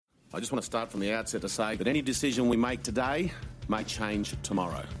I just want to start from the outset to say that any decision we make today may change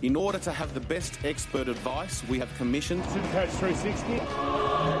tomorrow. In order to have the best expert advice, we have commissioned Supercoach 360.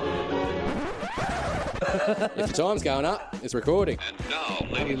 If the time's going up, it's recording. And now,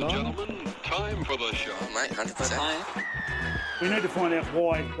 ladies and gentlemen, time for the show. Mate, 100%. We need to find out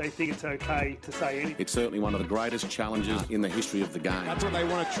why they think it's okay to say anything. It's certainly one of the greatest challenges in the history of the game. That's what they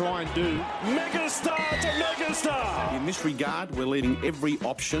want to try and do. Megastar to megastar! In this regard, we're leaving every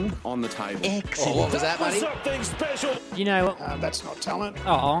option on the table. Oh, what was that, buddy? Something special. You know, That's not talent.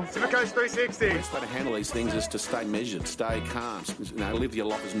 Supercoach 360. The best way to handle these things is to stay measured, stay calm, live your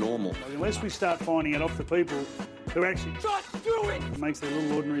life as normal. Unless we start finding it off the people who actually just do it, it makes their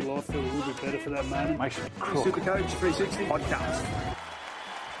little ordinary life feel a little bit better for that moment. Makes it cool. Supercoach 360 podcast.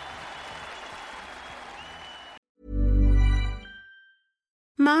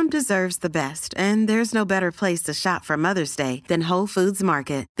 Mom deserves the best, and there's no better place to shop for Mother's Day than Whole Foods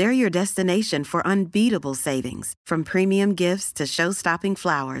Market. They're your destination for unbeatable savings, from premium gifts to show-stopping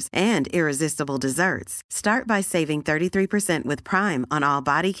flowers and irresistible desserts. Start by saving 33% with Prime on all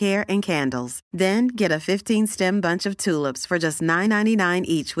body care and candles. Then get a 15-stem bunch of tulips for just $9.99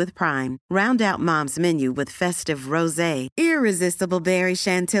 each with Prime. Round out Mom's menu with festive rosé, irresistible berry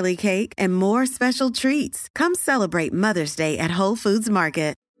chantilly cake, and more special treats. Come celebrate Mother's Day at Whole Foods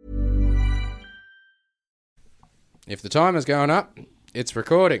Market. If the timer's going up, it's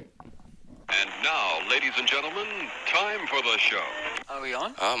recording. And now, ladies and gentlemen, time for the show. Are we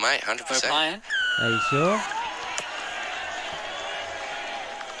on? Oh, mate, 100%. We're playing. are you sure?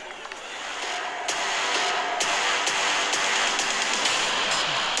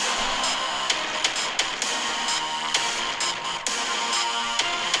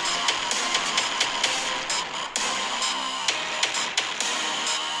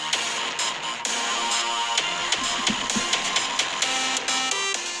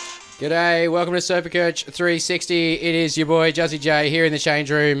 G'day, welcome to Supercoach 360. It is your boy Juzzy J here in the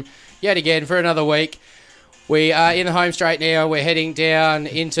change room yet again for another week. We are in the home straight now. We're heading down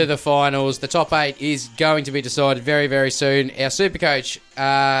into the finals. The top 8 is going to be decided very, very soon. Our Supercoach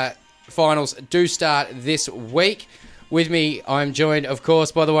finals do start this week. With me, I'm joined, of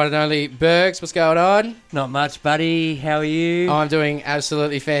course, by the one and only Bergs. What's going on? Not much, buddy. How are you? I'm doing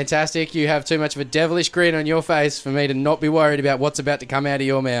absolutely fantastic. You have too much of a devilish grin on your face for me to not be worried about what's about to come out of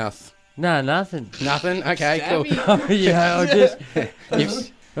your mouth. No, nothing. Nothing? Okay, cool. I'm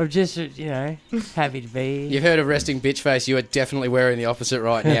just, happy to be here. You've heard of resting bitch face. You are definitely wearing the opposite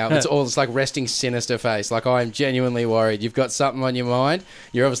right now. It's like resting sinister face. Like, I'm genuinely worried. You've got something on your mind.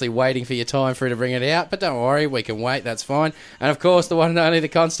 You're obviously waiting for your time for it to bring it out, but don't worry, we can wait. That's fine. And of course, the one and only the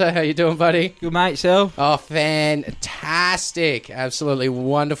Consta. How you doing, buddy? Good, mate, self. Oh, fantastic! Absolutely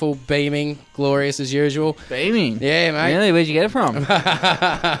wonderful, beaming, glorious as usual. Beaming? Yeah, mate. Really? Where'd you get it from?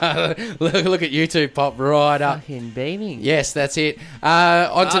 look at you two pop right up. Fucking beaming. Yes, that's it.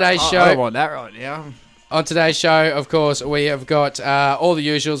 On today's show, I don't want that right now. On today's show, of course, we have got all the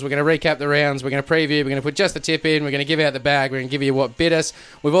usuals. We're going to recap the rounds. We're going to preview. We're going to put just the tip in. We're going to give out the bag. We're going to give you what bit us.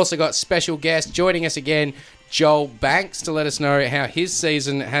 We've also got special guest joining us again, Joel Banks, to let us know how his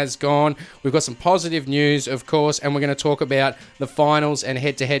season has gone. We've got some positive news, of course, and we're going to talk about the finals and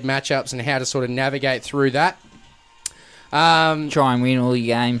head-to-head matchups and how to sort of navigate through that. Try and win all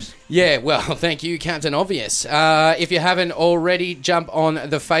your games. Yeah, well, thank you, Captain Obvious. If you haven't already, jump on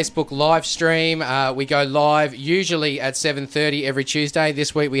the Facebook live stream. We go live usually at 7:30 every Tuesday.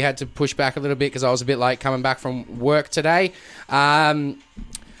 This week we had to push back a little bit because I was a bit late coming back from work today. Also,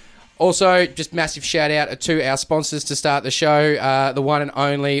 just massive shout out to our sponsors to start the show. The one and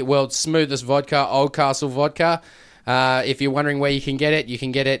only world's smoothest vodka, Oldcastle Vodka. If you're wondering where you can get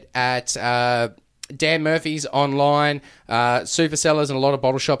it at Dan Murphy's online, super sellers and a lot of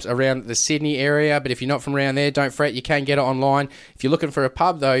bottle shops around the Sydney area. But if you're not from around there, don't fret, you can get it online. If you're looking for a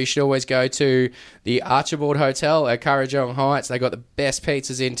pub, though, you should always go to the Archibald Hotel at Currajong Heights. They got the best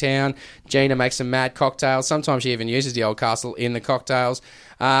pizzas in town. Gina makes some mad cocktails. Sometimes she even uses the Oldcastle in the cocktails.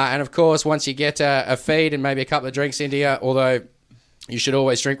 And of course, once you get a feed and maybe a couple of drinks into you, although you should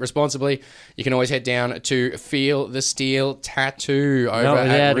always drink responsibly, you can always head down to Feel the Steel Tattoo over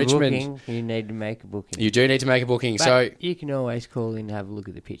at Richmond. Booking, you need to make a booking. You do need to make a booking. But so you can always call in and have a look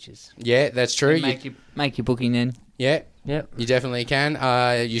at the pictures. Yeah, that's true. Make your booking then. Yeah. Yep. You definitely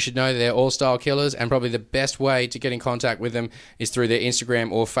can. You should know they're all-style killers, and probably the best way to get in contact with them is through their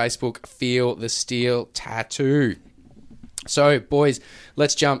Instagram or Facebook, Feel the Steel Tattoo. So, boys,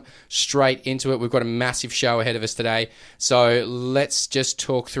 let's jump straight into it. We've got a massive show ahead of us today. So let's just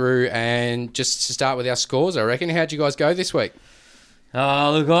talk through and just start with our scores, I reckon. How'd you guys go this week?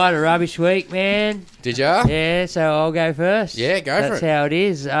 Oh, look, I had a rubbish week, man. Did ya? Yeah, so I'll go first. Yeah, go for it. That's how it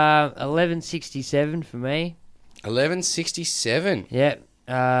is. 1167 for me. 1167. Yep.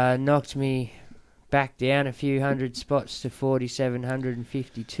 Knocked me back down a few hundred spots to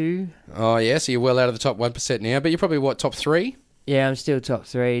 4,752. Oh, yeah, so you're well out of the top 1% now, but you're probably, top 3? Yeah, I'm still top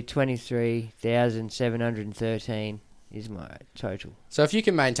 3. 23,713 is my total. So if you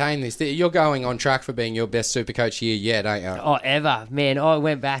can maintain this, you're going on track for being your best Supercoach year yet, aren't you? Oh, ever. Man, I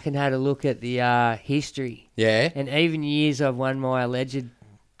went back and had a look at the history. Yeah? And even years I've won my alleged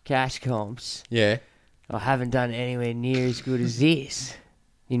cash comps, Yeah. I haven't done anywhere near as good as this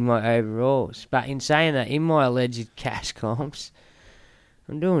in my overalls. But in saying that, in my alleged cash comps,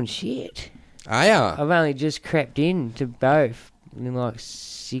 I'm doing shit. Are ya? I've only just crept in to both in like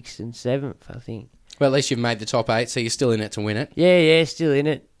 6th and 7th, I think. Well, at least you've made the top 8, so you're still in it to win it. Yeah, still in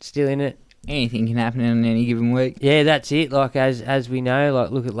it. Anything can happen in any given week. Yeah, that's it. Like, as we know, like,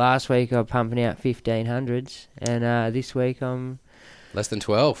 look at last week, I was pumping out 1500s, and this week I'm... Less than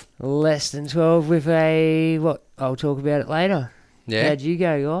 12. Less than 12 with I'll talk about it later. Yeah. How'd you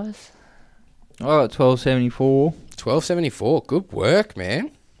go, guys? I got 1274. 1274. Good work,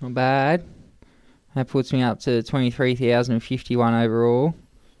 man. Not bad. That puts me up to 23,051 overall.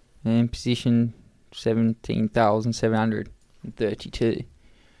 And position 17,732.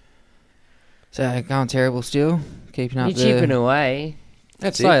 So going terrible still. Keeping up. You're chipping away.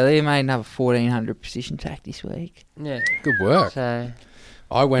 That's slowly. I made another 1,400 position tack this week. Yeah. Good work. So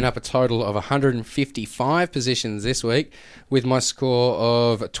I went up a total of 155 positions this week with my score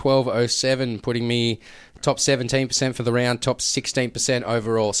of 1207, putting me top 17% for the round, top 16%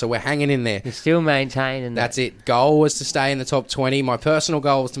 overall. So we're hanging in there. You're still maintaining that. That's it. Goal was to stay in the top 20. My personal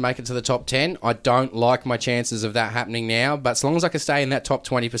goal was to make it to the top 10. I don't like my chances of that happening now, but as long as I can stay in that top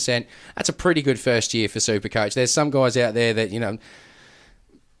 20%, that's a pretty good first year for Supercoach. There's some guys out there that,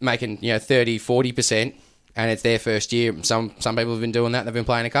 making 30, 40%. And it's their first year. Some people have been doing that. They've been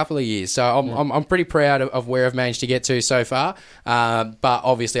playing a couple of years. So I'm pretty proud of where I've managed to get to so far. But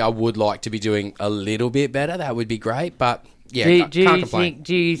obviously I would like to be doing a little bit better. That would be great. But yeah, can't complain.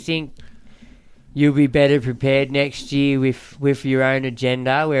 Do you think you'll be better prepared next year with your own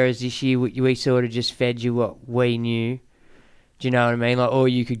agenda, whereas this year we sort of just fed you what we knew? Do you know what I mean? Like, all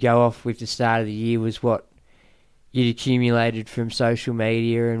you could go off with the start of the year was what you'd accumulated from social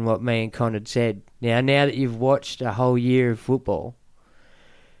media and what me and Con had said. Now that you've watched a whole year of football,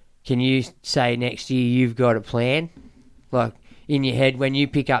 can you say next year you've got a plan? Like, in your head, when you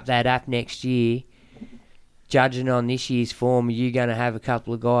pick up that app next year, judging on this year's form, are you going to have a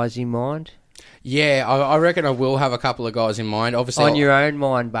couple of guys in mind? Yeah, I reckon I will have a couple of guys in mind. Obviously, on your own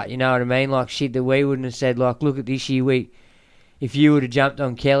mind, but you know what I mean? Like, shit that we wouldn't have said, like, look at this year, if you would have jumped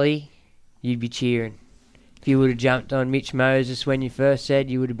on Kelly, you'd be cheering. If you would have jumped on Mitch Moses when you first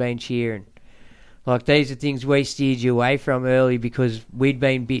said, you would have been cheering. Like, these are things we steered you away from early because we'd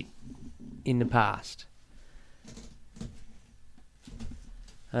been bit in the past.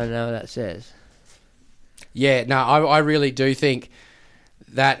 I don't know what that says. Yeah, no, I really do think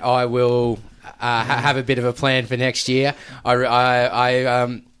that I will have a bit of a plan for next year.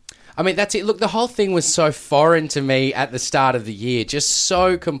 I mean, that's it. Look, the whole thing was so foreign to me at the start of the year. Just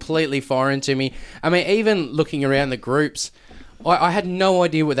so completely foreign to me. I mean, even looking around the groups, I had no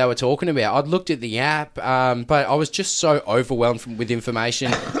idea what they were talking about. I'd looked at the app, but I was just so overwhelmed with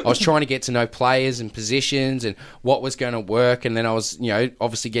information. I was trying to get to know players and positions and what was going to work. And then I was,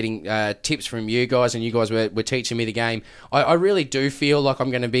 obviously getting tips from you guys, and you guys were teaching me the game. I really do feel like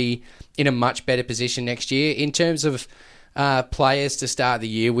I'm going to be in a much better position next year in terms of players to start the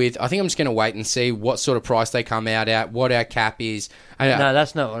year with. I think I'm just going to wait and see what sort of price they come out at, what our cap is. No,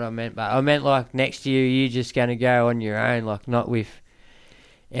 that's not what I meant, but I meant like next year you're just going to go on your own, like not with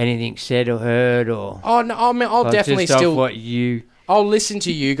anything said or heard or... Oh, no, I mean, I'll like definitely just still... Off what you... I'll listen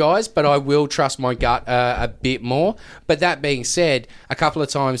to you guys, but I will trust my gut a bit more. But that being said, a couple of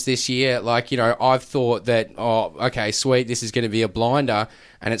times this year, I've thought that, oh, okay, sweet, this is going to be a blinder,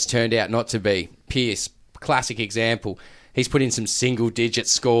 and it's turned out not to be. Pierce, classic example. He's put in some single-digit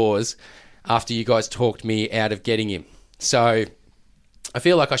scores after you guys talked me out of getting him. So I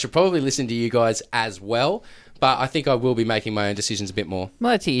feel like I should probably listen to you guys as well, but I think I will be making my own decisions a bit more.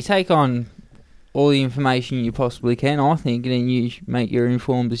 Well, that's it. You take on all the information you possibly can, I think, and then you make your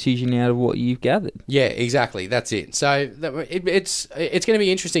informed decision out of what you've gathered. Yeah, exactly. That's it. So it's going to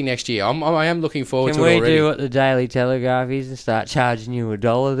be interesting next year. I am looking forward to it already. Can we do what the Daily Telegraph is and start charging you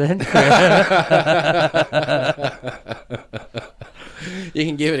 $1 then? You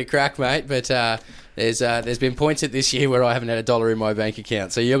can give it a crack, mate, but There's been points at this year where I haven't had $1 in my bank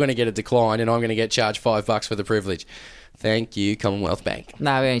account, so you're going to get a decline, and I'm going to get charged $5 for the privilege. Thank you, Commonwealth Bank.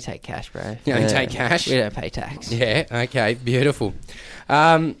 No, we only take cash, bro. You only take cash? We don't pay tax. Yeah, okay, beautiful.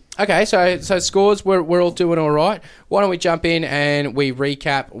 Okay, so scores, we're all doing all right. Why don't we jump in and we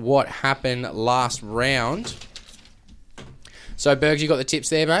recap what happened last round? So, Bergs, you got the tips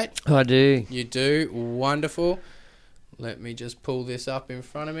there, mate? I do. You do? Wonderful. Let me just pull this up in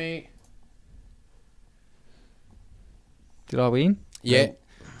front of me. Did I win? Yeah.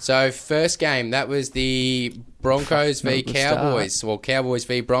 So, first game, that was the Broncos v Cowboys. Well, Cowboys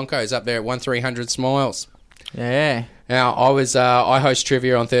v Broncos up there at 1300 Smiles. Yeah. Now, I host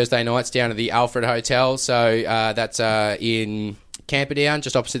trivia on Thursday nights down at the Alfred Hotel. So, that's in Camperdown,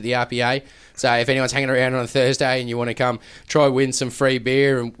 just opposite the RPA. So, if anyone's hanging around on a Thursday and you want to come try win some free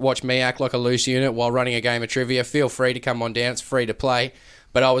beer and watch me act like a loose unit while running a game of trivia, feel free to come on down. It's free to play.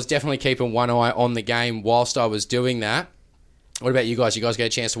 But I was definitely keeping one eye on the game whilst I was doing that. What about you guys? You guys get a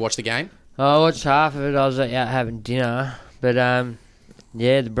chance to watch the game? I watched half of it. I was out having dinner. But,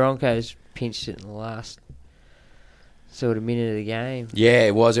 the Broncos pinched it in the last sort of minute of the game. Yeah,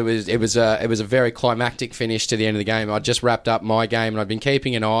 it was. It was a very climactic finish to the end of the game. I just wrapped up my game, and I've been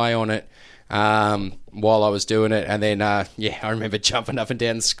keeping an eye on it while I was doing it. And then, I remember jumping up and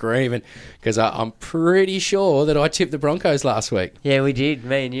down and screaming because I'm pretty sure that I tipped the Broncos last week. Yeah, we did.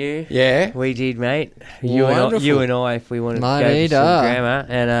 Me and you. Yeah, we did, mate. Wonderful. You and I, if we wanted to go for some grammar,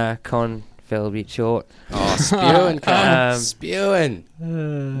 and Con fell a bit short. Oh, spewing, Con, spewing.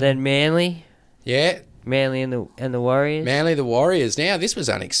 Then Manly. Yeah. Manly and the Warriors. Manly the Warriors. Now, this was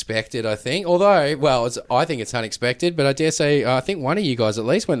unexpected, I think. Although, well, I think it's unexpected, but I dare say, I think one of you guys at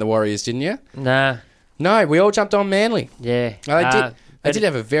least went the Warriors, didn't you? Nah. No, we all jumped on Manly. Yeah. They did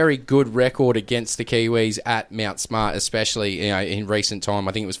have a very good record against the Kiwis at Mount Smart, especially in recent time.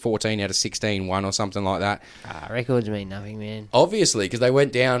 I think it was 14 out of 16 won or something like that. Records mean nothing, man. Obviously, because they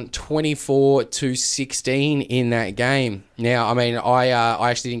went down 24-16 in that game. Now, I mean, I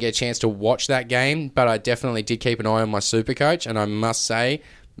actually didn't get a chance to watch that game, but I definitely did keep an eye on my Supercoach, and I must say,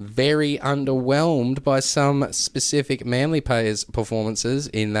 very underwhelmed by some specific Manly players' performances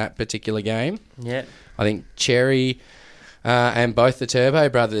in that particular game. Yeah. I think Cherry and both the Turbo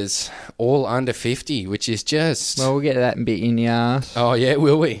brothers all under 50, which is just... Well, we'll get that bit in the arse. Oh, yeah,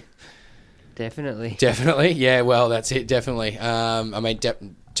 will we? Definitely. Definitely? Yeah, well, that's it, definitely.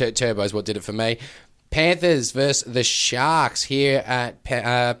 Turbo's what did it for me. Panthers versus the Sharks here at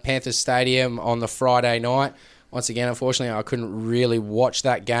Panthers Stadium on the Friday night. Once again, unfortunately, I couldn't really watch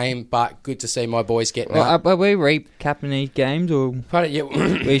that game, but good to see my boys getting up. Are we recapping these games, or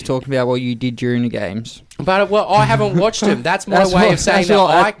we're talking about what you did during the games? But, well, I haven't watched them. That's my way of saying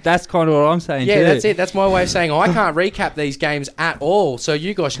that. That's kind of what I'm saying, yeah, too. That's it. That's my way of saying I can't recap these games at all, so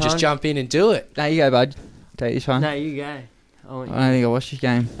you guys should just jump in and do it. There you go, bud. Take this one. No, you go. I don't think I watched this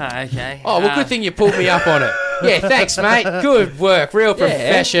game. Oh, okay. Oh, well, good thing you pulled me up on it. Yeah, thanks, mate. Good work. Real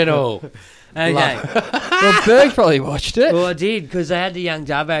professional. Okay. Well, Berg probably watched it. Well, I did, because they had the young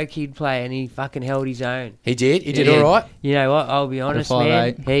Dubbo kid play, and he fucking held his own. He did? He did all right? You know what? I'll be honest,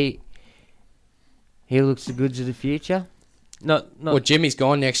 man. He looks the goods of the future. Not. Well, Jimmy's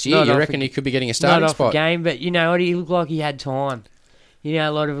gone next year. You reckon he could be getting a starting spot? Not off the game, but you know what? He looked like he had time. You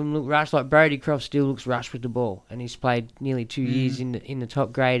know, a lot of them look rushed. Like Brody Croft still looks rushed with the ball, and he's played nearly 2 years in the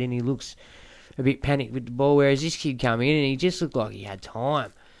top grade, and he looks a bit panicked with the ball. Whereas this kid come in and he just looked like he had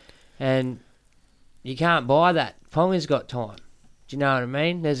time, and you can't buy that. Ponga's got time. Do you know what I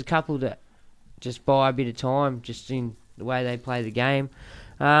mean? There's a couple that just buy a bit of time just in the way they play the game.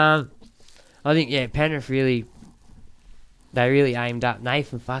 I think Penrith really aimed up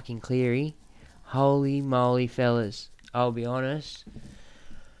Nathan fucking Cleary. Holy moly, fellas! I'll be honest.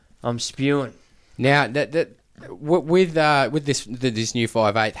 I'm spewing. Now, with this new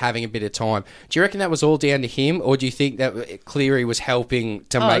 5'8" having a bit of time, do you reckon that was all down to him, or do you think that Cleary was helping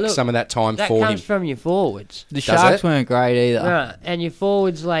to make some of that time for him? That comes from your forwards. The Sharks weren't great either. Right, and your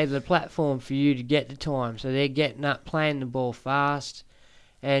forwards lay the platform for you to get the time, so they're getting up, playing the ball fast,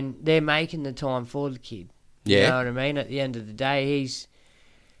 and they're making the time for the kid. You know what I mean? At the end of the day, he's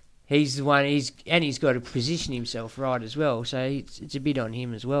the one. He's got to position himself right as well. So it's a bit on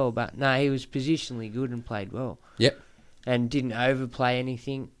him as well. But no, he was positionally good and played well. Yep. And didn't overplay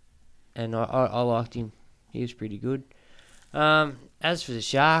anything. And I liked him. He was pretty good. As for the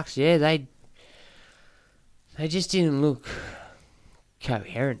Sharks, they just didn't look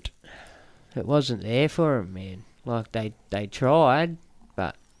coherent. It wasn't there for them, man. Like they tried,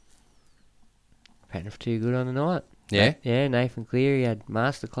 but Penrith too good on the night. Yeah? Yeah, Nathan Cleary had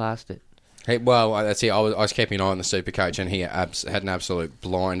masterclassed it. Hey, well, that's it. I was keeping an eye on the Supercoach, and he had an absolute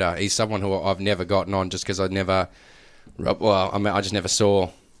blinder. He's someone who I've never gotten on just because I just never saw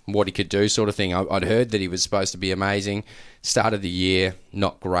what he could do, sort of thing. I'd heard that he was supposed to be amazing. Started the year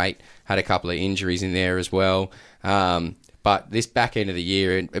not great. Had a couple of injuries in there as well. But this back end of the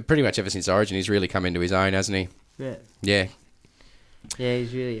year, and pretty much ever since Origin, he's really come into his own, hasn't he? Yeah. Yeah. Yeah,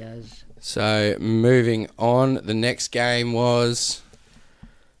 he really has. So, moving on, the next game was...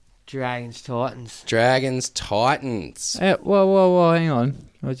 Dragons-Titans. Dragons-Titans. Whoa, hang on.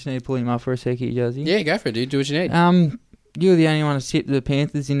 I just need to pull him up for a sec here, Jazzy. Yeah, go for it, dude. Do what you need. You're the only one to tip the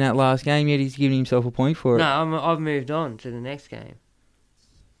Panthers in that last game, yet he's giving himself a point for it. No, I've moved on to the next game.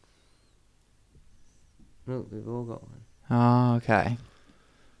 Look, we've all got one. Oh, okay.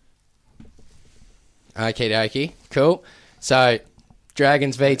 Okie dokie. Cool. So,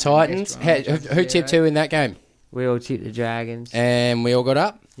 Dragons v Titans. Who tipped who in that game? We all tipped the Dragons. And we all got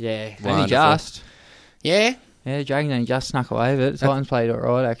up? Yeah. Only just. Yeah? Yeah, the Dragons only just snuck away with it. The Titans played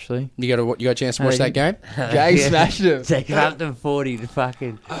alright, actually. You got a chance to watch that game? Dragons smashed them. They got up to 40 to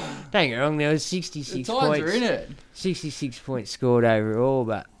fucking... Don't get me wrong, there was 66 the points. Titans were in it. 66 points scored overall,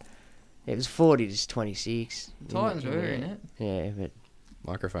 but it was 40 to 26. The Titans were in it. Yeah, but...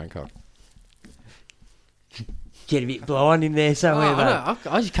 Microphone cock. Get a bit blind in there somewhere, I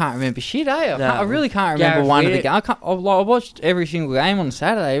just can't remember shit, eh? No. I really can't remember Gareth one of the Widdop. games. I watched every single game on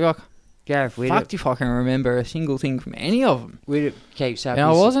Saturday. Gareth Fucked Widdop. if I can remember a single thing from any of them. Widdop keeps up. And I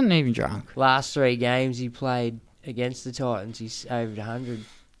his wasn't even drunk. last 3 games he played against the Titans, he's over 100.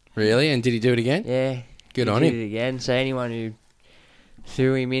 Really? And did he do it again? Yeah. Good he on did him. it again. So anyone who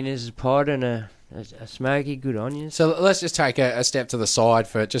threw him in as a pod and a smoky, good on you. So let's just take a step to the side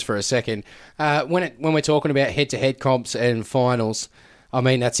for a second. When we're talking about head-to-head comps and finals, I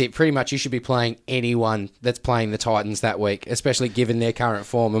mean, that's it. Pretty much you should be playing anyone that's playing the Titans that week, especially given their current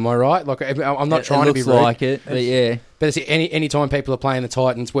form. Am I right? Like, I'm not trying to be rude. Like it, but yeah. But it's any time people are playing the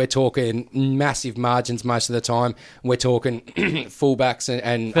Titans, we're talking massive margins most of the time. We're talking fullbacks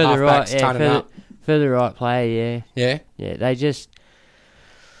and halfbacks turning up. For the right player, yeah. Yeah? Yeah, they just...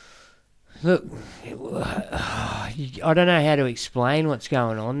 Look, I don't know how to explain what's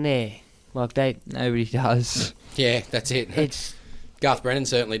going on there. Like, Nobody does. Yeah, that's it. It's Garth Brennan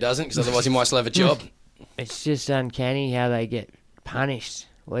certainly doesn't, because otherwise he might still have a job. it's just uncanny how they get punished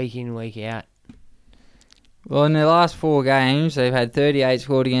week in, week out. Well, in their last 4 games, they've had 38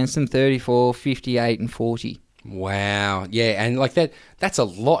 scored against them, 34, 58 and 40. Wow. Yeah, and like that's a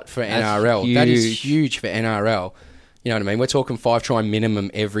lot for That's NRL. huge. That is huge for NRL. You know what I mean? We're talking 5-try minimum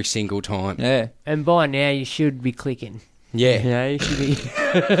every single time. Yeah. And by now, you should be clicking. Yeah. You know, you should be...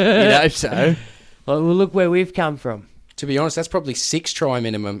 You'd hope so. Well, look where we've come from. To be honest, that's probably 6-try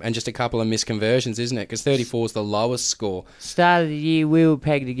minimum and just a couple of misconversions, isn't it? Because 34 is the lowest score. Start of the year, we were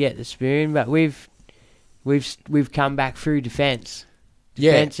pegged to get the spoon, but we've come back through defence.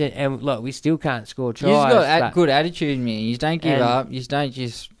 Yeah. And look, we still can't score tries. You've got but- good attitude, man. You don't give And- up. You don't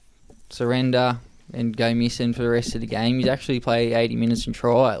just surrender and go missing for the rest of the game. You actually play 80 minutes and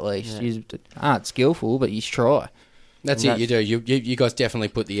try at least. Yeah. You aren't skillful, but you try. That's And it, you do. You guys definitely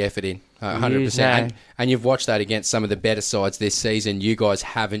put the effort in, 100%. know. And you've watched that against some of the better sides this season. You guys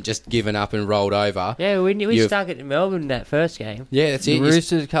haven't just given up and rolled over. Yeah, we You've- stuck it to Melbourne that first game. Yeah, that's The it. You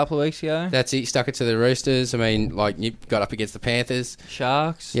Roosters a couple of weeks ago. That's it. You stuck it to the Roosters. I mean, like, you got up against the Panthers.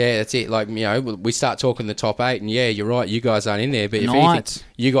 Sharks. Yeah, that's it. Like, you know, we start talking the top 8, and yeah, you're right. You guys aren't in there. But if Knights. anything,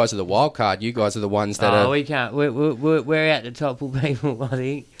 you guys are the wild card. You guys are the ones that are... We can't. We're out the top of people, I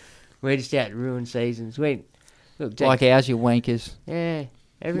think. We're just out to ruin seasons. Like ours, you wankers. Yeah,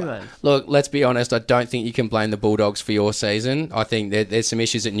 everyone. Look, let's be honest. I don't think you can blame the Bulldogs for your season. I think there's some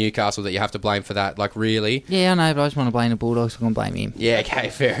issues at Newcastle that you have to blame for that. Like, really. Yeah, I know, but I just want to blame the Bulldogs. I'm going to blame him. Yeah, okay,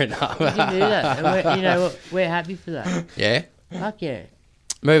 fair enough. We can do that. And you know what? We're happy for that. Yeah. Fuck yeah.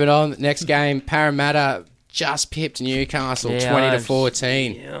 Moving on, next game, Parramatta just pipped Newcastle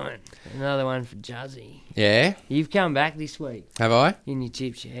 20-14. Yeah, another one for Juzzy. Yeah, You've come back this week have I? in your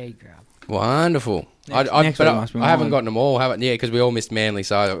tips, yeah, grub. Wonderful. Next I week must be haven't mine. gotten them all, haven't? Yeah, because we all missed Manly,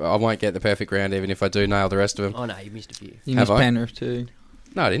 so I won't get the perfect round even if I do nail the rest of them. Oh no, you missed a few. You Have missed I? Penrith too.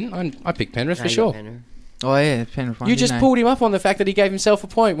 No, I didn't. I picked Penrith No, for you got sure. Penrith. Oh yeah, Penrith won. You just pulled him up on the fact that he gave himself a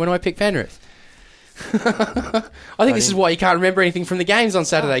point when I picked Penrith. I think this is why you can't remember anything from the games on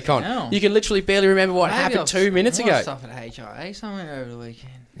Saturday, Con. hell. You can literally barely remember what happened 2 minutes ago. Stuff at HIA somewhere over the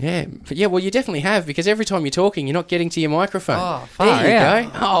weekend. Yeah, well, you definitely have, because every time you're talking, you're not getting to your microphone. Oh, far there you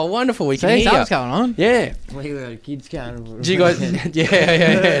out. go. Oh, wonderful. We can See, hear you. something's going on. Yeah. We were at a kids' carnival. Did you guys?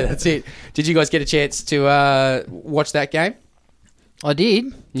 yeah, that's it. Did you guys get a chance to watch that game? I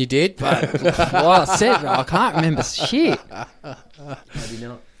did, You did, but well, I said I can't remember shit. Maybe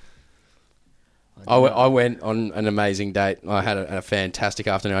not. I went on an amazing date. I had a fantastic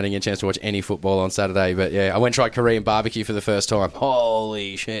afternoon. I didn't get a chance to watch any football on Saturday, but yeah, I went and tried Korean barbecue for the first time.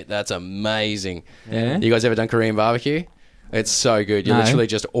 Holy shit, that's amazing. Yeah. You guys ever done Korean barbecue? It's so good. You No. literally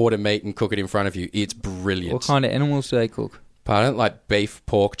just order meat and cook it in front of you. It's brilliant. What kind of animals do they cook? Pardon? Like beef,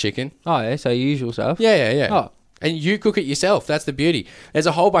 pork, chicken? Oh, yeah, so usual stuff. Yeah. Oh. And you cook it yourself. That's the beauty. There's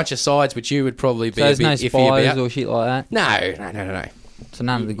a whole bunch of sides which you would probably be So a there's bit no iffy spies about. or shit like that? No. So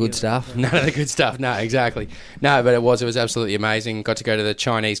none of the good stuff? None of the good stuff. No, exactly. No, but it was absolutely amazing. Got to go to the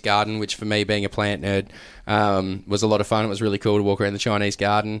Chinese garden, which for me, being a plant nerd, was a lot of fun. It was really cool to walk around the Chinese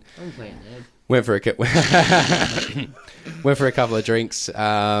garden. I'm a plant nerd. Went for a couple of drinks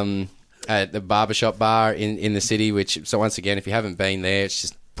at the barbershop bar in the city, which, so once again, if you haven't been there, it's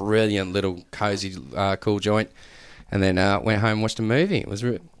just brilliant little cozy, cool joint. And then went home and watched a movie. It was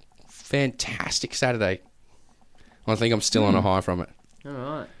a fantastic Saturday. I think I'm still on a high from it. All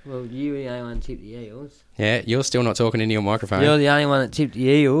right. Well, you were the only one that tipped the Eels. Yeah, you're still not talking into your microphone. You're the only one that tipped the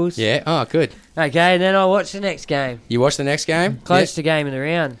Eels. Yeah, oh, good. Okay, then I'll watch the next game. You watched the next game? Close to game of the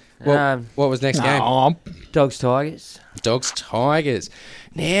round. What was next game? Dogs Tigers. Dogs Tigers.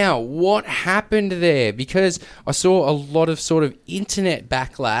 Now, what happened there? Because I saw a lot of sort of internet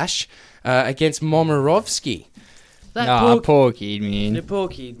backlash against Oh, Momirovski. poor kid, man. The poor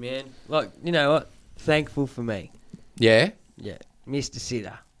kid, man. Like, you know what? Thankful for me. Yeah? Yeah. Mr.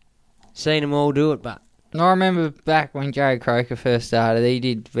 Sitter. Seen them all do it, but... I remember back when Jared Croker first started, he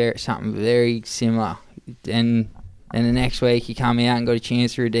did something very similar. And the next week he came out and got a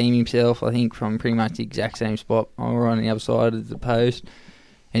chance to redeem himself, I think, from pretty much the exact same spot. I was on the other side of the post,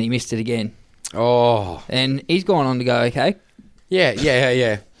 and he missed it again. Oh. And he's gone on to go okay.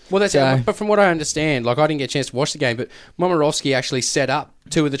 Yeah. Well, that's but from what I understand, like I didn't get a chance to watch the game, but Momirovski actually set up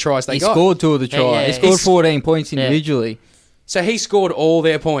 2 of the tries they got. He scored 2 of the tries. He scored 14 points individually. So he scored all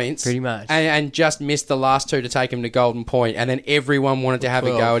their points. Pretty much. And just missed the last 2 to take him to golden point, and then everyone wanted to have a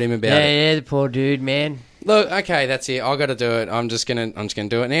go at him about it. Yeah, the poor dude, man. Look, okay, that's it. I got to do it. I'm just gonna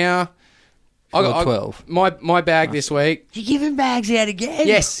do it now. I got 12. My bag this week. You giving bags out again?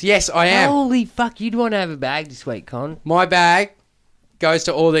 Yes, I am. Holy fuck, you'd want to have a bag this week, Con. My bag goes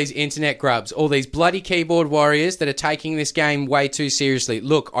to all these internet grubs, all these bloody keyboard warriors that are taking this game way too seriously.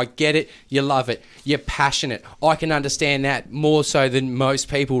 Look, I get it. You love it. You're passionate. I can understand that more so than most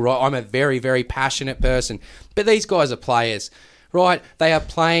people, right? I'm a very, very passionate person. But these guys are players, right? They are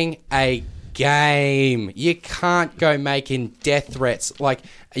playing a game. You can't go making death threats. Like,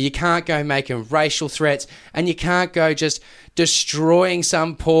 you can't go making racial threats, and you can't go just destroying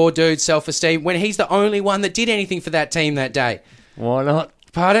some poor dude's self-esteem when he's the only one that did anything for that team that day. Why not?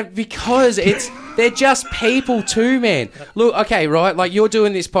 Pardon? Because they're just people too, man. Look, okay, right, like you're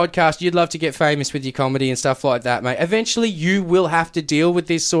doing this podcast, you'd love to get famous with your comedy and stuff like that, mate. Eventually you will have to deal with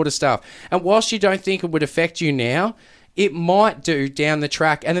this sort of stuff. And whilst you don't think it would affect you now, it might do down the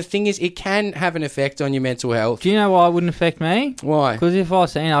track. And the thing is, it can have an effect on your mental health. Do you know why it wouldn't affect me? Why? Because if I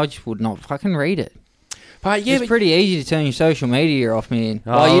seen it, I just would not fucking read it. But it's pretty easy to turn your social media off, man.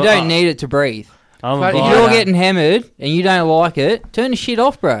 Oh, Like, you don't need it to breathe. But if you're getting hammered and you don't like it, turn the shit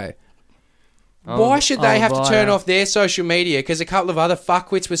off, bro. Why should they have to turn off their social media? Because a couple of other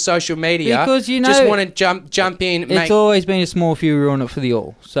fuckwits with social media Because, you know, just want to jump in. It's always been a small few ruin it for the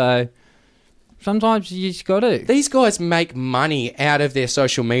all. So sometimes you just got to. These guys make money out of their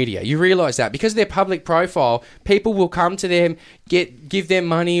social media. You realise that? Because of their public profile, people will come to them, give them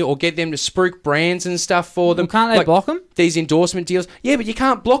money or get them to spruik brands and stuff for them. Well, can't they block them? These endorsement deals. Yeah, but you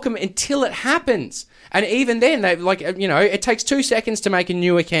can't block them until it happens. And even then, it takes 2 seconds to make a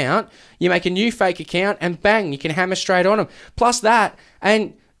new account. You make a new fake account and bang, you can hammer straight on them. Plus that,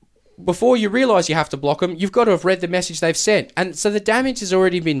 and before you realise you have to block them, you've got to have read the message they've sent. And so the damage has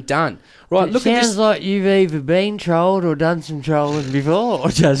already been done. Right? It sounds like you've either been trolled or done some trolling before,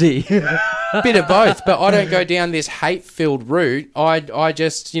 does he? Bit of both, but I don't go down this hate-filled route. I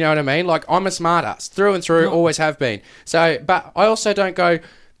just, you know what I mean? Like, I'm a smart-ass, through and through, always have been. So, but I also don't go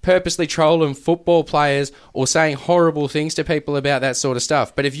purposely trolling football players or saying horrible things to people about that sort of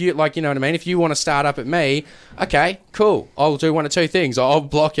stuff. But if you, like, you know what I mean? If you want to start up at me, okay, cool. I'll do one of 2 things. I'll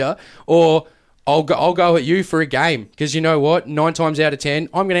block you, or I'll go at you for a game. Because you know what? 9 times out of 10,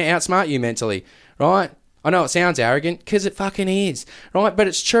 I'm going to outsmart you mentally, right? I know it sounds arrogant, because it fucking is, right? But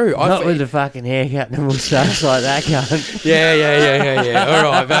it's true. Not with the fucking haircut and the moustache like that, cunt. Yeah. All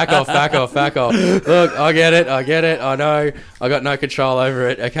right, back off. Look, I get it. I know. I got no control over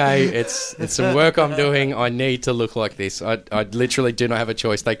it, okay? It's some work I'm doing. I need to look like this. I literally do not have a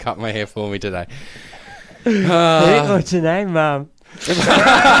choice. They cut my hair for me today. What's your name, Mum?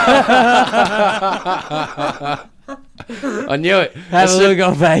 I knew it. Have a look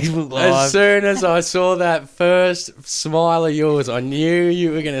on Facebook Live. As soon as I saw that first smile of yours, I knew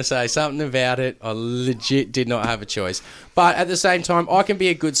you were going to say something about it. I legit did not have a choice. But at the same time, I can be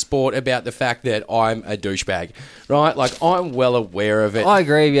a good sport about the fact that I'm a douchebag, right? Like, I'm well aware of it. I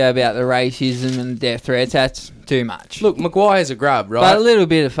agree with you about the racism and death threats. That's too much. Look, Maguire's a grub, right? But a little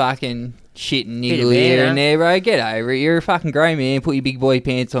bit of fucking shit and niggle here and there, bro. Get over it. You're a fucking grown man. Put your big boy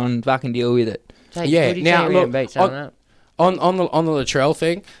pants on. Fucking deal with it. Yeah. Now, look, on the Latrell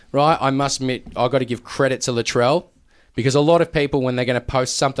thing, right? I must admit, I got to give credit to Latrell because a lot of people, when they're going to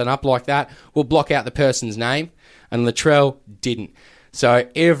post something up like that, will block out the person's name, and Latrell didn't. So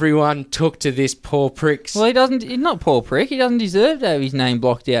everyone took to this poor prick. Well, he's not poor prick. He doesn't deserve to have his name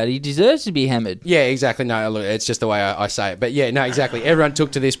blocked out. He deserves to be hammered. Yeah, exactly. No, look, it's just the way I say it. But yeah, no, exactly. Everyone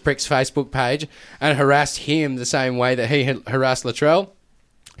took to this prick's Facebook page and harassed him the same way that he had harassed Latrell.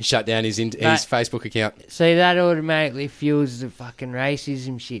 He shut down his Facebook account. See, that automatically fuels the fucking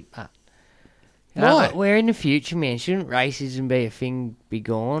racism shit. But why? We're in the future, man. Shouldn't racism be a thing, be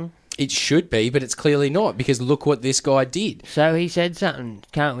gone? It should be, but it's clearly not, because look what this guy did. So he said something.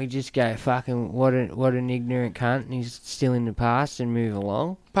 Can't we just go, fucking, what an ignorant cunt, and he's still in the past and move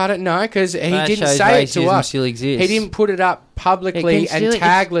along? But no, because he didn't say it to us. Still exists. He didn't put it up publicly and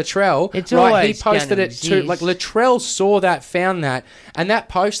tag Latrell. It's right, he posted it to, like, Latrell saw that, found that, and that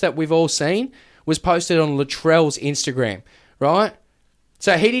post that we've all seen was posted on Latrell's Instagram, right?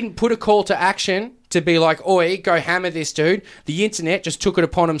 So he didn't put a call to action to be like, oi, go hammer this dude. The internet just took it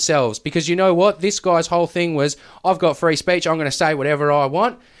upon themselves because you know what? This guy's whole thing was, I've got free speech, I'm going to say whatever I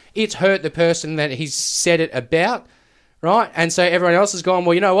want. It's hurt the person that he's said it about, right? And so everyone else has gone,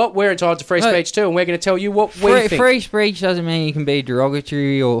 well, you know what? We're entitled to free speech too, and we're going to tell you what we think. Free speech doesn't mean you can be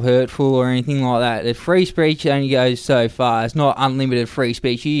derogatory or hurtful or anything like that. The free speech only goes so far. It's not unlimited free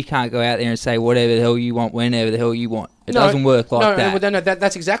speech. You can't go out there and say whatever the hell you want, whenever the hell you want. It doesn't work like that. No,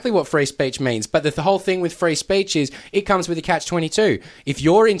 that's exactly what free speech means. But the whole thing with free speech is it comes with a catch-22. If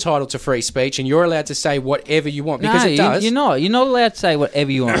you're entitled to free speech and you're allowed to say whatever you want, because it does. You're not. You're not allowed to say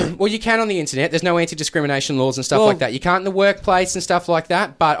whatever you want. Well, you can on the internet. There's no anti-discrimination laws and stuff like that. You can't in the workplace and stuff like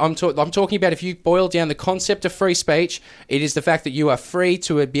that. But I'm talking about if you boil down the concept of free speech, it is the fact that you are free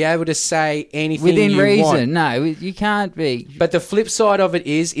to be able to say anything within you reason. want. No, you can't be. But the flip side of it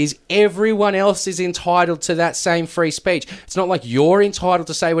is everyone else is entitled to that same free speech. It's not like you're entitled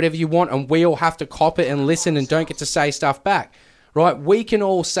to say whatever you want and we all have to cop it and listen and don't get to say stuff back, right? We can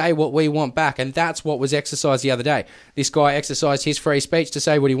all say what we want back, and that's what was exercised the other day. This guy exercised his free speech to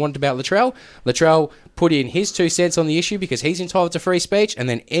say what he wanted about Latrell. Latrell put in his 2 cents on the issue because he's entitled to free speech, and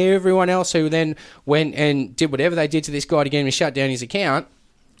then everyone else who then went and did whatever they did to this guy to get him to shut down his account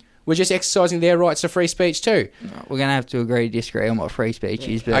were just exercising their rights to free speech too. We're going to have to agree to disagree on what free speech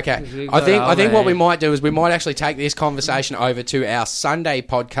is. But okay, I think what we might do is we might actually take this conversation over to our Sunday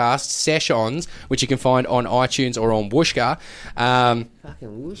podcast sessions, which you can find on iTunes or on Wooshka. Fucking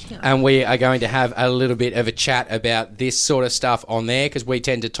Wooshka. And we are going to have a little bit of a chat about this sort of stuff on there because we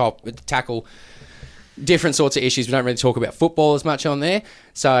tend to tackle different sorts of issues. We don't really talk about football as much on there.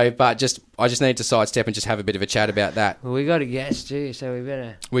 So, I just need to sidestep and just have a bit of a chat about that. Well, we got a guest too, so we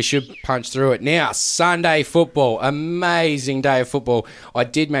better. We should punch through it. Now, Sunday football. Amazing day of football. I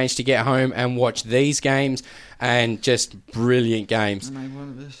did manage to get home and watch these games, and just brilliant games.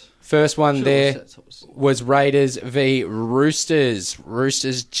 First one there was Raiders v Roosters.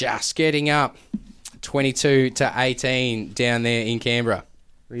 Roosters just getting up 22-18 down there in Canberra.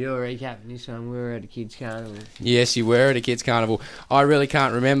 We were recapping this one. We were at a kids' carnival. Yes, you were at a kids' carnival. I really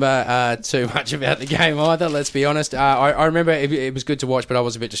can't remember too much about the game either, let's be honest. I remember it was good to watch, but I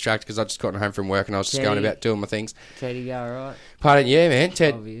was a bit distracted because I'd just gotten home from work and I was just going about doing my things. Teddy go all right? Pardon? Yeah, man.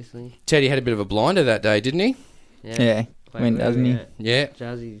 Obviously. Teddy had a bit of a blinder that day, didn't he? Yeah. When doesn't he? Yeah.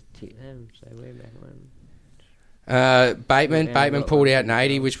 Jazzy tipped them, so we're back on. Bateman pulled out an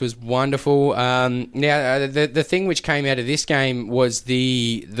 80, which was wonderful. Now, the thing which came out of this game was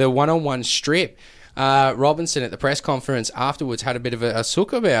the one-on-one strip. Robinson at the press conference afterwards had a bit of a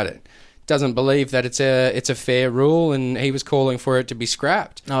sook about it. Doesn't believe that it's a fair rule, and he was calling for it to be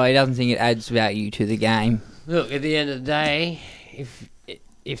scrapped. No, he doesn't think it adds value to the game. Look, at the end of the day,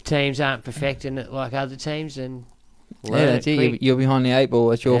 if teams aren't perfecting it like other teams, then... Yeah, that's it. You're behind the 8 ball.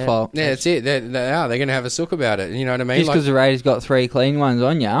 It's your fault. Yeah, that's it. They're going to have a sook about it. You know what I mean? Just because the Raiders got 3 clean ones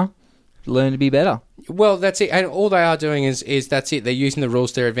on you, learn to be better. Well, that's it. And all they are doing is that's it. They're using the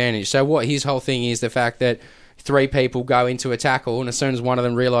rules to their advantage. So what his whole thing is the fact that 3 people go into a tackle, and as soon as one of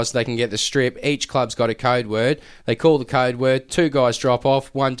them realises they can get the strip, each club's got a code word. They call the code word. 2 guys drop off.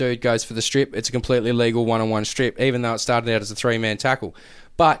 1 dude goes for the strip. It's a completely legal one-on-one strip, even though it started out as a 3-man tackle.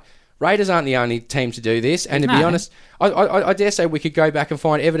 But Raiders aren't the only team to do this, and to be honest, I dare say we could go back and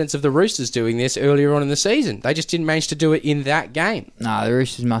find evidence of the Roosters doing this earlier on in the season. They just didn't manage to do it in that game. No, the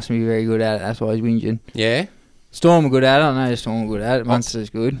Roosters must be very good at it. That's why he's whinging. Yeah? Storm are good at it. I know the Storm are good at it. Munster's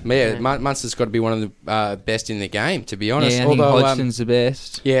good. Yeah, Munster's got to be one of the best in the game, to be honest. Yeah, I think Hodgson's the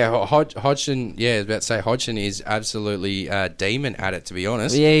best. Yeah, Hodgson, I was about to say Hodgson is absolutely a demon at it, to be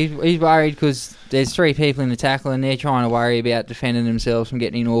honest. Yeah, he's worried because there's 3 people in the tackle and they're trying to worry about defending themselves from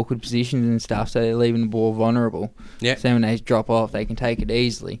getting in awkward positions and stuff, so they're leaving the ball vulnerable. Yeah. So when they drop off, they can take it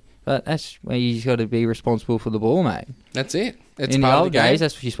easily. But that's where you just got to be responsible for the ball, mate. That's it. It's in part the of old the game. days,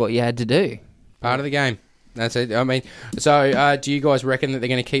 that's just what you had to do. Part of the game. That's it. I mean, so do you guys reckon that they're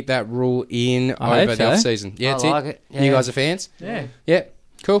going to keep that rule in over the off-season? Yeah, I like it. Yeah. You guys are fans? Yeah. Yeah.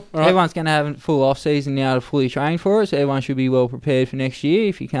 Cool. All right. Everyone's going to have a full off-season now to fully train for it, so everyone should be well prepared for next year.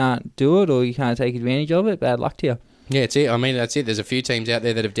 If you can't do it or you can't take advantage of it, bad luck to you. Yeah, it's it. I mean, that's it. There's a few teams out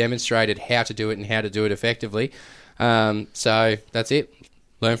there that have demonstrated how to do it and how to do it effectively. So that's it.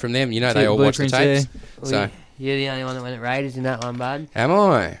 Learn from them. You know, they all watch the tapes. So you're the only one that went at Raiders in that one, bud. Am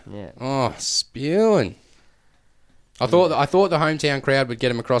I? Yeah. Oh, spewing. I thought the hometown crowd would get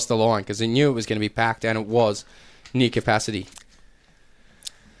him across the line because they knew it was going to be packed, and it was near capacity.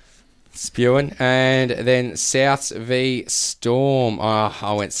 Spewing. And then Souths v Storm. Oh,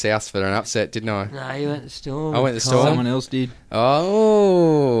 I went Souths for an upset, didn't I? No, you went the Storm. I went the Storm. Someone else did.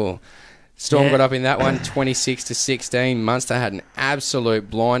 Oh. Storm got up in that one, 26-16. Munster had an absolute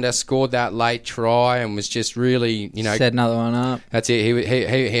blinder, scored that late try, and was just really, set another one up. That's it.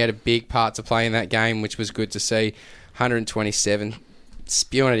 He had a big part to play in that game, which was good to see. 127.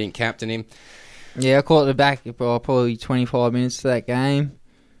 Spewing, I didn't captain him. Yeah, I caught the back for probably 25 minutes to that game.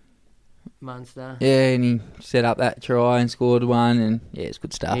 Munster. Yeah, and he set up that try and scored one, and yeah, it's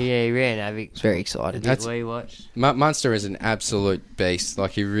good stuff. Yeah, he ran havoc. It's very exciting. That's what we watched. Munster is an absolute beast.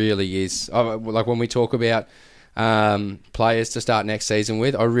 Like, he really is. Like, when we talk about players to start next season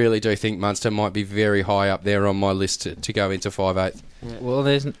with, I really do think Munster might be very high up there on my list to go into 5/8. Yeah. Well,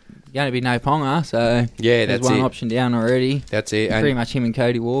 there's going to be no Ponga, so yeah, there's one option down already. That's it. Pretty much him and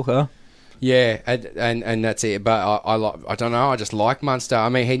Cody Walker. Yeah, and that's it. But I don't know. I just like Munster. I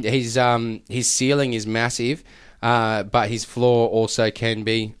mean, his ceiling is massive, but his floor also can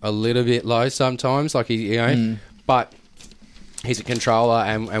be a little bit low sometimes. Like but he's a controller,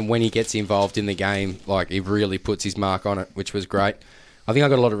 and when he gets involved in the game, like, he really puts his mark on it, which was great. I think I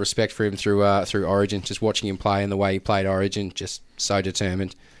got a lot of respect for him through Origin, just watching him play and the way he played Origin, just so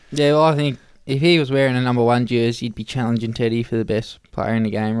determined. Yeah, well, I think if he was wearing a number 1 jersey, he'd be challenging Teddy for the best player in the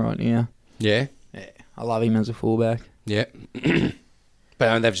game right now. Yeah? Yeah. I love him as a fullback. Yeah.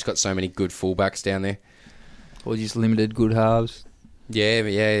 But they've just got so many good fullbacks down there. Or just limited good halves. Yeah,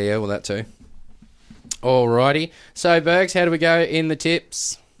 well, that too. Alrighty. So, Bergs, how do we go in the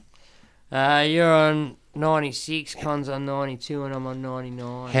tips? You're on 96, Con's on 92, and I'm on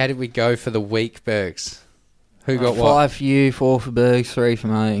 99. How did we go for the week, Bergs? Who got what? 5 for you, 4 for Bergs, 3 for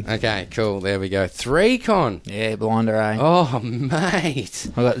me. Okay, cool. There we go. 3, Con. Yeah, blinder, eh? Oh, mate.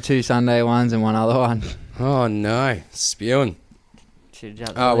 I got the 2 Sunday ones and one other one. Oh, no. Spewing.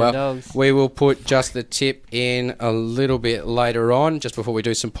 Oh, well, dogs. We will put just the tip in a little bit later on, just before we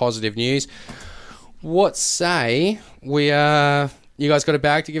do some positive news. What say we you guys got a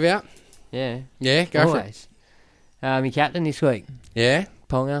bag to give out? Yeah. Yeah, go Always. For it. Your captain this week. Yeah?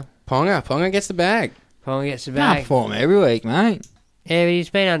 Ponga gets the bag. Ponga gets the bag. Can't perform every week, mate. Yeah, but he's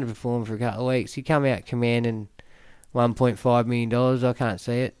been underperformed for a couple of weeks. He come out commanding $1.5 million. I can't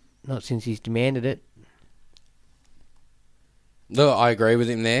see it. Not since he's demanded it. Look, I agree with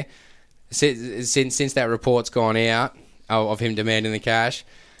him there. Since that report's gone out of him demanding the cash,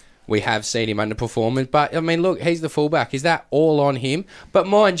 we have seen him underperforming. But, I mean, look, he's the fullback. Is that all on him? But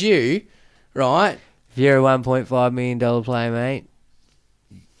mind you, right? If you're a $1.5 million player, mate.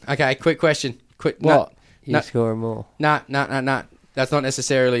 Okay, quick question. What? You're scoring more. No. That's not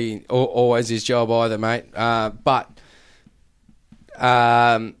necessarily always his job either, mate. But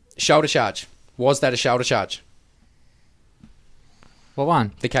shoulder charge. Was that a shoulder charge? What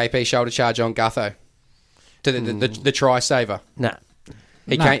one? The KP shoulder charge on Gutho. To the try saver. No.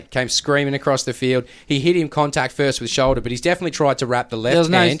 He came screaming across the field. He hit him contact first with shoulder, but he's definitely tried to wrap the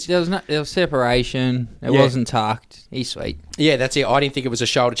left hand. There was separation. It wasn't tucked. He's sweet. Yeah, that's it. I didn't think it was a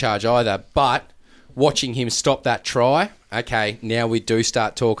shoulder charge either. But watching him stop that try, okay, now we do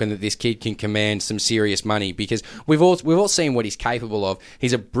start talking that this kid can command some serious money, because we've all seen what he's capable of.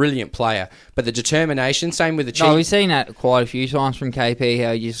 He's a brilliant player, but the determination, same with the Chiefs. No, we've seen that quite a few times from KP,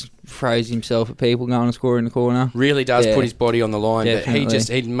 how he just throws himself at people going to score in the corner. Really does put his body on the line. Definitely. But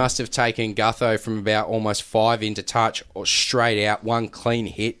he must have taken Gutho from about almost 5 into touch or straight out, one clean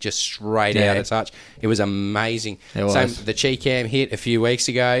hit, just straight out of touch. It was amazing. It was. Same the Cheekham hit a few weeks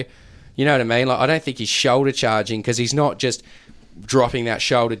ago. You know what I mean? Like, I don't think he's shoulder charging, because he's not just dropping that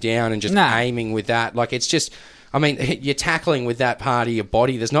shoulder down and just aiming with that. Like, it's just, I mean, you're tackling with that part of your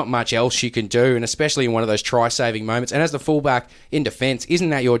body. There's not much else you can do, and especially in one of those try-saving moments. And as the fullback in defence, isn't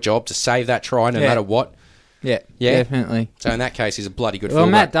that your job to save that try no matter what? Yeah, definitely. So in that case, he's a bloody good Well,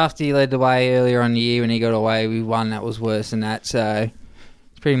 fullback. Matt Duffy led the way earlier on the year when he got away with one that was worse than that, so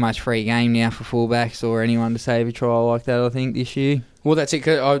it's pretty much free game now for fullbacks or anyone to save a try like that, I think, this year. Well, that's it.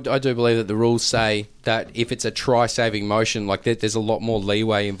 'Cause I do believe that the rules say that if it's a try-saving motion, like there's a lot more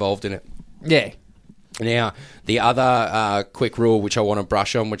leeway involved in it. Yeah. Now, the other quick rule which I want to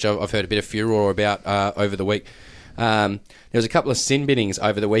brush on, which I've heard a bit of furore about over the week, there was a couple of sin binnings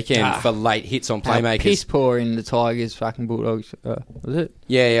over the weekend for late hits on playmakers. Piss poor in the Tigers fucking Bulldogs, was it?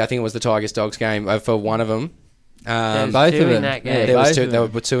 Yeah, I think it was the Tigers-Dogs game for one of them. Both of them. That game. Yeah, There both was two. of There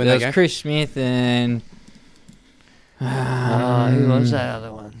them. were two in There that was game. Chris Smith and... who was that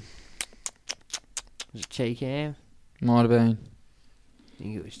other one? Was it Cheekham? Might have been. I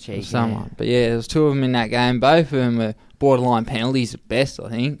think it was Or Cheekham. someone. But yeah, there was two of them in that game. Both of them were borderline penalties at best, I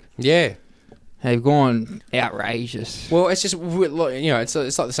think. Yeah. They've gone outrageous. Well, it's just, it's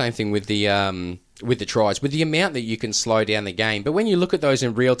like the same thing with the tries, with the amount that you can slow down the game. But when you look at those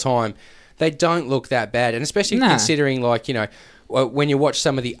in real time, they don't look that bad, and especially considering, when you watch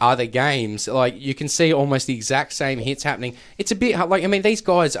some of the other games, like, you can see almost the exact same hits happening. It's a bit like, I mean, these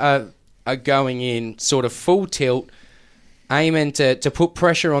guys are going in sort of full tilt, aiming to put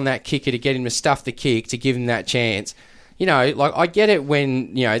pressure on that kicker to get him to stuff the kick to give him that chance. You know, like, I get it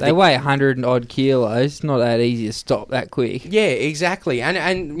when, they weigh 100 odd kilos. It's not that easy to stop that quick. Yeah, exactly.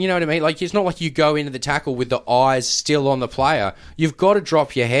 And you know what I mean? Like, it's not like you go into the tackle with the eyes still on the player. You've got to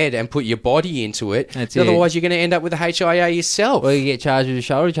drop your head and put your body into it. That's Otherwise, you're going to end up with a HIA yourself. Or you get charged with a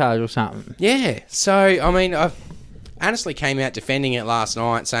shoulder charge or something. Yeah. So, I mean, I honestly came out defending it last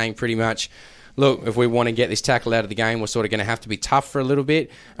night, saying pretty much, look, if we want to get this tackle out of the game, we're sort of going to have to be tough for a little bit.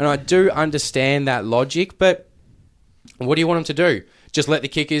 And I do understand that logic, but what do you want them to do? Just let the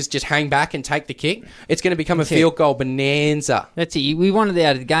kickers just hang back and take the kick? It's going to become a field goal bonanza. That's it. We wanted it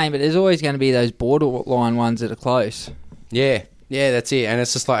out of the game, but there's always going to be those borderline ones that are close. Yeah, that's it. And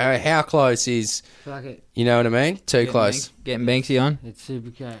it's just like, how close is... Fuck it. You know what I mean? Too close. Getting Banksy on. It's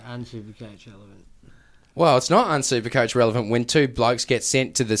Supercoach relevant. Well, it's not un-Supercoach relevant when two blokes get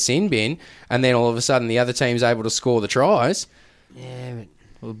sent to the sin bin and then all of a sudden the other team's able to score the tries. Yeah, but...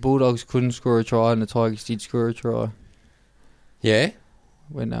 Well, the Bulldogs couldn't score a try and the Tigers did score a try. Yeah?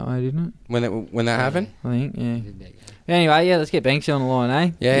 Went that way, didn't it? When that happened? I think, yeah. Anyway, let's get Banksy on the line,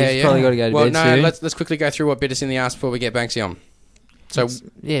 eh? Yeah, He's probably got to go to bed soon. Let's quickly go through what bit us in the ass before we get Banksy on. So but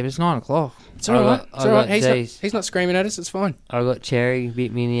it's 9 o'clock. It's all right. It's all right. He's not screaming at us. It's fine. I got Cherry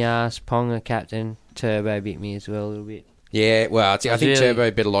bit me in the ass. Ponga captain. Turbo bit me as well a little bit. Yeah, well, I think Turbo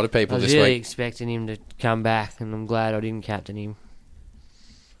bit a lot of people this week. I was really expecting him to come back, and I'm glad I didn't captain him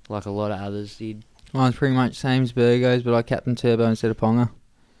like a lot of others did. Mine's pretty much the same as Burgos, but I captained Turbo instead of Ponga.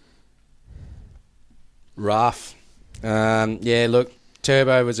 Rough. Yeah, look,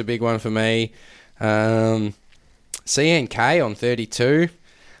 Turbo was a big one for me. CNK on 32.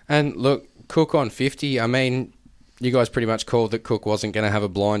 And look, Cook on 50. I mean, you guys pretty much called that Cook wasn't going to have a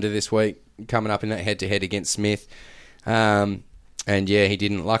blinder this week, coming up in that head-to-head against Smith. And yeah, he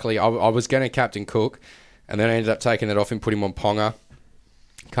didn't. Luckily, I was going to captain Cook, and then I ended up taking it off and put him on Ponga.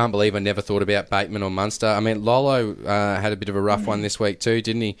 Can't believe I never thought about Bateman or Munster. I mean, Lolo had a bit of a rough one this week too,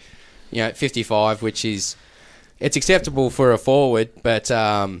 didn't he? 55, which is... It's acceptable for a forward, but...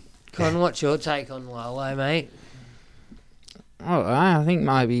 Con, what's your take on Lolo, mate? I think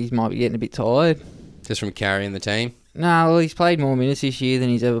maybe he might be getting a bit tired. Just from carrying the team? No, well, he's played more minutes this year than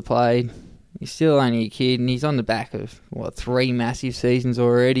he's ever played. He's still only a kid, and he's on the back of, 3 massive seasons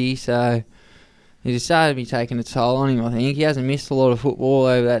already, so... He's started to be taking a toll on him, I think. He hasn't missed a lot of football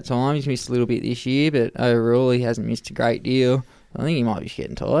over that time. He's missed a little bit this year, but overall he hasn't missed a great deal. I think he might be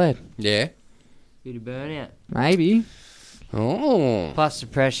getting tired. Yeah? Bit of burnout. Maybe. Oh. Plus the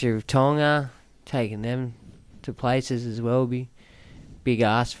pressure of Tonga, taking them to places as well, be big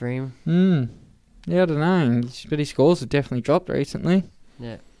ask for him. Yeah, I don't know. But his scores have definitely dropped recently.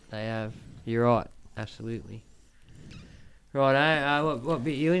 Yeah, they have. You're right. Absolutely. Right, what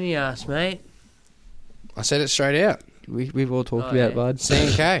bit you in the ass, mate? I said it straight out. We've all talked about it, bud.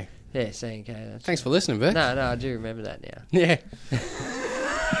 C&K. Yeah, C&K. That's Thanks for listening, Bert. No, I do remember that now. Yeah.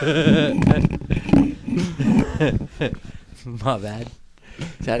 My bad.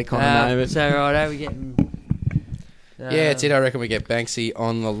 Is that a kind of moment? So, right, we getting... Yeah, it's it. I reckon we get Banksy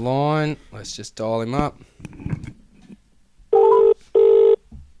on the line. Let's just dial him up.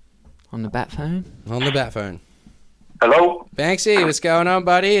 On the bat phone? On the bat phone. Hello? Banksy, what's going on,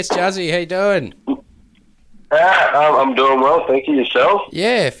 buddy? It's Juzzy. How you doing? I'm doing well, thank you. Yourself?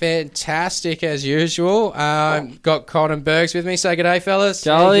 Yeah, fantastic as usual. Got Colin Bergs with me. Say good day, fellas.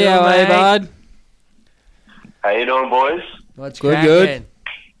 Jolly, how are you, bud? How you doing, boys? What's good? cracking?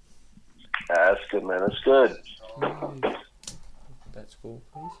 That's good, man. That's good. That's cool,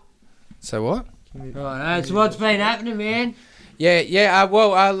 please. So what? Right, so what's been happening, man? Yeah.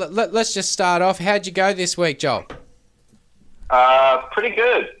 Let's just start off. How'd you go this week, Joel? Pretty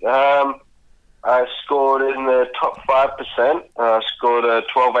good. I scored in the top 5%. I scored a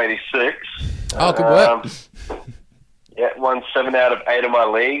 1286. Oh, good work. Yeah, won 7 out of 8 of my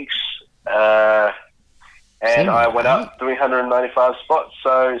leagues. And I went up 395 spots.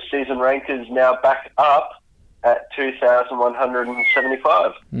 So season rank is now back up at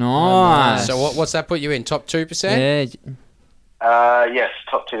 2,175. Nice. So what's that put you in? Top 2%? Yeah. Yes,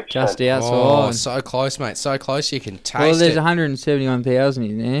 top 2%. Just outside. Oh, so close, mate. So close you can taste Well, there's it. 171,000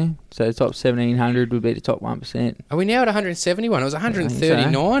 in there, so the top 1,700 would be the top 1%. Are we now at 171? It was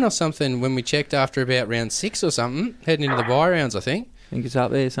 139 or something when we checked after about round 6 or something, heading into the bye rounds, I think. I think it's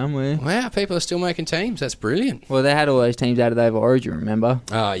up there somewhere. Wow, people are still making teams. That's brilliant. Well, they had all those teams out of over Origin, remember?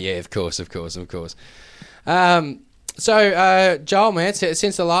 Oh, yeah, of course. So, Joel, man,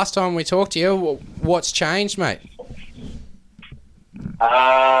 since the last time we talked to you, what's changed, mate?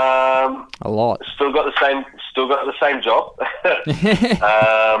 A lot. Still got the same job.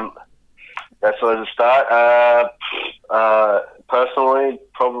 That's always a start. Personally,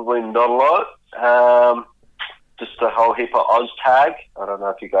 probably not a lot. Just a whole heap of Oz tag. I don't know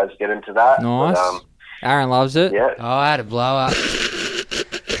if you guys get into that. Nice. But, Aaron loves it. yeah. Oh, I had a blow up.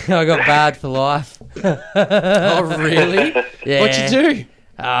 I got barred for life. Oh, really? Yeah. What'd you do?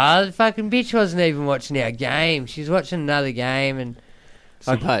 The fucking bitch wasn't even watching our game. She was watching another game, and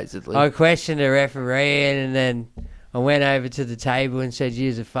Supposedly. I questioned the referee, and then I went over to the table and said,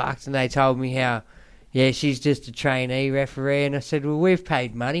 "You're fucked," and they told me how, yeah, she's just a trainee referee, and I said, well, we've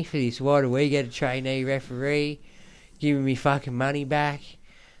paid money for this. Why do we get a trainee referee? Giving me fucking money back.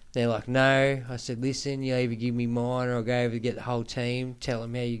 They're like, no. I said, listen, you either give me mine or I'll go over to get the whole team, tell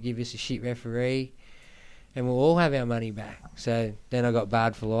them how you give us a shit referee, and we'll all have our money back. So then I got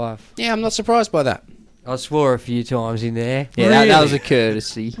barred for life. Yeah, I'm not surprised by that. I swore a few times in there. Yeah, Really? that was a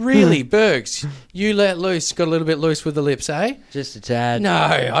courtesy. Really, Bergs? You let loose, got a little bit loose with the lips, eh? Just a tad. No,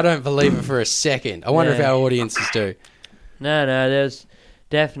 I don't believe it for a second. I wonder if Yeah. our audiences do. No, there's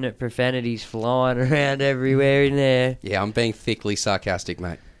definite profanities flying around everywhere in there. Yeah, I'm being thickly sarcastic,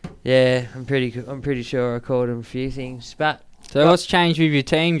 mate. Yeah, I'm pretty sure I called him a few things. But So what's changed with your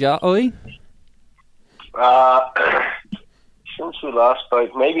team, Ollie? Since we last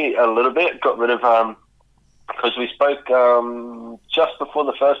spoke, maybe a little bit. Got rid of because we spoke just before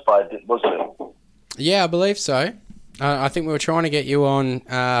the first bye, wasn't it? Yeah, I believe so. I think we were trying to get you on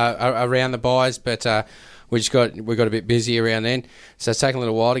around the buys, but we got a bit busy around then, so it's taken a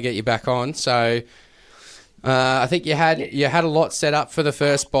little while to get you back on. So I think you had a lot set up for the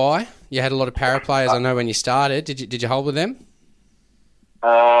first buy. You had a lot of para players. I know when you started. Did you hold with them?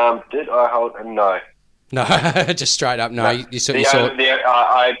 Did I hold? No. No, just straight up. No, you saw.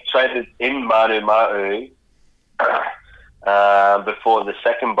 I traded in Manu before the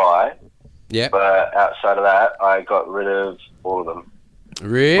second buy. Yeah. But outside of that, I got rid of all of them.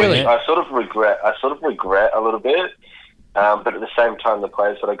 Really? Which I sort of regret a little bit. But at the same time, the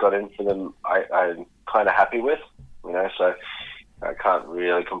players that I got in for them, I'm kind of happy with. So I can't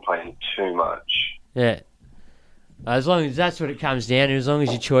really complain too much. yeah, as long as that's what it comes down to, as long as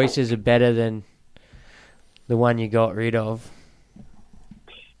your choices are better than the one you got rid of.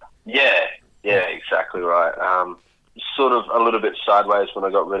 Yeah, exactly right. Sort of a little bit sideways when I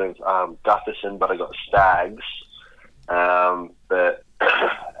got rid of Gutherson, but I got Stags. But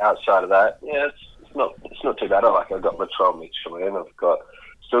outside of that, yeah, it's not too bad. I got Latrell Mitchell in. I've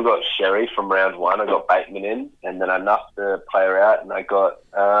still got Sherry from round 1. I got Bateman in, and then I nuffed the player out, and I got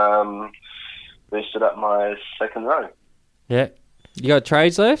boosted up my second row. Yeah. You got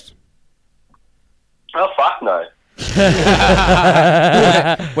trades left? Oh fuck no.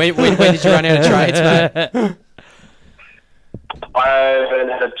 when did you run out of trades, mate? I haven't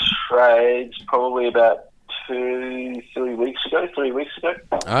had trades probably about 3 weeks ago.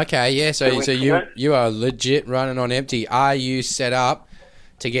 Okay, yeah. So 2 weeks you ago. you are legit running on empty. Are you set up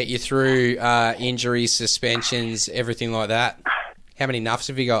to get you through injuries, suspensions, everything like that? How many nuffs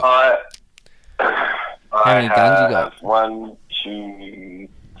have you got? How many guns you got? 1, 2,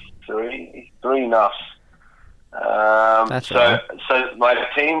 3 nuffs. That's right. So my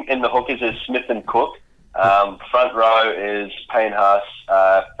team in the hookers is Smith and Cook. Front row is Payne Haas,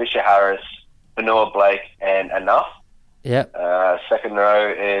 Fisher Harris, Vanua Blake, and Enough. Yep. Second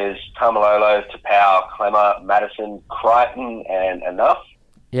row is Tamalolo, Tapau, Clemmer, Madison, Crichton, and Enough.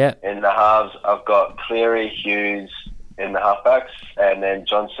 Yep. In the halves, I've got Cleary, Hughes in the halfbacks, and then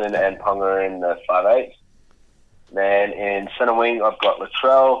Johnson and Ponga in the 5'8". Then in centre wing, I've got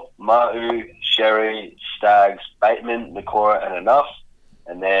Latrell, Ma'u, Sherry, Staggs, Bateman, Nikora, and Enough.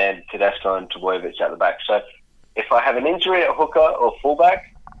 And then Tedesco and Trbojevic at the back. So if I have an injury at hooker or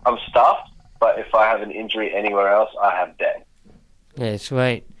fullback, I'm stuffed. But if I have an injury anywhere else, I have dead. Yeah,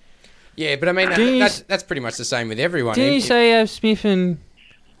 sweet. Yeah, but I mean, that's pretty much the same with everyone. Didn't you say you have Smith and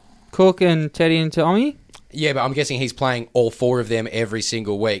Cook and Teddy and Tommy? Yeah, but I'm guessing he's playing all four of them every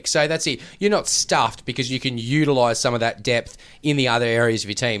single week. So that's it. You're not stuffed because you can utilise some of that depth in the other areas of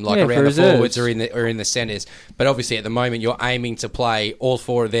your team, like around the forwards or in the centres. But obviously at the moment you're aiming to play all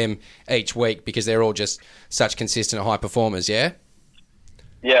four of them each week because they're all just such consistent high performers, yeah?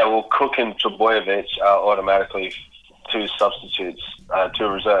 Yeah, well, Cook and Trbojevic are automatically 2 substitutes, 2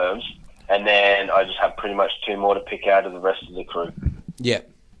 reserves. And then I just have pretty much 2 more to pick out of the rest of the crew. Yeah.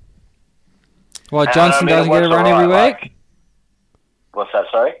 Well, Johnson doesn't get a run every week? What's that,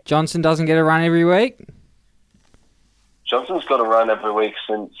 sorry? Johnson doesn't get a run every week? Johnson's got a run every week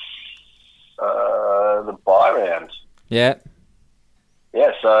since the bye round. Yeah.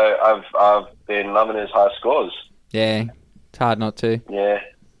 Yeah, so I've been loving his high scores. Yeah, it's hard not to. Yeah.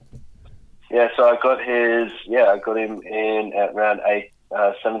 Yeah, so I got him in at round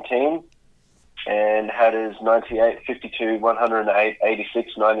 17 and had his 98, 52, 108,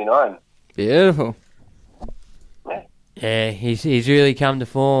 86, 99. Beautiful. Yeah, he's really come to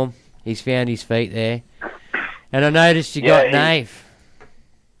form. He's found his feet there. And I noticed you got Nave.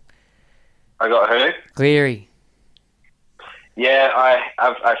 I got who? Cleary. Yeah,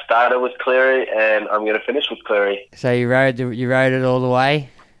 I started with Cleary and I'm going to finish with Cleary. So you rode it all the way?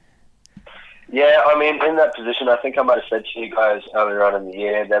 Yeah, I mean, in that position, I think I might have said to you guys earlier on in the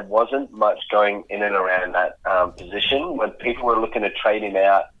year, there wasn't much going in and around that position. When people were looking to trade him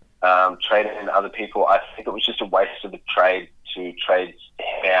out, trade in other people, I think it was just a waste of the trade to trade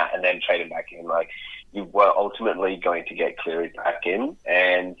him out and then trade him back in. Like, you were ultimately going to get Cleary back in,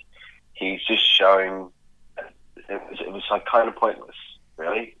 and he's just showing it was like kind of pointless,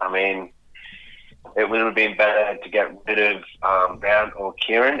 really. I mean, it would have been better to get rid of Brown or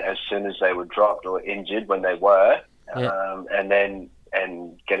Kieran as soon as they were dropped or injured when they were, and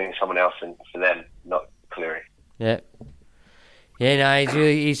getting someone else in for them, not Cleary. Yeah. Yeah, no,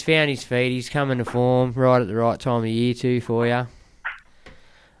 he's found his feet. He's coming to form right at the right time of year too for you.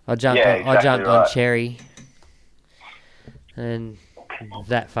 I jumped on Cherry, and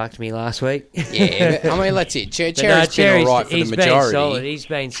that fucked me last week. Yeah, but, I mean, that's it. Cherry's been all right for the majority. He's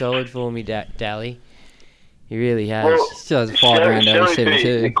been solid for me, Dally. He really has. Well, still has a 5 round over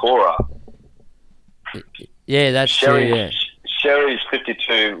 72. Nikora. Yeah, that's true. Yeah. Sherry's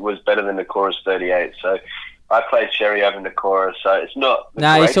 52 was better than Nikora's 38, so I played Sherry over Nikora, so it's not...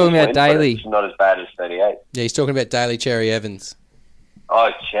 No, he's talking about Daly. It's not as bad as 38. Yeah, he's talking about Daly Cherry Evans. Oh,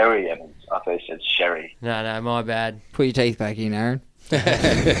 Cherry Evans. I thought he said Sherry. No, my bad. Put your teeth back in, Aaron.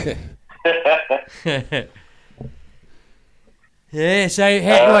 Yeah, so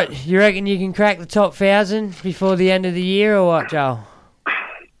what, you reckon you can crack the top 1,000 before the end of the year or what, Joel?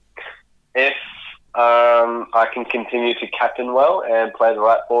 If I can continue to captain well and play the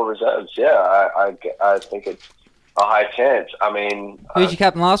right 4 reserves, yeah, I think it's a high chance. I mean... Who'd you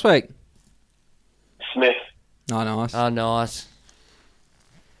captain last week? Smith. Oh, nice. Oh, nice.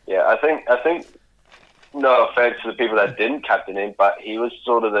 Yeah, I think no offense to the people that didn't captain him, but he was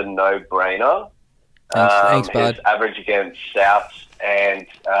sort of the no-brainer. Thanks, bud. His average against Souths and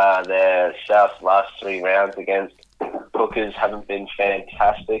their Souths last 3 rounds against Hookers haven't been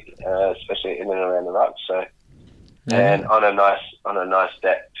fantastic, especially in and around the ruck. So, and on a nice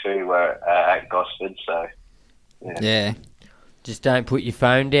deck too, at Gosford. So, yeah. Just don't put your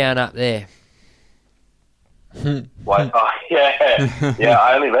phone down up there. What? Oh, yeah, yeah.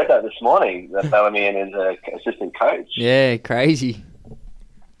 I only read that this morning. That Bellamy is an assistant coach. Yeah, crazy.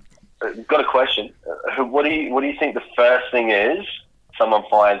 Got a question. What do you think the first thing is someone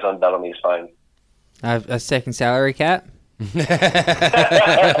finds on Bellamy's phone? A second salary cap.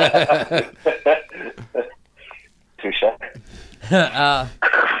 Touche.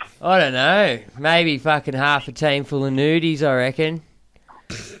 I don't know. Maybe fucking half a team full of nudies, I reckon.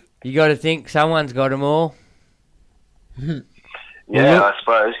 You got to think someone's got them all. Yeah, I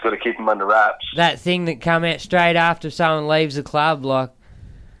suppose. Got to keep them under wraps. That thing that come out straight after someone leaves the club, like,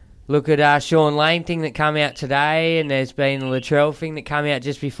 look at Sean Lane thing that come out today, and there's been the Latrell thing that come out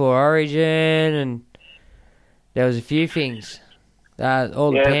just before Origin, and there was a few things.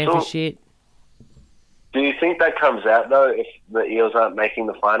 All the Panther shit. Do you think that comes out, though, if the Eels aren't making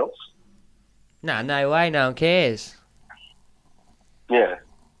the finals? No way, no one cares. Yeah.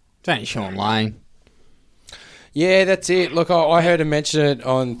 It's only Sean Lane. Yeah, that's it. Look, I heard him mention it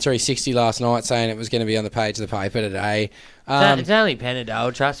on 360 last night, saying it was going to be on the page of the paper today. It's only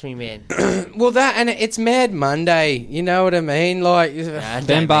Panadol, trust me, man. Well, that, and it's Mad Monday, you know what I mean? Like,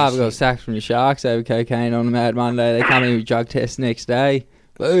 Ben Barber got sacked from the Sharks over cocaine on a Mad Monday. They come in with drug tests next day.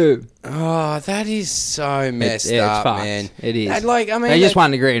 Boom. Oh, that is so messed up, fucked. man. It is. And like, I mean, they just won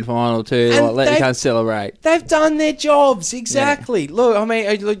the grand final too. Like, let the cunts celebrate. They've done their jobs, exactly. Yeah. Look, I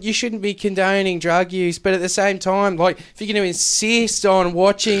mean, look, you shouldn't be condoning drug use, but at the same time, like, if you're going to insist on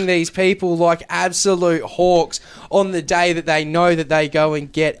watching these people like absolute hawks on the day that they know that they go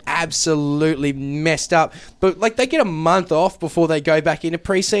and get absolutely messed up, but like they get a month off before they go back into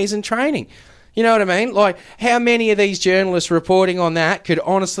pre-season training. You know what I mean? Like, how many of these journalists reporting on that could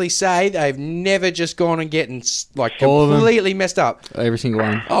honestly say they've never just gone and getting, like, completely messed up? Every single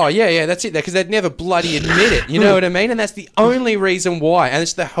one. Oh, yeah, that's it. Because they'd never bloody admit it. You know what I mean? And that's the only reason why. And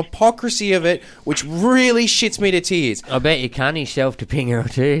it's the hypocrisy of it which really shits me to tears. I bet you Cunny shelved a pinger or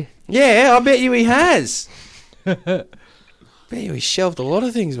two. Yeah, I bet you he has. Bet you he shelved a lot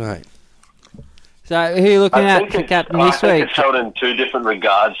of things, mate. So who are you looking at for captain this week? I think it's held in two different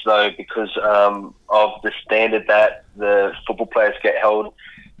regards, though, because of the standard that the football players get held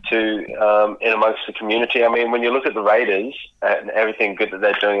to in amongst the community. I mean, when you look at the Raiders and everything good that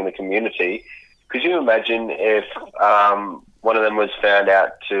they're doing in the community, could you imagine if one of them was found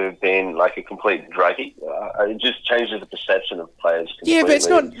out to have been like a complete druggie? It just changes the perception of players completely. Yeah, but it's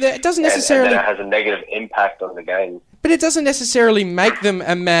not. It doesn't necessarily. And then it has a negative impact on the game. But it doesn't necessarily make them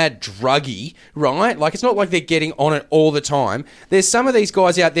a mad druggie, right? Like, it's not like they're getting on it all the time. There's some of these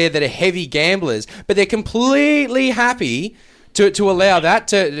guys out there that are heavy gamblers, but they're completely happy to allow that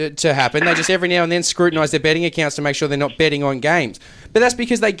to happen. They just every now and then scrutinise their betting accounts to make sure they're not betting on games. But that's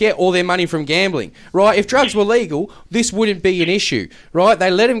because they get all their money from gambling, right? If drugs were legal, this wouldn't be an issue, right? They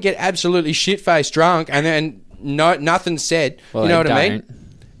let them get absolutely shit-faced drunk and then nothing said. Well, you know what don't. I mean?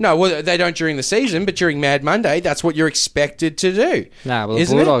 No, well, they don't during the season, but during Mad Monday, that's what you're expected to do. No, well, the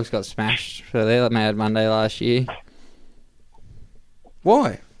Bulldogs got smashed for their Mad Monday last year.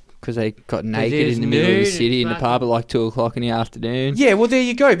 Why? Because they got naked in the middle of the city in the pub at like 2 o'clock in the afternoon. Yeah, well, there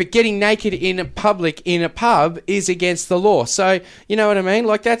you go. But getting naked in a public in a pub is against the law. So, you know what I mean?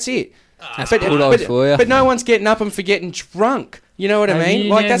 Like, that's it. That's Bulldogs for you. But no one's getting up and for getting drunk. You know what I mean?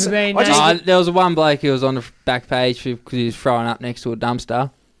 Like, that's. There was one bloke who was on the back page because he was throwing up next to a dumpster.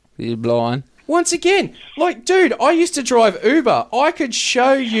 He was blind. Once again, like, dude, I used to drive Uber. I could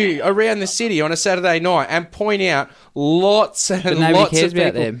show you around the city on a Saturday night and point out lots and lots cares of people.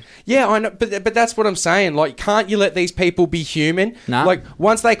 About them. Yeah, I know, but that's what I'm saying. Like, can't you let these people be human? No. Like,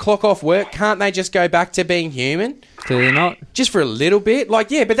 once they clock off work, can't they just go back to being human? Clearly not. Just for a little bit?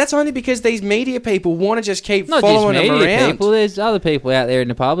 Like, yeah, but that's only because these media people want to just keep following them around. Not just media people. There's other people out there in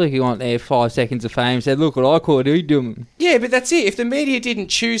the public who want their 5 seconds of fame. Said, look what I caught, who doing? Yeah, but that's it. If the media didn't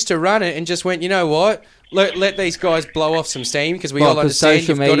choose to run it and just went, you know what? Let these guys blow off some steam because we all understand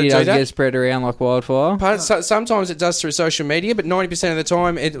social you've got to media do doesn't that. get spread around like wildfire. Sometimes it does through social media, but 90% of the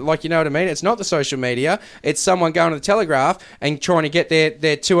time, like, you know what I mean? It's not the social media. It's someone going to the Telegraph and trying to get their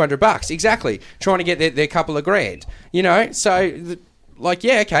 $200. Exactly. Trying to get their couple of grand. You know? So, like,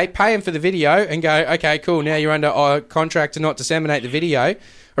 yeah, okay, pay them for the video and go, okay, cool, now you're under our contract to not disseminate the video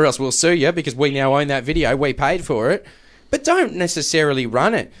or else we'll sue you because we now own that video. We paid for it. But don't necessarily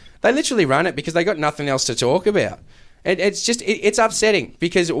run it. They literally run it because they got nothing else to talk about. It's just, it's upsetting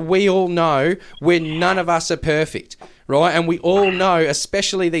because we all know none of us are perfect, right? And we all know,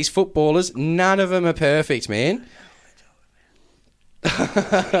 especially these footballers, none of them are perfect, man. All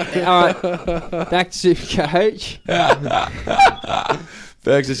right, back to Supercoach.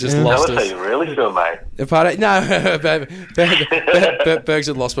 Bergs has just lost us. That's how you really feel, mate. No, Bergs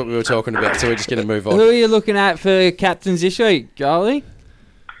had lost what we were talking about, so we're just going to move on. Who are you looking at for captains this week, Charlie?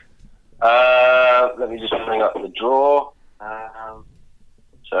 Let me just bring up the draw.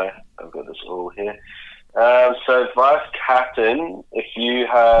 Sorry, I've got this all here. So vice captain, if you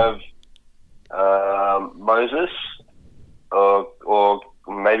have Moses or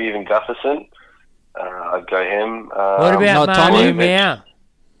maybe even Gutherson, I'd go him. What about Manu Mao?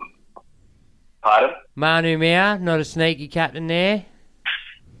 Pardon? Manu Mao, not a sneaky captain there.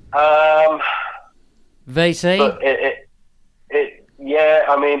 VC. But yeah,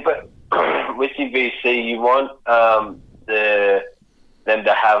 I mean, but with your VC, you want them to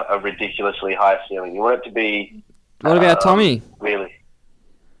have a ridiculously high ceiling. You want it to be. What about Tommy? Really,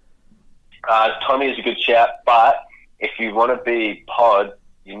 Tommy is a good shout, but if you want to be pod,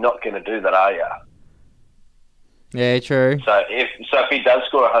 you're not going to do that, are you? Yeah, true. So if he does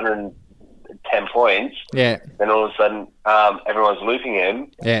score 110 points, yeah, then all of a sudden everyone's looping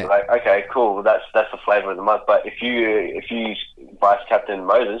him. Yeah, like okay, cool. Well, that's the flavour of the month. But if you vice captain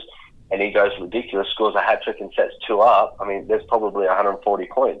Moses and he goes ridiculous, scores a hat trick and sets 2 up, I mean, there's probably 140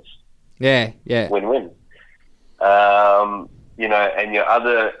 points. Yeah. Win-win. You know, and your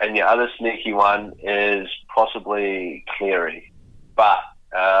other sneaky one is possibly Cleary, but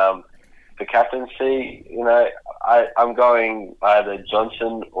for captaincy, you know, I'm going either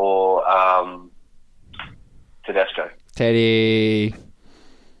Johnson or Tedesco. Teddy.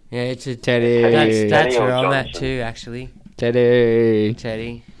 Yeah, it's a Teddy. That's where I'm at too, actually. Teddy.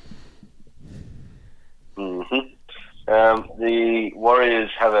 The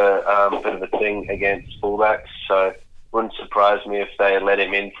Warriors have a bit of a thing against fullbacks, so wouldn't surprise me if they let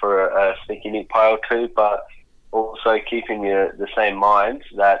him in for a sneaky nick pile too, but also keep in the same mind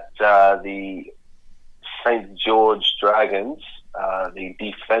that the St. George Dragons are the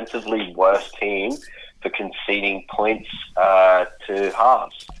defensively worst team for conceding points to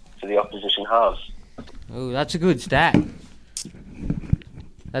halves, to the opposition halves. Oh, that's a good stat.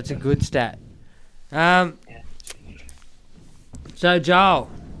 So Joel,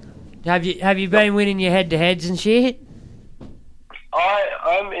 have you been winning your head-to-heads and shit?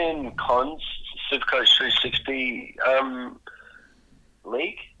 I'm in Cons Supercoach 360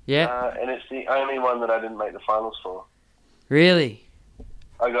 league. Yeah. And it's the only one that I didn't make the finals for. Really?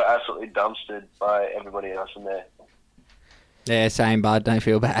 I got absolutely dumpstered by everybody else in there. Yeah, same, bud. Don't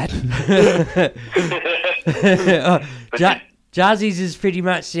feel bad. Jazzy's is pretty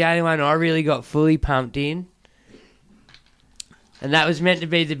much the only one I really got fully pumped in. And that was meant to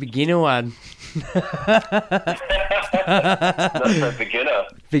be the beginner one. Not the beginner.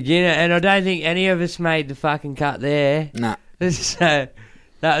 Beginner, and I don't think any of us made the fucking cut there. Nah. So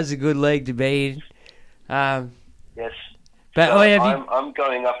that was a good league to be in. Yes. But so I'm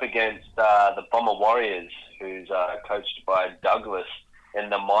going up against the Bomber Warriors, who's coached by Douglas in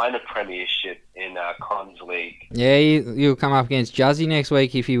the minor premiership in Cons League. Yeah, you'll come up against Juzzy next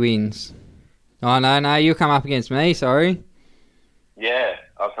week if he wins. Oh, no, you'll come up against me, sorry. Yeah,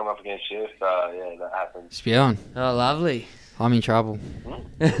 I'll come up against you if that happens. Spion. Oh, lovely. I'm in trouble.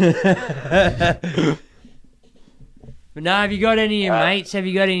 But no, have you got any mates? Have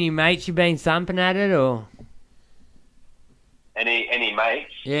you got any mates you've been thumping at it, or? Any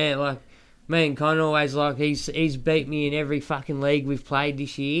mates? Yeah, like me and Con always like he's beat me in every fucking league we've played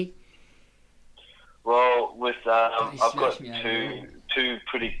this year. Well, with I've got two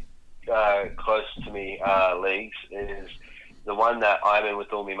pretty close to me leagues. Is the one that I'm in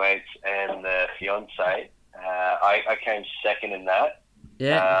with all my mates and the fiance. I came second in that.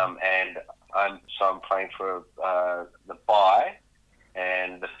 Yeah. And I'm playing for the bye,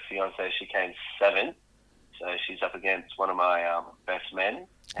 and the fiance, she came 7th, so she's up against one of my best men.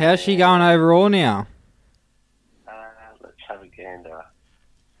 How's she going overall now? Let's have a gander.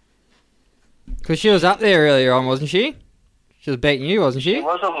 Because she was up there earlier on, wasn't she? She was beating you, wasn't she? She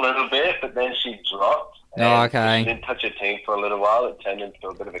was a little bit, but then she dropped. Oh, okay. She didn't touch her team for a little while. It turned into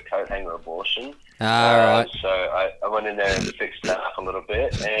a bit of a coat hanger abortion. Right. So I went in there and fixed that up a little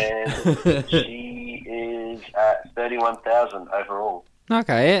bit, and she is at 31,000 overall.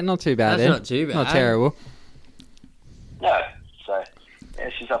 Okay, yeah, not too bad. That's not too bad. Not terrible. No, so yeah,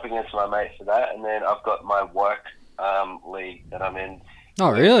 she's up against my mate for that, and then I've got my work league that I'm in.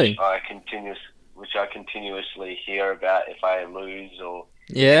 Oh, really? Which I continuously hear about if I lose or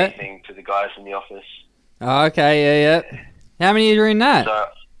anything to the guys in the office. Oh, okay, yeah. How many are in that? So,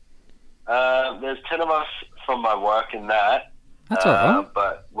 there's 10 of us from my work in that. That's all right.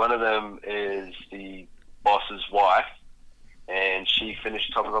 But one of them is the boss's wife, and she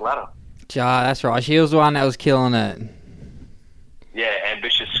finished top of the ladder. Yeah, that's right. She was the one that was killing it. Yeah,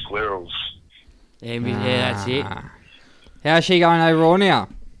 ambitious squirrels. Yeah, that's it. How's she going overall now?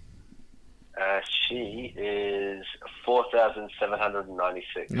 She is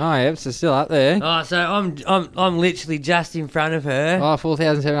 4,796. Oh, yeah, so still up there. Oh, so I'm literally just in front of her. Oh,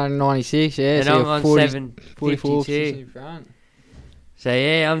 4,796, yeah. And so I'm on 752. So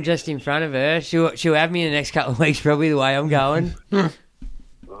yeah, I'm just in front of her. She'll have me in the next couple of weeks, probably the way I'm going.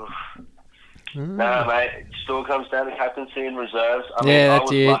 No, mate. It still comes down to captaincy and reserves. I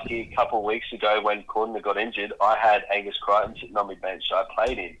that's was lucky a couple of weeks ago when Cordner got injured. I had Angus Crichton sitting on my bench. I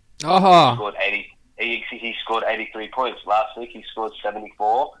played him. Oh. He scored 80. He scored 83 points. Last week he scored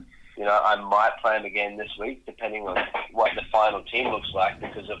 74. You know, I might play him again this week, depending on what the final team looks like,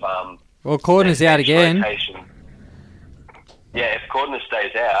 because of Well, Cordner's out again. rotation. Yeah, if Cordner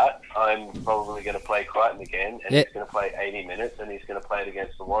stays out, I'm probably going to play Crichton again, and he's going to play 80 minutes, and he's going to play it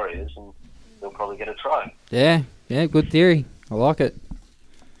against the Warriors, and he'll probably get a try. Yeah, good theory. I like it.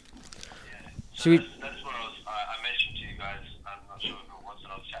 So that's what I mentioned to you guys. I'm not sure if it was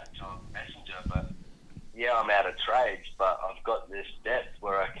that I was chatting to on Messenger, but yeah, I'm out of trades, but I've got this depth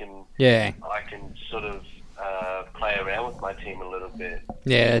where I can sort of play around with my team a little bit.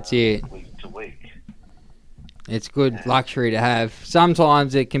 Yeah, that's it. Week to week. It's good luxury to have.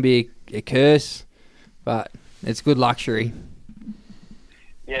 Sometimes it can be a curse, but it's good luxury.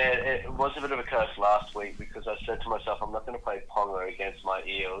 Yeah, it was a bit of a curse last week because I said to myself, I'm not going to play Ponga against my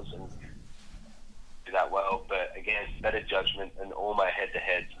Eels and do that well, but against better judgment and all my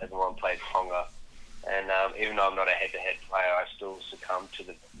head-to-heads, everyone played Ponga. And even though I'm not a head-to-head player, I still succumbed to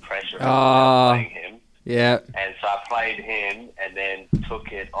the pressure of playing him. Yeah. And so I played him and then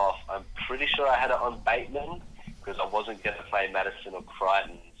took it off. I'm pretty sure I had it on Bateman because I wasn't going to play Madison or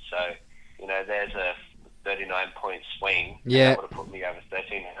Crichton. So, you know, there's a 39-point swing. Yeah. That would have put me over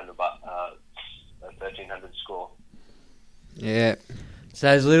 1,300 score. Yeah. It's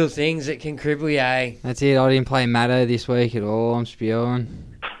those little things that can cripple you, eh? That's it. I didn't play Maddo this week at all. I'm spewing.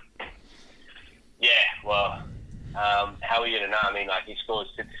 Yeah, well, how are you to know? I mean, like, he scores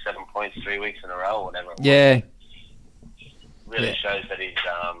 57 points 3 weeks in a row or whatever. Yeah. Really shows that he's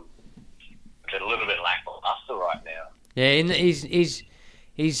a little bit lackluster right now. Yeah, and he's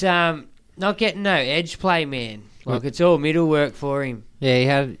not getting no edge play, man. Like, it's all middle work for him.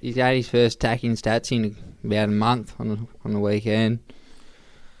 Yeah, he had his first attacking stats in about a month on the weekend.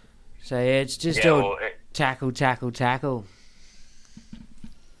 So, yeah, it's just tackle.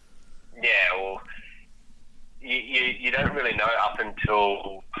 Yeah, well, you don't really know up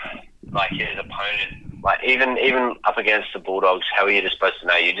until, like, his opponent, like, even up against the Bulldogs, how are you supposed to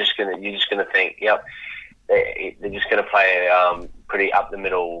know? You're just gonna think, yep, they're just gonna play pretty up the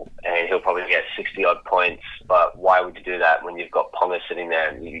middle, and he'll probably get 60-odd points. But why would you do that when you've got Ponga sitting there?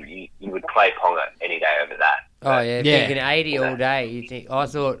 And you would play Ponga any day over that. Oh yeah, thinking 80 all day. You think I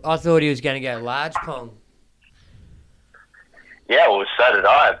thought he was going to go large Pong. Yeah, well, so did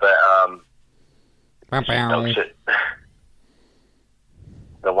I, but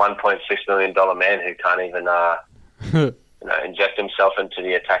the $1.6 million man who can't even inject himself into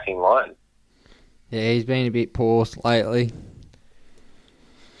the attacking line. Yeah, he's been a bit poor lately.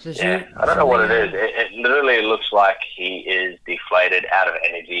 Yeah, I don't know what it is. It literally looks like he is deflated, out of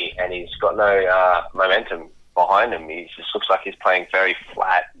energy, and he's got no momentum behind him. He just looks like he's playing very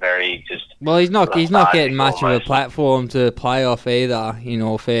flat, very just. Well, he's not getting much of a platform to play off either. In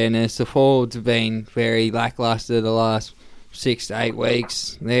all fairness, the forwards have been very lackluster the last 6 to 8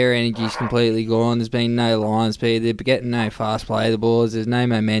 weeks. Their energy's completely gone. There's been no line speed. They're getting no fast play the balls. There's no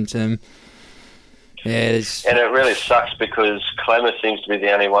momentum. Yeah, and it really sucks because Clemmer seems to be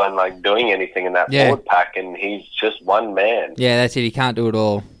the only one like doing anything in that forward pack, and he's just one man. Yeah, that's it. He can't do it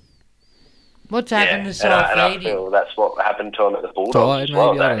all. What's happened to and I feel that's what happened to him at the Bulldogs as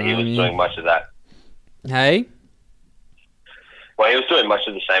well. That he was doing much of that. Hey. Well, he was doing much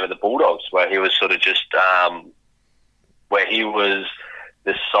of the same at the Bulldogs, where he was sort of just where he was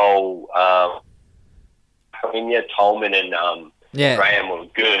the sole. I mean, yeah, Tolman and Graham were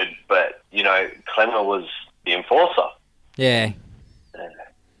good, but you know, Clemmer was the enforcer. Yeah.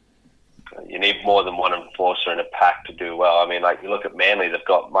 You need more than one enforcer in a pack to do well. I mean, like, you look at Manly, they've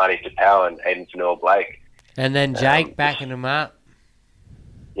got Marty Tapau and Aiden Fanua-Blake. And then Jake backing them up.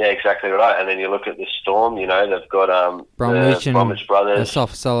 Yeah, exactly right. And then you look at the Storm, you know, they've got Bromwich the Bromwich brothers.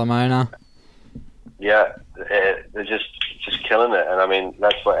 Soft Solomona. Yeah, they're just killing it. And, I mean,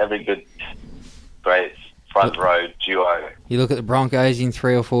 that's what every good, great front row duo. You look at the Broncos in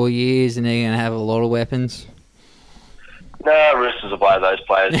 3 or 4 years and they're going to have a lot of weapons. No, Roosters will buy those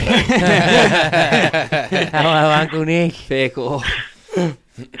players too. Hello, Uncle Nick. Fair call.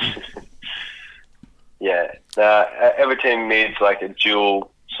 Yeah, every team needs like a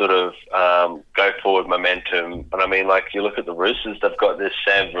dual sort of go forward momentum. And I mean, like, you look at the Roosters, they've got this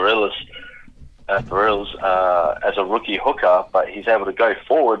Sam Varillas as a rookie hooker, but he's able to go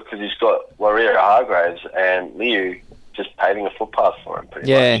forward because he's got Warrior-Hargraves and Liu just paving a footpath for him,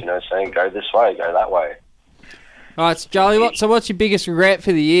 pretty much. You know, saying go this way, go that way. All right, so Charlie, what's your biggest regret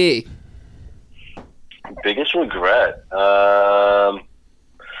for the year? Biggest regret?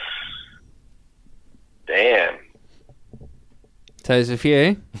 Damn. So there's a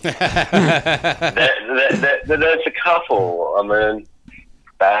few. There's a couple. I mean,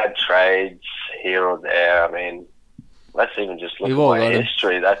 bad trades here or there. I mean, let's even just look at my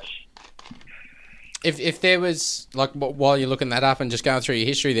history. That's if there was, like, while you're looking that up and just going through your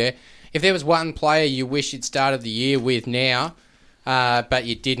history there, if there was one player you wish you'd started the year with now, but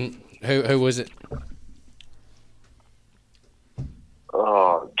you didn't, who was it?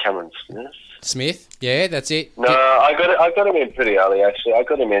 Oh, Cameron Smith. Smith, yeah, that's it. No, I got him in pretty early, actually. I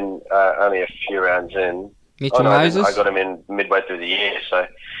got him in only a few rounds in. Mitchell Moses? I got him in midway through the year, so...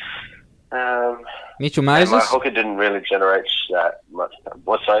 Mitchell Moses? My hooker didn't really generate that much.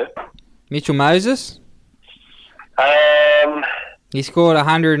 What's that? Mitchell Moses? Um... He scored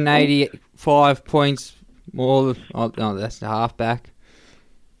 185 points more. Oh, that's the halfback.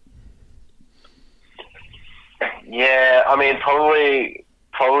 Yeah, I mean, probably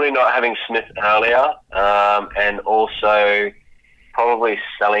not having Smith earlier, and also probably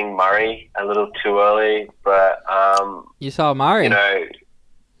selling Murray a little too early. But you sold Murray? You know,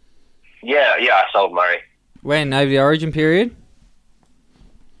 yeah, I sold Murray. When, over the Origin period?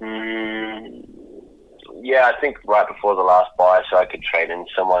 Yeah, I think right before the last buy, so I could trade in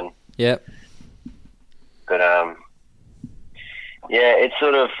someone. Yep. But yeah, it's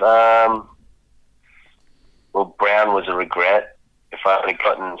sort of well, Brown was a regret. If I had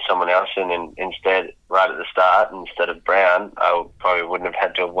gotten someone else in instead, right at the start, instead of Brown, I probably wouldn't have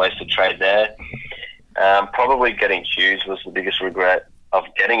had to have wasted trade there. Probably getting Hughes was the biggest regret of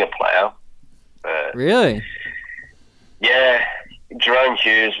getting a player. Really? Yeah, Jerome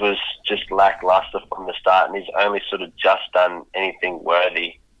Hughes was just lackluster from the start, and he's only sort of just done anything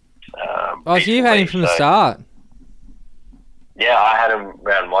worthy. So you've had him from the start? Yeah, I had him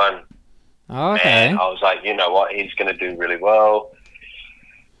round one. Oh, okay. And I was like, you know what, he's going to do really well,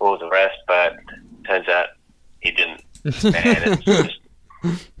 all the rest, but turns out he didn't. And it's just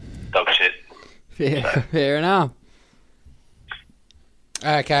dog shit. Fair enough.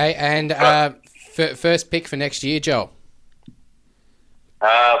 Okay, and first pick for next year, Joel?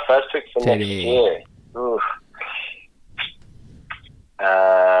 First pick for next year. Oof.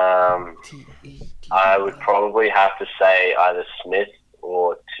 I would probably have to say either Smith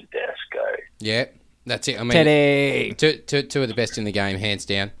or Tedesco. Yeah, that's it. I mean, Teddy. Two of the best in the game, hands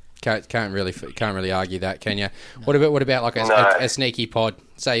down. Can't really argue that, can you? What about like a sneaky pod?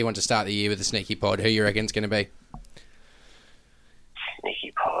 Say you want to start the year with a sneaky pod. Who you reckon's going to be?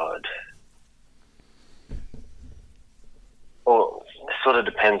 Sneaky pod. Well, it sort of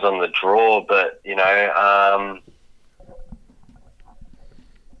depends on the draw, but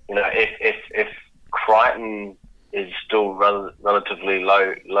if Crichton is still relatively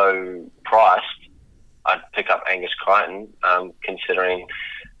low priced, I'd pick up Angus Crichton, considering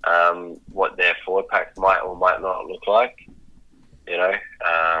what their forward pack might or might not look like.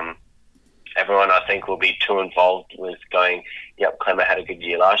 Everyone, I think, will be too involved with going, yep, Clemmer had a good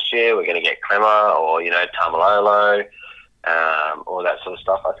year last year, we're going to get Clemmer, or, Tamalolo, all that sort of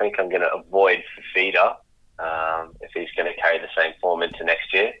stuff. I think I'm going to avoid Fifita if he's going to carry the same form into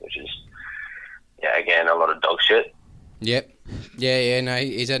next year, which is, again, a lot of dog shit. Yep. Yeah, no,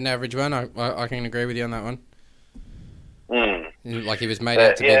 he's at an average one. I can agree with you on that one. Like, he was made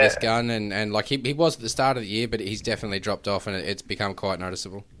out to be this gun, and like, he was at the start of the year, but he's definitely dropped off, and it's become quite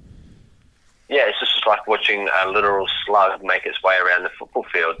noticeable. Yeah, it's just like watching a literal slug make its way around the football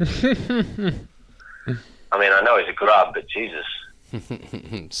field. I mean, I know he's a grub, but Jesus.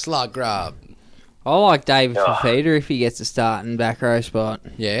 Slug grub. I like David Fifita if he gets a start in back row spot.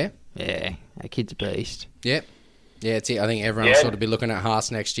 Yeah? Yeah, that kid's a beast. Yep. Yeah, it's it. I think everyone will sort of be looking at Haas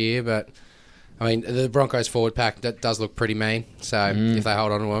next year, but I mean, the Broncos forward pack, that does look pretty mean. So if they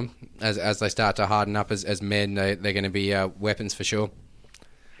hold on to them, as they start to harden up as men, they're going to be weapons for sure.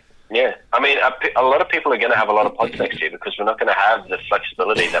 Yeah, I mean, a lot of people are going to have a lot of pods next year because we're not going to have the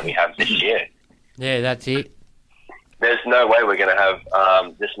flexibility that we have this year. Yeah, that's it. There's no way we're going to have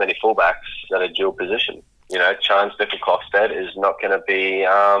this many fullbacks that are dual position. Chance Biffle-Clockstead is not going to be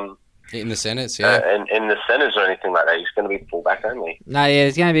in the centres, yeah. In the centres or anything like that. He's going to be fullback only. No, yeah,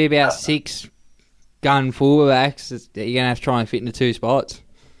 there's going to be about 6 gun fullbacks that you're going to have to try and fit into 2 spots.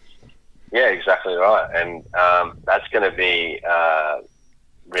 Yeah, exactly right. And that's going to be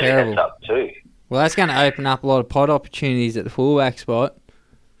really heads up too. Well, that's going to open up a lot of pod opportunities at the fullback spot.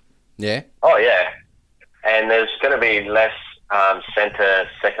 Yeah. Oh, yeah. And there's going to be less centre,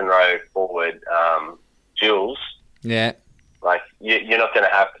 second row, forward duels. Yeah. Like, you're not going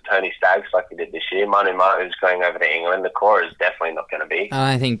to have Tony Staggs like you did this year. Manu Ma'u's going over to England. The core is definitely not going to be.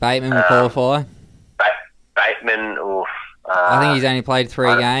 I don't think Bateman will qualify. Bateman, oof. I think he's only played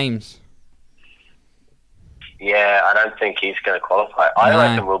 3 games. Yeah, I don't think he's going to qualify. I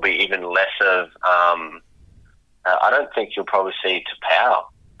reckon we'll be even less of. I don't think you'll probably see Tapau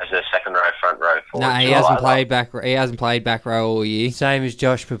as a second row, front row forward. No, he hasn't played back. He hasn't played back row all year. Same as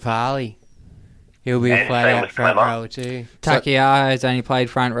Josh Papali. He'll be a flat out front row too. Takiya has only played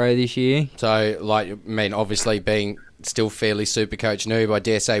front row this year. So, obviously being still fairly super coach noob, I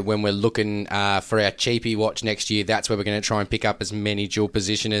dare say when we're looking for our cheapie watch next year, that's where we're going to try and pick up as many dual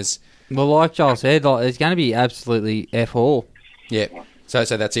positioners. Well, like Joel said, it's going to be absolutely F all. Yeah. So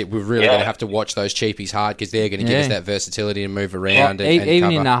that's it. We're really going to have to watch those cheapies hard because they're going to give us that versatility to move around and even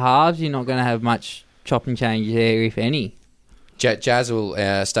cover. In the halves, you're not going to have much chop and change there, if any. Jazz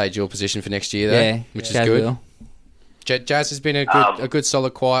will stay dual position for next year, though, which is good. Will. Jazz has been a good,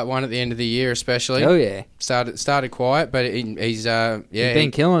 solid, quiet one at the end of the year, especially. Oh yeah, started quiet, but he's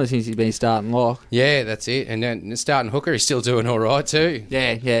been killing it since he's been starting lock. Yeah, that's it. And then starting hooker, he's still doing all right too.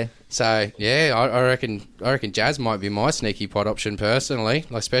 Yeah. So I reckon Jazz might be my sneaky pot option personally,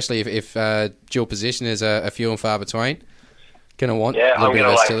 especially if dual position is a few and far between. Gonna want a little bit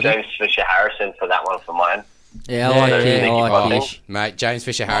of versatility. James Fisher Harrison for that one for mine. Yeah, I like Fish. Mate, James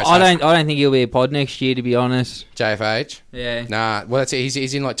Fisher Harris. I don't think he'll be a pod next year, to be honest. JFH? Yeah. Nah, well, that's it.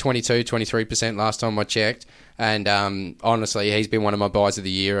 He's in like 22, 23% last time I checked. And honestly, he's been one of my buys of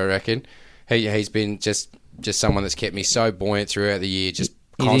the year, I reckon. He's been just someone that's kept me so buoyant throughout the year, just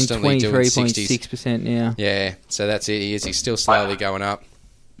constantly doing 60s. 23.6% now. Yeah, so that's it. He's still slowly going up.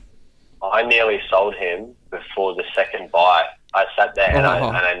 I nearly sold him before the second buy. I sat there and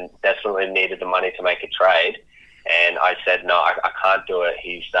I desperately needed the money to make a trade, and I said, no, I can't do it.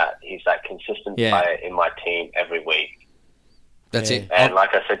 He's that consistent player in my team every week. That's it. And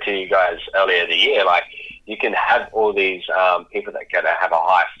like I said to you guys earlier the year, like you can have all these people that going to have a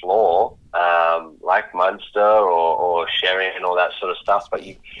high floor, like Munster or Sherry and all that sort of stuff, but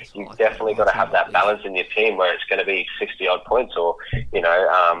you definitely got to have that balance in your team where it's going to be 60 odd points or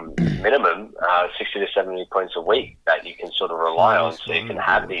minimum 60 to 70 points a week that you can sort of rely on, so you can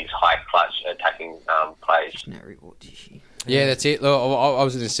have these high clutch attacking plays. Yeah, that's it. Look, I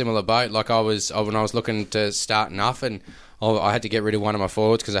was in a similar boat. Like when I was looking to start enough, and I had to get rid of one of my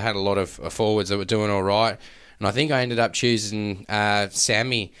forwards because I had a lot of forwards that were doing all right. And I think I ended up choosing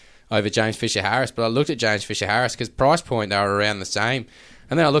Sammy over James Fisher-Harris. But I looked at James Fisher-Harris because price point, they were around the same.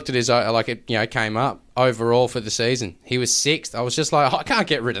 And then I looked at his, came up overall for the season. He was 6th. I was just like, I can't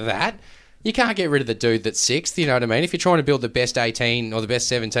get rid of that. You can't get rid of the dude that's 6th, you know what I mean? If you're trying to build the best 18 or the best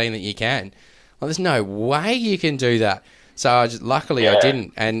 17 that you can, well, there's no way you can do that. So luckily I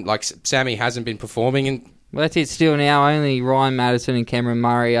didn't. And Sammy hasn't been performing. And well, that's it still now. Only Ryan Madison and Cameron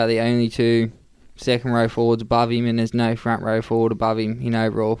Murray are the only two second row forwards above him, and there's no front row forward above him in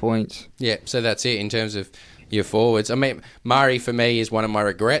overall points. Yeah, so that's it in terms of your forwards. I mean, Murray for me is one of my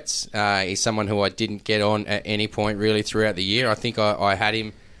regrets. He's someone who I didn't get on at any point really throughout the year. I think I had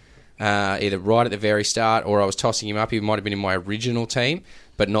him either right at the very start or I was tossing him up. He might have been in my original team,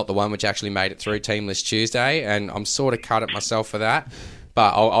 but not the one which actually made it through Team List Tuesday, and I'm sort of cut at myself for that.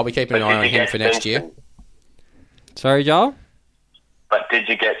 But I'll be keeping an eye on him for next year. Sorry, Joel? But did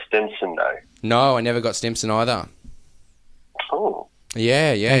you get Stimson, though? No, I never got Stimson either. Oh.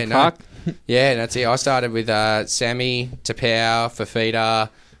 Yeah, and no. Clark? Yeah, that's it. I started with Sammy, Tapau, Fafita.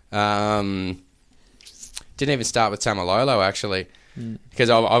 Didn't even start with Tamalolo, actually. Because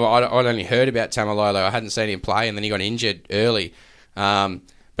I'd only heard about Tamalolo. I hadn't seen him play, and then he got injured early. But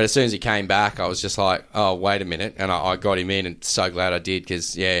as soon as he came back, I was just like, oh, wait a minute. And I got him in, and so glad I did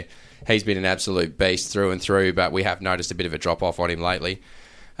because, he's been an absolute beast through and through, but we have noticed a bit of a drop-off on him lately.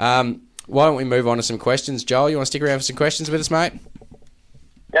 Why don't we move on to some questions? Joel, you want to stick around for some questions with us, mate?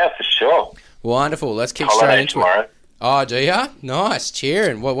 Yeah, for sure. Wonderful. Let's kick holiday straight into tomorrow. it. Oh, do you? Nice.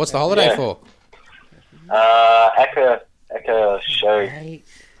 Cheering. What's the holiday for? Eka show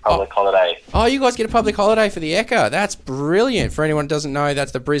public holiday. Oh, you guys get a public holiday for the Eka. That's brilliant. For anyone who doesn't know,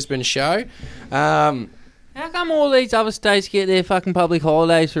 that's the Brisbane show. How come all these other states get their fucking public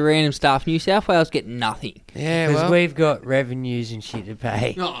holidays for random stuff? New South Wales get nothing. Yeah, because we've got revenues and shit to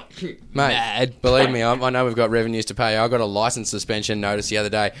pay. Oh, mate, believe me, I know we've got revenues to pay. I got a licence suspension notice the other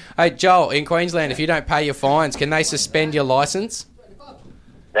day. Hey, Joel, in Queensland, if you don't pay your fines, can they suspend your licence?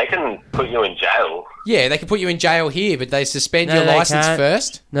 They can put you in jail. Yeah, they can put you in jail here, but they suspend your licence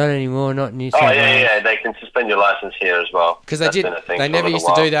first. Not anymore, not New South Wales. Yeah, they can suspend your licence here as well. Because they never used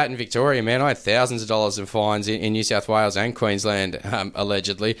to do that in Victoria, man. I had thousands of dollars in fines in New South Wales and Queensland,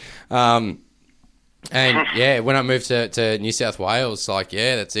 allegedly. And when I moved to New South Wales,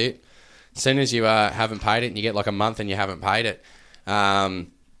 that's it. As soon as you haven't paid it and you get a month and you haven't paid it,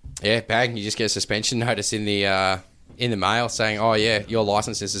 bang, you just get a suspension notice in the mail saying, oh yeah, your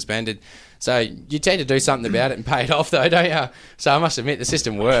licence is suspended. So you tend to do something about it and pay it off, though, don't you? So I must admit the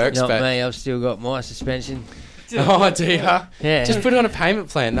system works. Not but me. I've still got my suspension. Oh, do you? Yeah. Just put it on a payment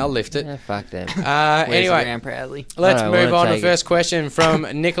plan. They'll lift it. Yeah, fuck them. Anyway, around proudly. let's I don't move wanna on to the take it. first question from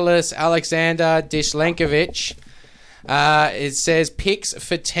Nicholas Alexander Dishlenkovic. It says picks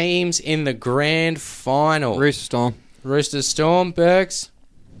for teams in the grand final. Rooster Storm. Roosters Storm, Bergs.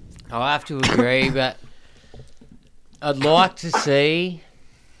 I'll have to agree, but I'd like to see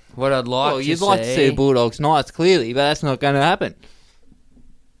what I'd like Well, to you'd see. like to see the Bulldogs Knights, clearly, but that's not going to happen.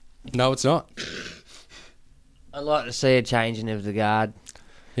 No, it's not. I'd like to see a changing of the guard.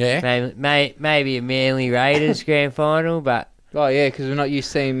 Yeah. Maybe a Manly Raiders grand final, but Oh, yeah, because we're not used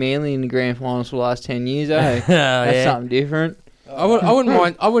to seeing Manly in the grand finals for the last 10 years, eh? That's yeah. something different. I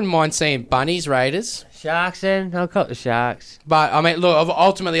wouldn't mind seeing Bunnies Raiders. Sharks then. I'll cut the Sharks. But I mean, look.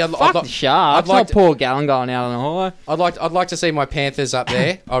 Ultimately, Fuck the Sharks. I'd like Not poor Gallen going out on the high. I'd like to see my Panthers up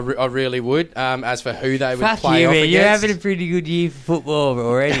there. I really would. As for who they would Fuck play you, off man. against, You're having a pretty good year for football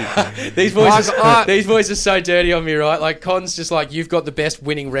already. these boys are so dirty on me, right? Like Con's just like, you've got the best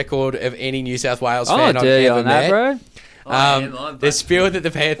winning record of any New South Wales I'm fan not I've dirty ever on that, met. bro. They're spewing that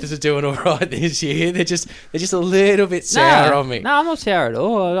the Panthers are doing all right this year. They're just a little bit sour on me. No, I'm not sour at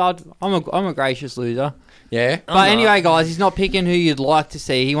all. I'm a gracious loser. Yeah. But anyway, guys, he's not picking who you'd like to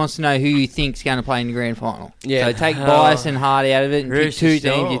see. He wants to know who you think's going to play in the grand final. Yeah. So take bias and heart out of it and pick two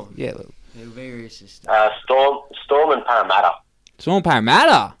teams. Yeah. It'll be racist. Storm and Parramatta. Storm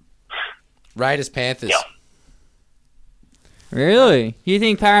Parramatta. Raiders Panthers. Yeah. Really? You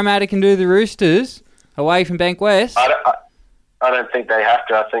think Parramatta can do the Roosters away from Bank West? I don't think they have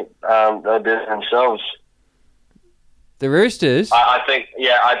to. I think they'll do it themselves. The Roosters? I think,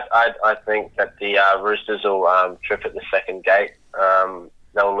 yeah, I think that the Roosters will trip at the second gate.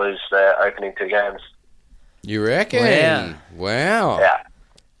 They'll lose their opening 2 games. You reckon? Wow. Yeah.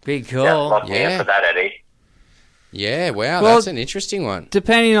 Big call. Yeah, lock me in for that, Eddie. Yeah, wow, Well, that's an interesting one.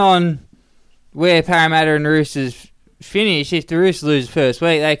 Depending on where Parramatta and Roosters finish, if the Roosters lose the first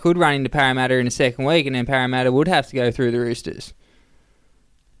week, they could run into Parramatta in the second week, and then Parramatta would have to go through the Roosters.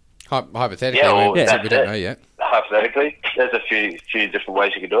 Hypothetically, Yeah, well, we that's don't it. know yet. Hypothetically, there's a few different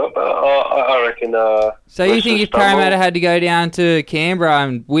ways you could do it, but I reckon. So you Roosters think if stumble. Parramatta had to go down to Canberra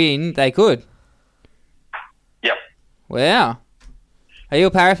and win, they could? Yep. Wow. Are you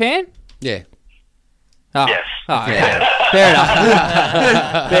a Para fan? Yeah. Oh. Yes. Oh, yeah. Fair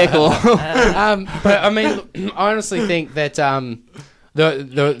enough. Fair call. But I mean, look, I honestly think that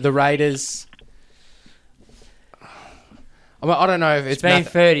the Raiders. I mean, I don't know if It's been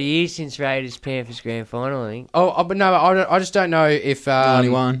 30 years since Raiders Panthers grand final, I think. But no, I just don't know if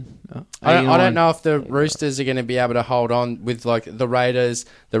 91. I don't know if the Roosters are going to be able to hold on with like the Raiders,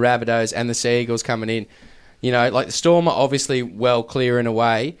 the Rabbitohs, and the Seagulls coming in. You know, like the Storm are obviously well clear in a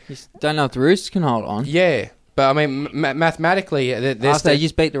way. Just don't know if the Roosters can hold on. Yeah, but I mean, mathematically, After they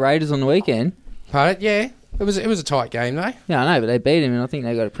just beat the Raiders on the weekend. Pardon? Yeah, it was a tight game though. Yeah, I know, but they beat him, and I think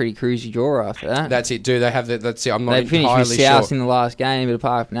they got a pretty cruisy draw after that. That's it. Do they have that? That's it. I'm not They finished entirely with South sure. in the last game, but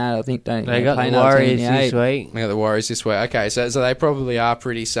apart from that, I think They play got the another team in Warriors the this eight. week. They got the Warriors this week. Okay, so they probably are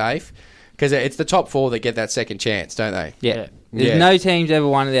pretty safe because it's the top 4 that get that second chance, don't they? Yeah. There's Yeah. no teams ever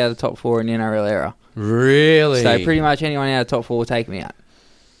won it out of the top 4 in the NRL era. Really? So pretty much anyone out of the top 4 will take me out.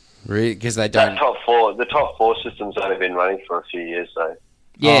 Really? Because they don't. The top four system's only been running for a few years, though.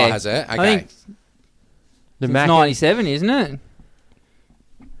 Yeah. Oh, has it? Okay. I think The it's 97, isn't it?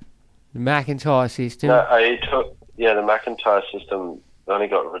 The McIntyre system. No, the McIntyre system only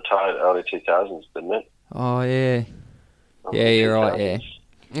got retired early 2000s, didn't it? Oh, yeah. Yeah, you're right, yeah.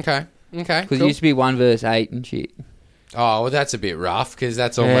 Okay. Okay. Because Cool. it used to be 1 versus 8 and shit. Oh, well, that's a bit rough because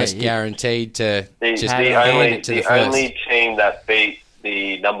that's almost guaranteed to just hand it to the first. only team that beat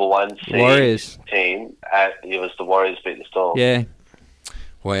the number 1 seed Warriors. team it was the Warriors beat the Storm. Yeah.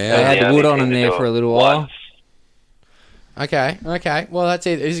 Wow. They had the wood on them there for a little while. Okay. Well, that's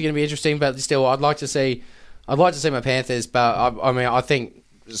it. This is going to be interesting, but still, I'd like to see my Panthers, but I mean, I think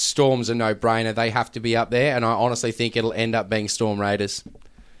Storm's a no-brainer. They have to be up there, and I honestly think it'll end up being Storm Raiders.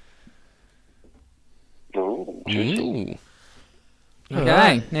 Ooh.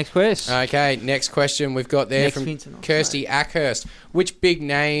 Okay, next question. Okay, next question we've got there Next from Vincent, Kirsty Ackhurst. Which big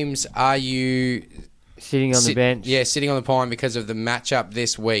names are you Sitting on the bench. Yeah, sitting on the pine because of the matchup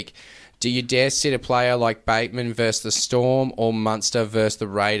this week. Do you dare sit a player like Bateman versus the Storm or Munster versus the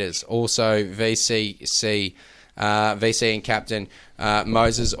Raiders? Also, VC and captain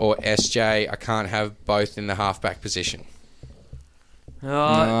Moses or SJ. I can't have both in the halfback position.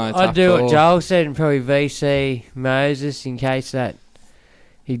 I'd do what Joel said and probably VC Moses in case that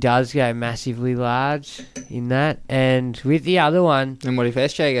he does go massively large in that. And with the other one... And what if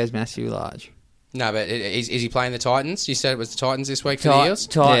SJ goes massively large? No, but is he playing the Titans? You said it was the Titans this week for the Eels?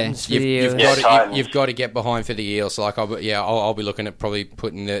 Titans for the Eels. You've got to get behind for the Eels. Like, I'll be looking at probably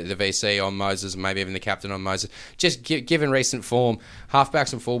putting the VC on Moses and maybe even the captain on Moses. Just given recent form,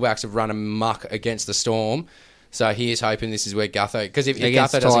 halfbacks and fullbacks have run amok against the Storm. So he is hoping this is where Gutho... Because if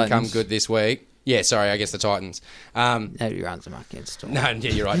Gutho doesn't come good this week... Yeah, sorry, I guess the Titans. Nobody runs amok against the Storm. No,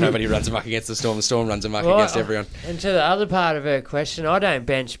 yeah, you're right. Nobody runs amok against the Storm. The Storm runs amok against everyone. And to the other part of her question, I don't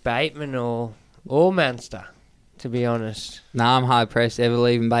bench Bateman or Munster, to be honest. No, I'm hard pressed ever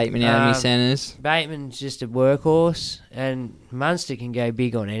leaving Bateman out of my centres. Bateman's just a workhorse, and Munster can go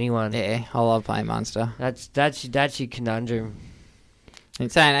big on anyone. Yeah, I love playing Munster. That's your conundrum.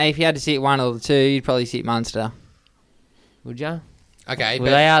 And saying, hey, if you had to sit one or the two, you'd probably sit Munster. Would you? Okay,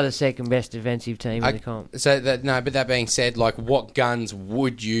 well, they are the second best defensive team in the comp. So but that being said, like, what guns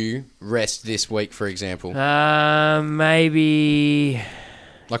would you rest this week, for example? Maybe.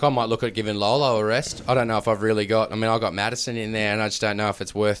 Like, I might look at giving Lolo a rest. I don't know if I've really got... I mean, I've got Madison in there, and I just don't know if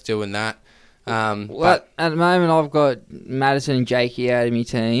it's worth doing that. At the moment, I've got Madison and Jakey out of my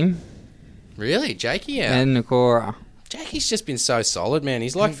team. Really? Jakey out? And Nakora. Jakey's just been so solid, man.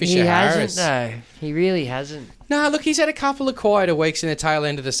 He's like Fisher Harris. He hasn't, though. He really hasn't. No, look, he's had a couple of quieter weeks in the tail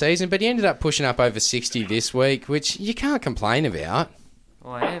end of the season, but he ended up pushing up over 60 this week, which you can't complain about.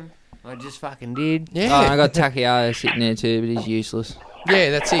 I am. I just fucking did. Yeah. Oh, I got Takiaho sitting there too, but he's useless.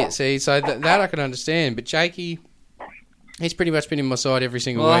 Yeah, that's it. See, so that I can understand. But Jakey, he's pretty much been in my side every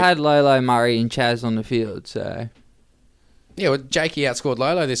single week. Well, I had Lolo, Murray and Chaz on the field, so... Yeah, well, Jakey outscored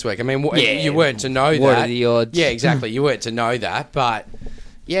Lolo this week. I mean, you weren't to know that. What are the odds? Yeah, exactly. You weren't to know that, but...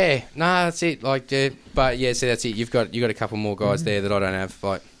 Yeah, no, that's it. Like, but yeah, see, that's it. You've got a couple more guys there that I don't have.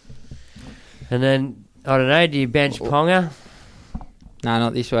 Like, and then I don't know. Do you bench Ponga? No,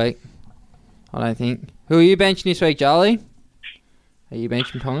 not this week. I don't think. Who are you benching this week, Charlie? Are you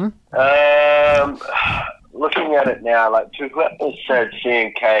benching Ponga? Looking at it now, like whoever said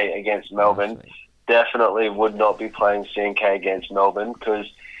C&K against Melbourne definitely would not be playing C&K against Melbourne, because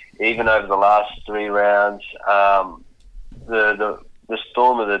even over the last 3 rounds, the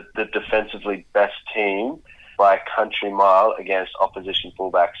Storm are the defensively best team by a country mile against opposition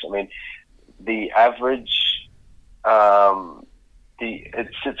fullbacks. I mean, the average, it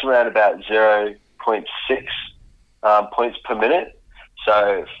sits around about 0.6 points per minute.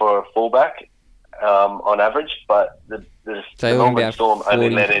 So for a fullback, on average, but the Melbourne Storm only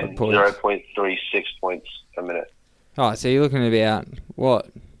let in 0.36 points per minute. Oh, so you're looking at about, what,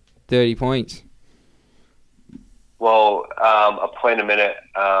 30 points? Well, a point a minute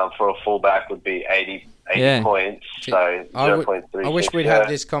for a fullback would be 80 points, so 0.36. I wish we'd had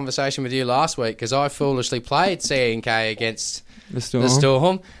this conversation with you last week, because I foolishly played C&K against the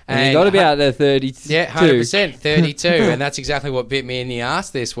Storm. And you got to be out there 32. Yeah, 100%, 32. And that's exactly what bit me in the arse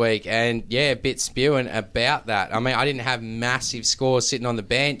this week. And, yeah, a bit spewing about that. I mean, I didn't have massive scores sitting on the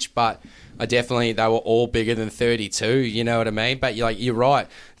bench, but they were all bigger than 32, you know what I mean? But, you're right,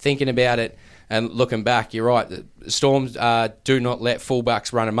 thinking about it, and looking back, you're right. The Storms do not let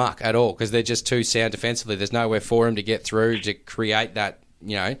fullbacks run amok at all, because they're just too sound defensively. There's nowhere for them to get through to create that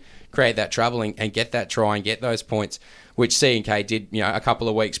trouble and get that try and get those points, which C&K did, a couple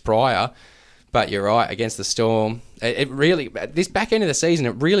of weeks prior. But you're right, against the Storm, it really, this back end of the season,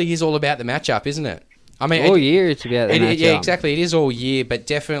 it really is all about the matchup, isn't it? I mean, all year it's about the matchup. Yeah, exactly. It is all year, but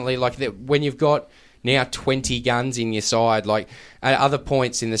definitely when you've got now 20 guns in your side, like at other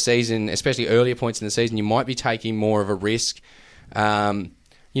points in the season, especially earlier points in the season, you might be taking more of a risk, and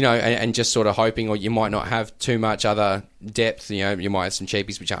just sort of hoping, or you might not have too much other depth. You might have some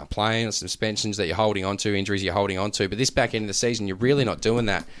cheapies which aren't playing, or some suspensions that you're holding on to, injuries you're holding on to. But this back end of the season, you're really not doing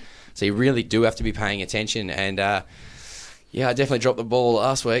that. So you really do have to be paying attention. And, I definitely dropped the ball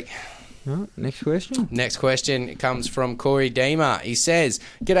last week. Right, next question. Next question comes from Corey Deemer. He says,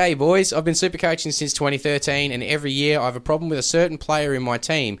 "G'day, boys. I've been super coaching since 2013, and every year I have a problem with a certain player in my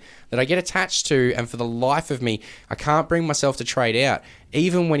team that I get attached to, and for the life of me, I can't bring myself to trade out,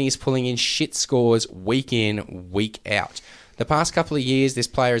 even when he's pulling in shit scores week in, week out. The past couple of years, this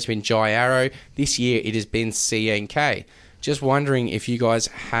player has been Jai Arrow. This year, it has been C&K. Just wondering if you guys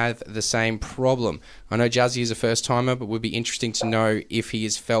have the same problem. I know Juzzy is a first-timer, but would be interesting to know if he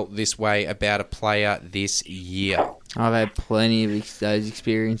has felt this way about a player this year." I've had plenty of those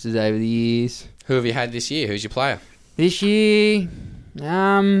experiences over the years. Who have you had this year? Who's your player? This year,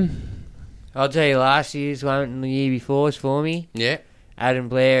 I'll tell you last year's one and the year before's for me. Yeah. Adam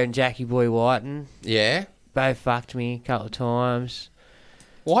Blair and Jackie Boy Whiten. Yeah. Both fucked me a couple of times.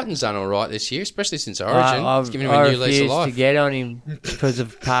 Whiten's done all right this year, especially since Origin. It's given him I a new lease of refuse life. to get on him because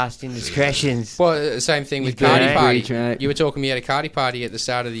of past indiscretions. Well, same thing with He's Cardi been Party. average, mate. You were talking, he had a Cardi Party at the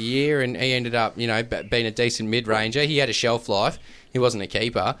start of the year, and he ended up, being a decent mid-ranger. He had a shelf life. He wasn't a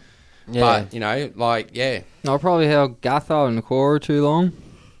keeper. Yeah. But, I'll probably held Gutho and Nakora too long.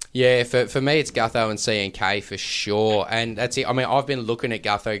 Yeah, for me, it's Gutho and C&K for sure. And that's it. I mean, I've been looking at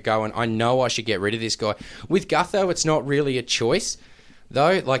Gutho going, I know I should get rid of this guy. With Gutho, it's not really a choice,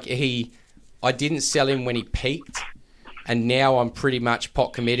 though. Like, I didn't sell him when he peaked, and now I'm pretty much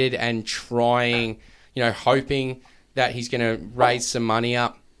pot committed and trying, hoping that he's going to raise some money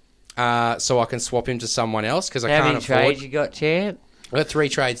up so I can swap him to someone else because I How can't many afford. trades you got, champ? I've got 3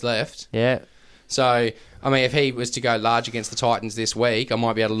 trades left. Yeah. So, I mean, if he was to go large against the Titans this week, I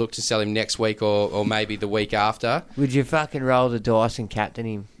might be able to look to sell him next week or maybe the week after. Would you fucking roll the dice and captain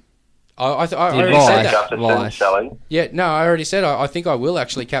him? I already said that. Gutherson selling. Yeah, no, I already said I think I will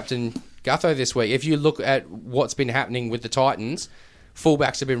actually captain Gutho this week. If you look at what's been happening with the Titans,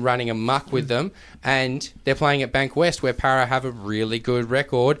 fullbacks have been running amok with them, and they're playing at Bank West where Para have a really good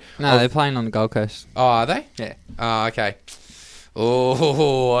record. No, they're playing on the Gold Coast. Oh, are they? Yeah. Oh, okay.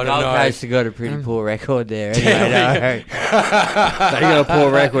 Oh, I don't know. Gold Coast have got a pretty poor record there. Anyway, They got a poor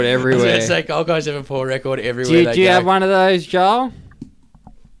record I was everywhere. going to say Gold Coast have a poor record everywhere Do you have one of those, Joel?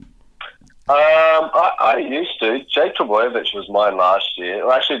 I used to. Jake Trebojevic was mine last year.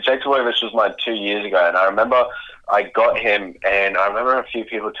 Well, actually, Jake Trebojevic was mine 2 years ago, and I remember I got him, and I remember a few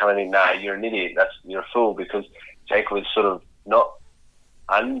people telling me, "Nah, you're an idiot. You're a fool," because Jake was sort of not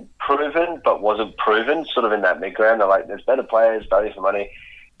unproven, but wasn't proven, sort of in that mid-ground. They're like, there's better players, value for money.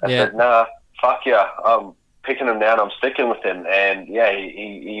 I said, nah, fuck yeah, I'm picking him now and I'm sticking with him. And yeah,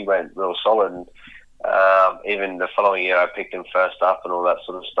 he went real solid. And even the following year, I picked him first up and all that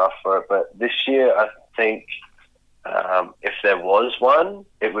sort of stuff for it. But this year, I think if there was one,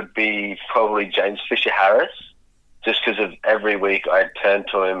 it would be probably James Fisher-Harris, just because of every week I turn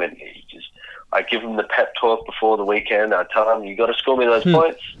to him and I give him the pep talk before the weekend. I tell him, you got to score me those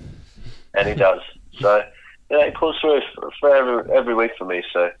points. And he does. So, yeah, he pulls through for every week for me.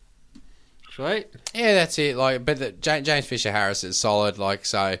 So, Sweet. Yeah, that's it. James Fisher-Harris is solid.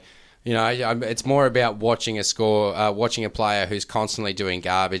 It's more about watching watching a player who's constantly doing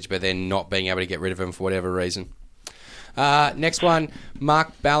garbage, but then not being able to get rid of him for whatever reason. Next one,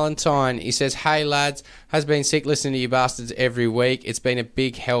 Mark Ballantyne. He says, "Hey lads, has been sick listening to you bastards every week. It's been a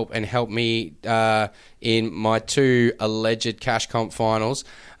big help and helped me in my 2 alleged cash comp finals.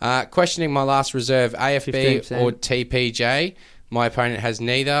 Questioning my last reserve, AFB 15%. or TPJ. My opponent has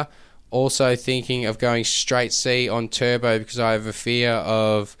neither. Also thinking of going straight C on Turbo because I have a fear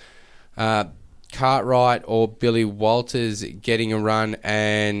of Cartwright or Billy Walters getting a run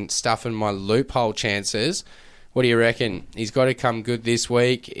and stuffing my loophole chances. What do you reckon? He's got to come good this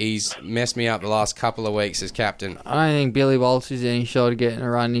week. He's messed me up the last couple of weeks as captain." I don't think Billy Walters is any shot of getting a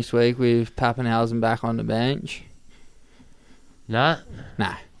run this week with Pappenhausen back on the bench. Nah.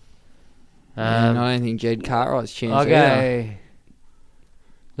 Nah. And I don't think Jed Cartwright's chance I'll either. go.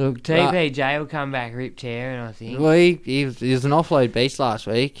 Look, TPJ will come back ripped tearing, I think. Well, he was an offload beast last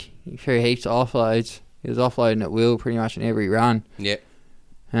week. He threw heaps of offloads. He was offloading at will pretty much in every run. Yep.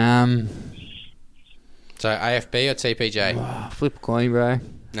 So AFB or TPJ? Flip a coin, bro.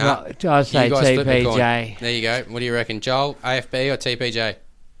 No, I'd say you guys flip a coin. TPJ. There you go. What do you reckon, Joel? AFB or TPJ?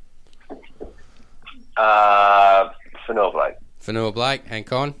 Fanua Blake. Fanua Blake and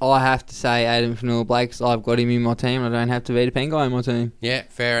Con? I have to say Adam Fanua Blake because I've got him in my team. I don't have to beat a Penguin in my team. Yeah,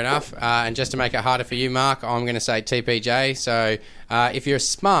 fair enough. And just to make it harder for you, Mark, I'm going to say TPJ. So if you're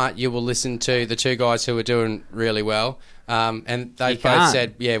smart, you will listen to the 2 guys who are doing really well. And they both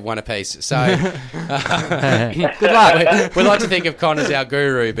said, one apiece. So Good luck. we like to think of Con as our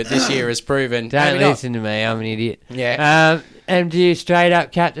guru, but this year has proven... Don't maybe not. listen to me, I'm an idiot. Yeah. And do you straight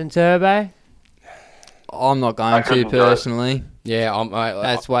up Captain Turbo? I'm not going to personally. Yeah,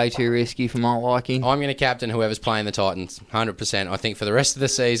 That's way too risky for my liking. I'm going to captain whoever's playing the Titans, 100%. I think for the rest of the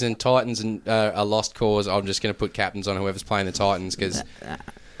season, Titans are a lost cause. I'm just going to put captains on whoever's playing the Titans because...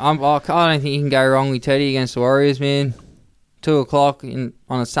 I don't think you can go wrong with Teddy against the Warriors, man. 2 o'clock on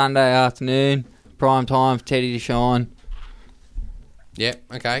a Sunday afternoon, prime time for Teddy to shine. Yeah,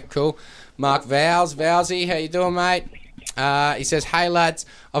 okay, cool. Mark Vowsy, how you doing, mate? He says, "Hey lads,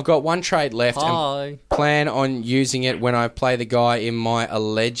 I've got 1 trade left and plan on using it when I play the guy in my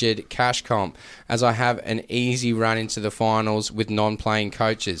alleged cash comp, as I have an easy run into the finals with non-playing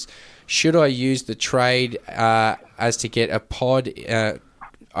coaches. Should I use the trade as to get a pod?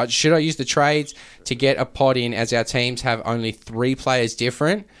 Should I use the trades to get a pod in, as our teams have only 3 players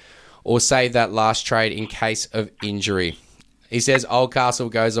different, or save that last trade in case of injury?" He says Oldcastle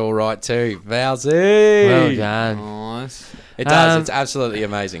goes all right too. Valsy. Well done. Nice. It does. It's absolutely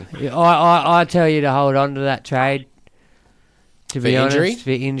amazing. I tell you to hold on to that trade. To be honest, injury? for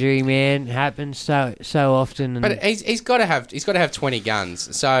injury, man, happens so often. And But he's got to have 20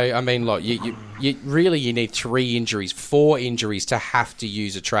 guns. So I mean, look, you really need 3 injuries, 4 injuries to have to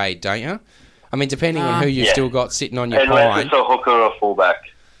use a trade, don't you? I mean, depending on who you've still got sitting on your Unless pine. it's a hooker or a fullback.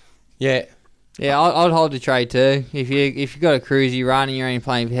 Yeah. Yeah, I'd hold the trade too. If you got a cruisy run and you're only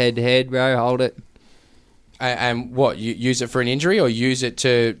playing head to head, bro, hold it. And what, you use it for an injury or use it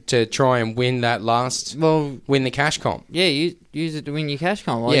to try and win that win the cash comp? Yeah, use it to win your cash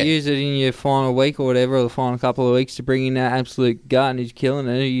comp. Like, Yeah. use it in your final week or whatever, or the final couple of weeks to bring in that absolute gut and who's killing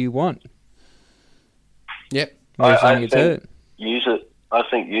it who you want. Yep. I It's hurt. use it. I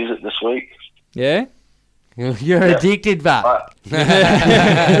think use it this week. Yeah? You're addicted, but you're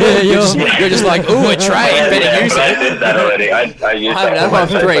just like, ooh, a trade, better use I it. did that already. I used I haven't that had one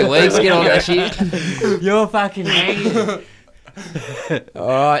for 3 for weeks. Get on that shit. you're fucking hanging. All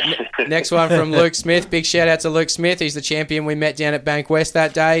right, next one from Luke Smith. Big shout out to Luke Smith. He's the champion we met down at Bank West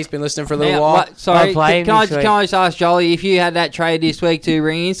that day. He's been listening for a little Now, while. what- sorry, I'll play him can I this week. just ask Jolly, if you had that trade this week to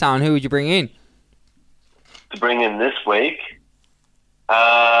bring in someone, who would you bring in? to bring in this week.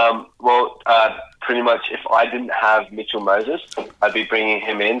 Pretty much if I didn't have Mitchell Moses, I'd be bringing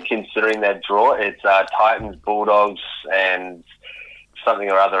him in, considering that draw. It's Titans, Bulldogs, and something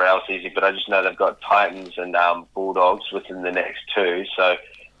or other else easy, but I just know they've got Titans and Bulldogs within the next 2, so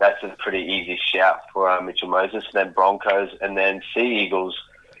that's a pretty easy shout for Mitchell Moses. And then Broncos, and then Sea Eagles.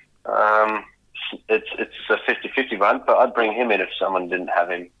 It's a 50-50 run, but I'd bring him in if someone didn't have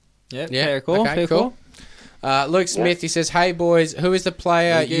him. Yeah, Yeah, cool. okay, fair cool. Luke Smith, he says, hey boys, who is the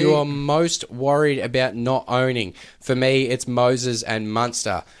player you. you are most worried about not owning? For me, it's Moses and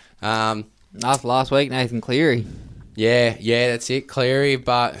Munster. Last week, Nathan Cleary. Yeah, that's it, Cleary,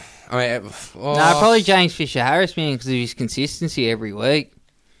 but I mean, No, probably James Fisher-Harris, man, because of his consistency every week.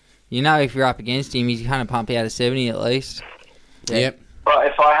 You know, if you're up against him, he's kind of pump out a 70 at least. Yep. Well,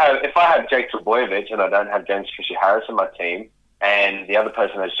 if I have Jake Trbojevic and I don't have James Fisher-Harris in my team, and the other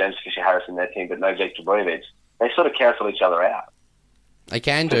person has James Fisher-Harris in their team but no Jake Trbojevic, they sort of cancel each other out. They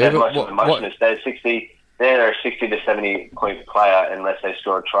can do, They're but much of a motionist. They're a 60 to 70 point player unless they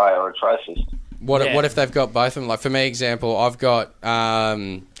score a try or a try assist. what if they've got both of them? Like for me, example, I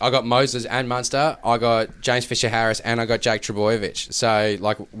got Moses and Munster, I got James Fisher-Harris, and I got Jake Trbojevic. So,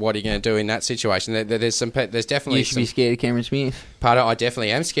 like, what are you going to do in that situation? There's definitely You should be scared of Cameron Smith. I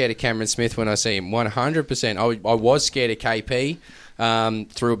definitely am scared of Cameron Smith when I see him, 100%. I was scared of KP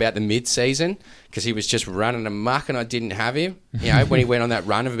through about the mid-season because he was just running amok and I didn't have him. You know, when he went on that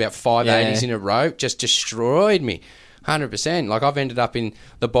run of about 580s in a row, just destroyed me. 100%. Like, I've ended up in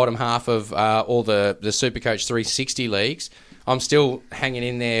the bottom half of all the Supercoach 360 leagues. I'm still hanging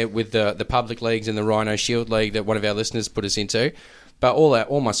in there with the public leagues and the Rhino Shield League that one of our listeners put us into. But all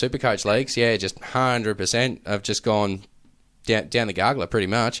my Supercoach leagues, just 100% have just gone down the gargler pretty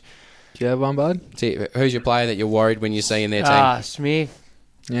much. Do you have one, bud? See, who's your player that you're worried when you see in their team? Smith.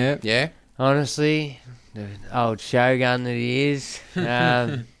 Yeah. Yeah? Honestly, the old Shogun that he is.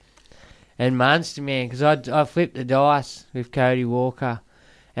 And Munster, man, because I flipped the dice with Cody Walker,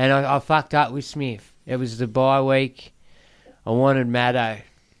 and I fucked up with Smith. It was the bye week. I wanted Maddo,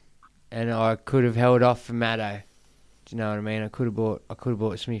 and I could have held off for Maddo. Do you know what I mean? I could have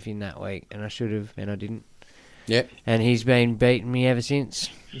bought Smith in that week, and I should have, and I didn't. Yep. And he's been beating me ever since.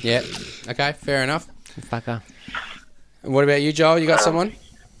 Yep. Okay, fair enough. Fucker. And what about you, Joel? You got someone?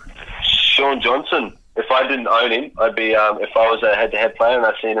 Sean Johnson. If I didn't own him, I'd be. If I was a head-to-head player and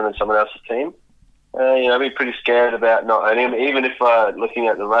I seen him in someone else's team, I'd be pretty scared about not owning him. Even if looking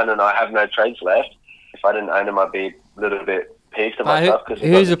at the run and I have no trades left, if I didn't own him, I'd be a little bit peeved at myself.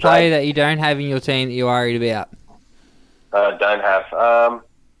 Who's a player that you don't have in your team that you're worried about? Don't have.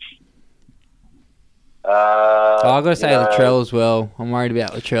 I've got to say Latrell as well. I'm worried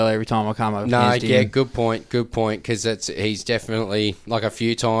about Latrell every time I come up against him. Good point, because he's definitely, like a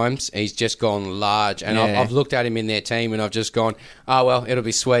few times, he's just gone large. And I've looked at him in their team and I've just gone, oh, well, it'll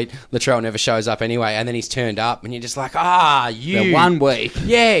be sweet. Latrell never shows up anyway. And then he's turned up and you're just like, The 1 week.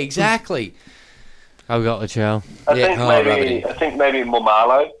 Yeah, exactly. I've got Latrell. I think maybe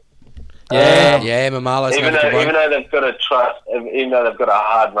Momalo. Yeah, Mamalo's even though they've got a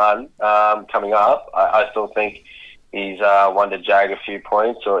hard run coming up, I still think he's one to jag a few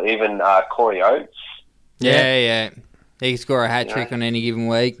points, or even Corey Oates. Yeah. He can score a hat trick on any given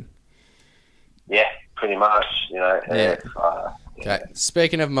week. Yeah, pretty much. Okay.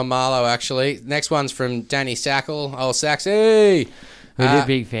 Speaking of Mamalo, actually, next one's from Danny Sackle. Oh, Saxy! We're a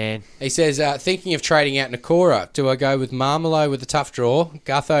big fan. He says, thinking of trading out Nakora. Do I go with Marmelo with a tough draw,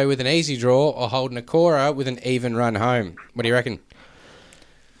 Gutho with an easy draw, or hold Nakora with an even run home? What do you reckon?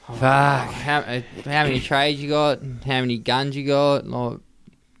 Fuck. How many trades you got? How many guns you got? Like,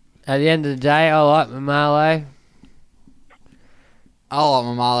 at the end of the day, I like Marmelo. I like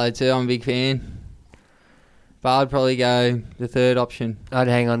Marmelo too. I'm a big fan. But I'd probably go the third option. I'd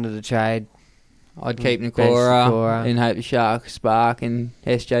hang on to the trade. I'd keep Nakora and hope the Sharks spark and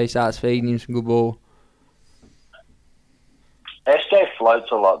SJ starts feeding him some good ball. SJ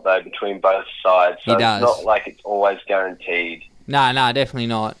floats a lot, though, between both sides. So He does. It's not like it's always guaranteed. No, definitely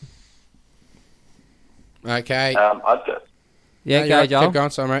not. Okay. I'd go. Yeah, go, Joel. Keep going,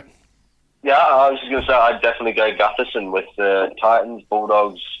 sorry, mate. Yeah, I was just going to say I'd definitely go Gutherson with the Titans,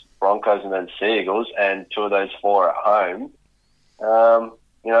 Bulldogs, Broncos, and then Seagulls, and 2 of those 4 at home.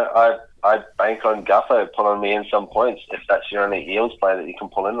 I'd bank on Gutho pulling me in some points if that's your only Eels player that you can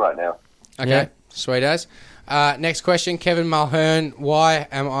pull in right now. Okay, Yeah. sweet as. Next question, Kevin Mulhern. Why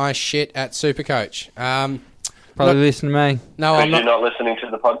am I shit at Supercoach? Probably listen to me. No, Because I'm you're not. not listening to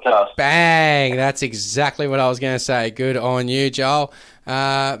the podcast. Bang! That's exactly what I was going to say. Good on you, Joel.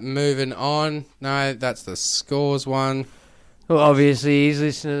 Moving on. No, that's the scores one. Well, obviously, he's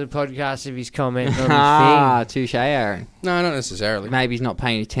listening to the podcast if he's commenting on the Ah, touche, Aaron. No, not necessarily. Maybe he's not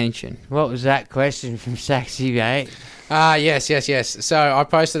paying attention. thing. What was that question from Saxy, mate? Yes. So I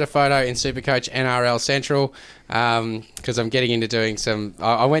posted a photo in Supercoach NRL Central because I'm getting into doing some.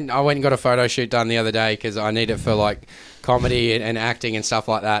 I went and got a photo shoot done the other day because I need it for like comedy and acting and stuff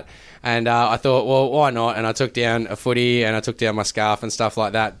like that. And I thought, well, why not? And I took down a footy and I took down my scarf and stuff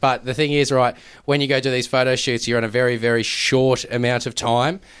like that. But the thing is, right, when you go do these photo shoots, you're on a very, very short amount of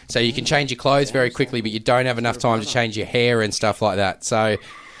time. So you can change your clothes very quickly, but you don't have enough time to change your hair and stuff like that. So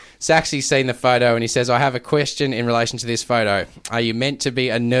Saxy's seen the photo and he says, I have a question in relation to this photo. Are you meant to be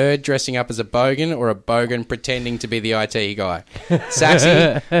a nerd dressing up as a bogan or a bogan pretending to be the IT guy?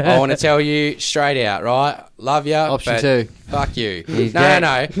 Saxy, I want to tell you straight out, right? Love you. Option but 2. Fuck you. He's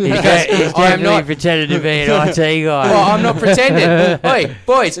No. He's Because I am definitely not. pretending to be an IT guy. Well, I'm not pretending. Oi,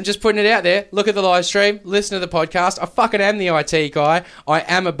 boys, I'm just putting it out there. Look at the live stream. Listen to the podcast. I fucking am the IT guy. I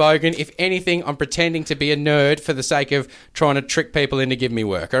am a bogan. If anything, I'm pretending to be a nerd for the sake of trying to trick people into giving me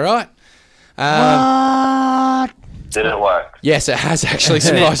work, all right? Did it work? Yes, it has actually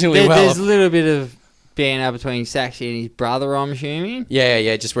surprisingly well. There's a little bit of banter between Saxy and his brother, I'm assuming.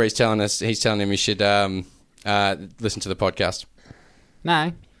 Yeah, just where he's telling him we should listen to the podcast.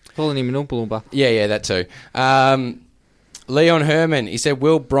 No, calling him an Oompa Loompa. Yeah, that too. Leon Herman, he said,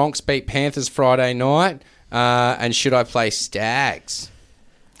 will Bronx beat Panthers Friday night? And should I play Stags?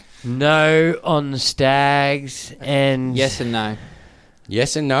 No on the Stags and Yes and no.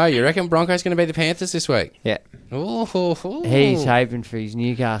 Yes and no. You reckon Broncos going to beat the Panthers this week? Yeah. Ooh. he's hoping for his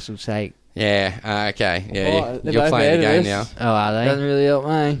Newcastle sake. Yeah, okay. Yeah, Oh, they're you're both playing the ahead of game now. us. Oh, are they? Doesn't really help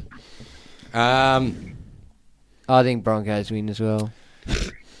me. I think Broncos win as well.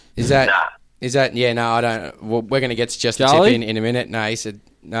 Is that... Yeah, no, I don't... Well, we're going to get to just the Charlie? tip in a minute. No, he said...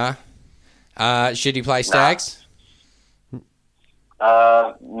 Nah. Should he play Stags?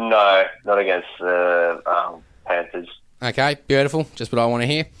 No, not against the Panthers. Okay, beautiful. Just what I want to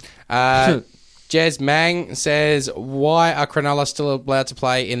hear. Jez Mang says, why are Cronulla still allowed to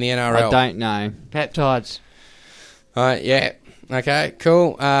play in the NRL? I don't know. Peptides. Yeah. Okay,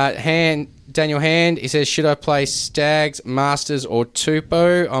 cool. Daniel Hand, he says, should I play Stags, Masters, or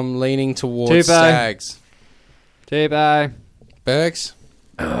Tupou? I'm leaning towards Tupou. Stags. Turbo. Bergs?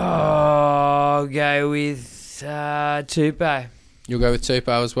 Oh, I'll go with Tupou. You'll go with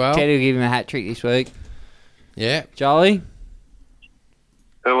Tupou as well? Teddy will give him a hat trick this week. Yeah. Jolly?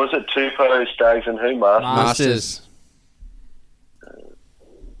 Who was it? Tupou, Stags, and who? Masters.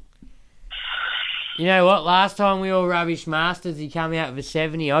 You know what? Last time we all rubbish Masters, he come out with a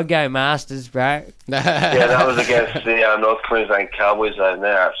 70. I'd go Masters, bro. Yeah, that was against the North Queensland Cowboys, and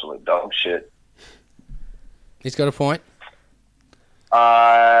they're absolute dog shit. He's got a point.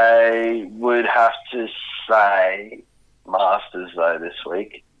 I would have to say Masters though this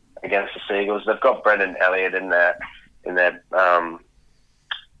week against the Seagulls. They've got Brendan Elliott in their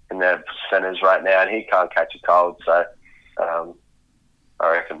centres right now, and he can't catch a cold. So I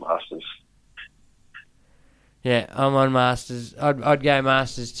reckon Masters. Yeah, I'm on Masters. I'd go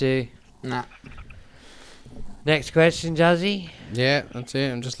Masters too. Nah. Next question, Juzzy. Yeah, that's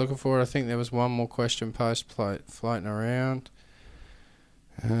it. I'm just looking for it. I think there was one more question floating around.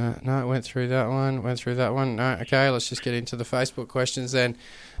 No, it went through that one. No, okay, let's just get into the Facebook questions then.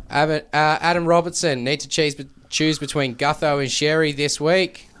 Adam Robertson, need to choose between Gutho and Sherry this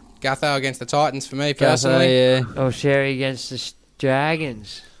week. Gutho against the Titans for me personally. Yeah. Or Sherry against the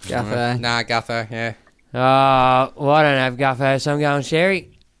Dragons. Gutho. Nah, Gutho, yeah. Well, I don't have Gutho, so I'm going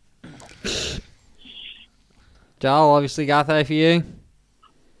Sherry. Joel, obviously Gutho for you.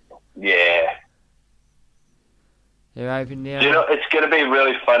 Yeah. They're open now. You know, it's going to be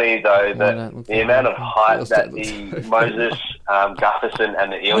really funny, though, that the amount of hype that the Moses, Gutherson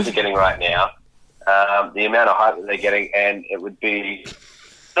and the Eels are getting right now, the amount of hype that they're getting, and it would be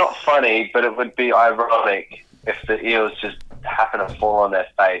not funny, but it would be ironic if the Eels just happen to fall on their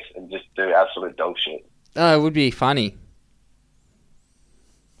face and just do absolute dog shit. Oh, it would be funny.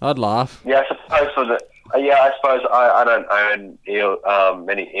 I'd laugh. Yeah, I suppose for the... I suppose I don't own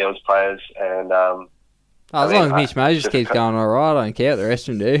many Eels players, and... as long as Mitch Moses keeps going all right, I don't care what the rest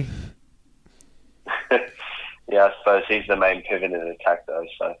of them do. Yeah, I suppose he's the main pivot in the attack, though,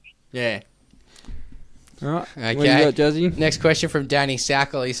 so... Yeah. All right. Okay. What do you got, Juzzy? Next question from Danny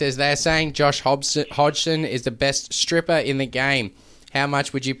Sackle. He says, they're saying Josh Hodgson is the best stripper in the game. How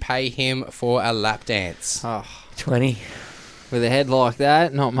much would you pay him for a lap dance? 20. With a head like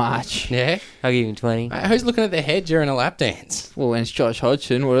that, not much. Yeah? I'll give him 20. Who's looking at their head during a lap dance? Well, when it's Josh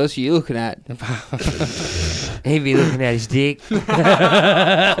Hodgson, what else are you looking at? He'd be looking at his dick. Be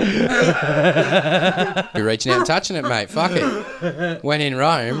reaching out and touching it, mate. Fuck it. When in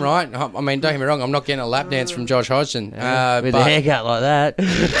Rome, right? I mean, don't get me wrong, I'm not getting a lap dance from Josh Hodgson. With a haircut like that.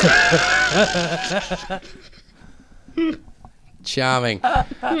 Charming.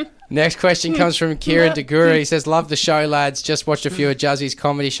 Next question comes from Kieran Degura. He says, love the show, lads. Just watched a few of Juzzy's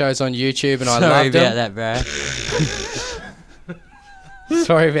comedy shows on YouTube and I loved them. Sorry about that, bro.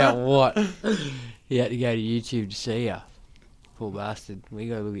 Sorry about what? You had to go to YouTube to see ya. Poor bastard. We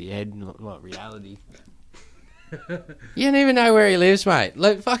got to look at your head and look like reality. You don't even know where he lives, mate.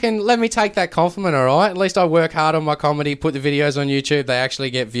 Let me take that compliment, all right? At least I work hard on my comedy, put the videos on YouTube. They actually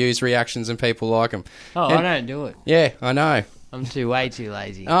get views, reactions, and people like them. Oh, I don't do it. Yeah, I know. I'm way too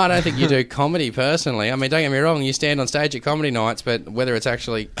lazy. Oh, I don't think you do comedy personally. I mean, don't get me wrong, you stand on stage at comedy nights, but whether it's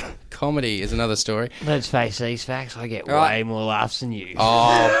actually comedy is another story. Let's face these facts, I get way more laughs than you.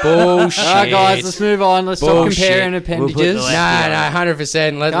 Oh, bullshit. All right, guys, let's move on. Let's stop comparing appendages. No,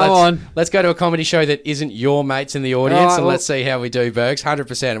 100%. Let's go to a comedy show that isn't your mates in the audience, and let's see how we do, Bergs.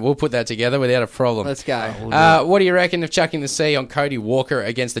 100%. We'll put that together without a problem. Let's go. What do you reckon of chucking the C on Cody Walker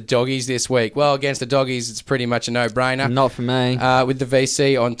against the Doggies this week? Well, against the Doggies, it's pretty much a no-brainer. Not for me. With the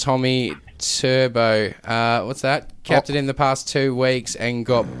VC on Tommy Turbo. What's that? Capped it in the past 2 weeks and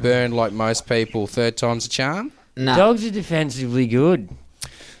got burned like most people. Third time's a charm? No. Dogs are defensively good.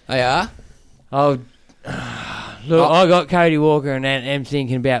 They are? Oh, look, I got Cody Walker and I'm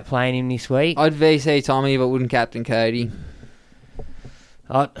thinking about playing him this week. I'd VC Tommy, but wouldn't captain Cody.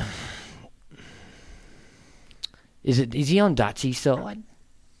 Is he on Dutchy's side?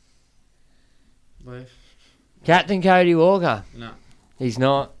 Captain Cody Walker? No. He's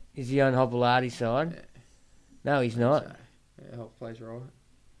not. Is he on Hopolati's side? Yeah. No, he's not. Yeah, Hop plays right.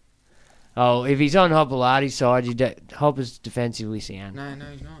 Oh, if he's on Hopolati's side, Hopper's defensively sound. No,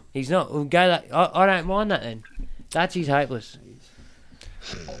 he's not. He's not. We'll go that. I don't mind that then. Dutchy's hopeless.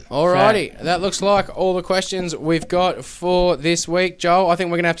 Alrighty, that looks like all the questions we've got for this week. Joel, I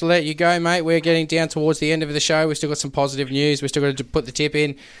think we're going to have to let you go, mate. We're getting down towards the end of the show. We've still got some positive news. We're still going to put the tip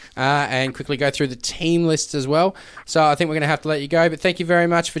in and quickly go through the team lists as well. So I think we're going to have to let you go. But thank you very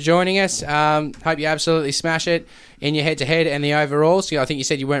much for joining us. Hope you absolutely smash it in your head-to-head and the overalls. I think you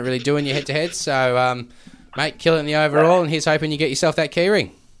said you weren't really doing your head-to-head. So, mate, kill it in the overall. And here's hoping you get yourself that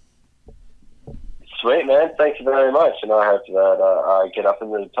keyring. Sweet, man. Thank you very much. And I hope that I get up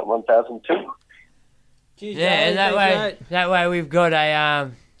in the top 1,000 too. Yeah, and that way we've got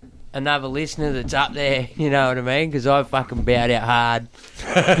another listener that's up there, you know what I mean? Because I fucking bowed out hard.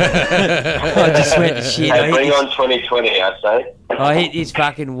 I just went to shit. Hey, bring on 2020, I say. I hit this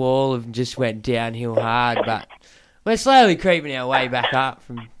fucking wall and just went downhill hard, but we're slowly creeping our way back up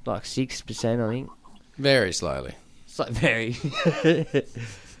from like 6%, I think. Very slowly. It's like very...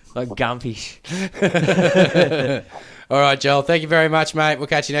 like gumpish. All right, Joel. Thank you very much, mate. We'll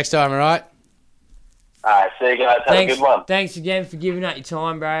catch you next time, all right? All right, see you guys. Have a good one. Thanks again for giving up your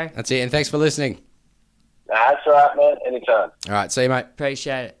time, bro. That's it, and thanks for listening. That's all right, man. Anytime. All right, see you, mate.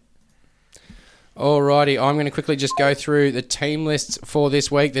 Appreciate it. Alrighty, I'm going to quickly just go through the team lists for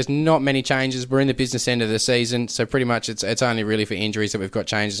this week. There's not many changes. We're in the business end of the season, so pretty much it's only really for injuries that we've got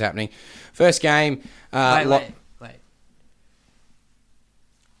changes happening. First game... Wait.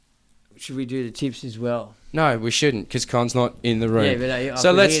 Should we do the tips as well? No, we shouldn't, because Con's not in the room. Yeah, but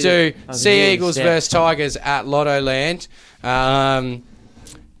so let's do Sea Eagles versus Tigers at Lotto Land.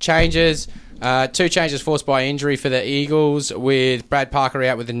 Changes. 2 changes forced by injury for the Eagles, with Brad Parker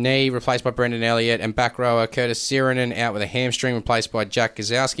out with a knee, replaced by Brendan Elliott, and back rower Curtis Sirenen out with a hamstring, replaced by Jack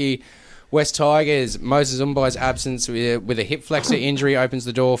Gazowski. West Tigers, Moses Umbai's absence with a hip flexor injury opens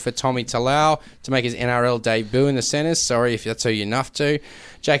the door for Tommy Talau to make his NRL debut in the centres. Sorry if that's who you're enough to.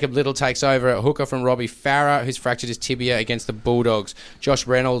 Jacob Little takes over at hooker from Robbie Farah, who's fractured his tibia against the Bulldogs. Josh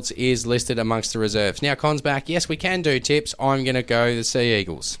Reynolds is listed amongst the reserves. Now, Con's back. Yes, we can do tips. I'm going to go the Sea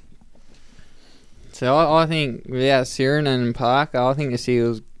Eagles. So I think without Siren and Parker, I think the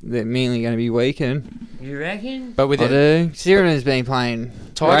Seals, they're mainly going to be weakened. You reckon? But with I do. Siren has been playing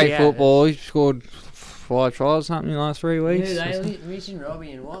great football. He scored 5 tries or something in the last 3 weeks. Who they missing?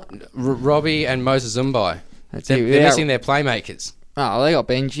 Robbie and what? Robbie and Moses Umbai. They're missing their playmakers. Oh, they got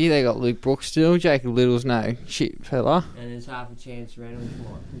Benji, they got Luke Brooks still. Jacob Little's no shit fella. And there's half a chance Reynolds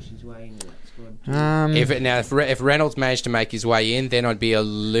might push his way into that squad. If Reynolds managed to make his way in, then I'd be a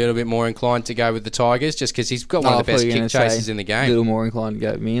little bit more inclined to go with the Tigers, just because he's got one of the best kick chasers in the game. A little more inclined to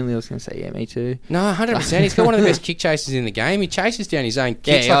go with Manly. I was going to say, yeah, me too. No, 100%. He's got one of the best kick chasers in the game. He chases down his own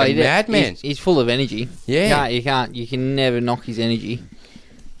kicks like a madman. He's full of energy. Yeah. You can never knock his energy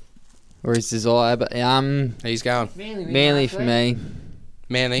or his desire. But he's going Manly for me.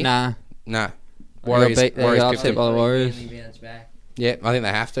 Manly? Nah. Warriors got upset by the Warriors. Yeah, I think they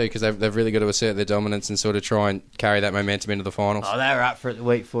have to, because they've really got to assert their dominance and sort of try and carry that momentum into the finals. Oh, they were up for it the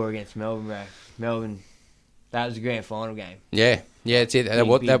week 4 against Melbourne, bro. Melbourne, that was a grand final game. Yeah, it's it.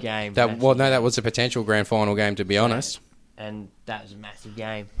 Big game. That was a potential grand final game, to be honest. And that was a massive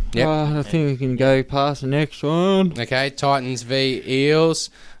game. Yep. I think we can go past the next one. Okay, Titans v Eels.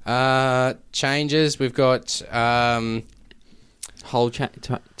 Changes. We've got... whole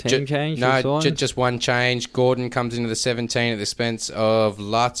team change? No, just one change. Gordon comes into the 17 at the expense of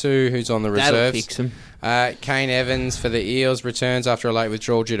Latu, who's on the reserves. That'll fix him. Kane Evans for the Eels returns after a late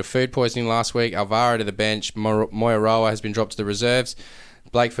withdrawal due to food poisoning last week. Alvaro to the bench. Moyoroa has been dropped to the reserves.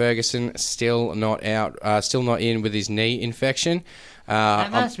 Blake Ferguson still not in with his knee infection.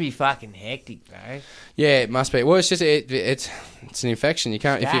 That must be fucking hectic, bro. Yeah, it must be. Well, it's just it's an infection. You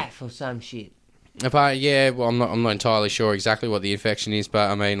can't or some shit. Well, I'm not entirely sure exactly what the infection is, but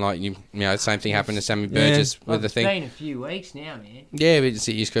I mean, like you know, the same thing happened to Sammy Burgess with the thing. It's been a few weeks now, man. Yeah, but you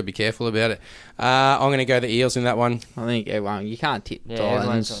just got to be careful about it. I'm going to go the Eels in that one. I think everyone, you can't tip the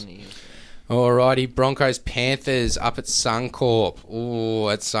Titans. On the Eels. Alrighty, Broncos Panthers up at Suncorp. Oh,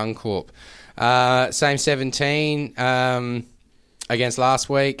 at Suncorp. Same 17. Against last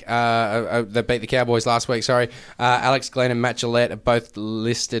week. They beat the Cowboys last week, sorry. Alex Glenn and Matt Gillette are both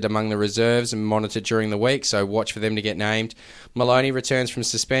listed among the reserves and monitored during the week, so watch for them to get named. Maloney returns from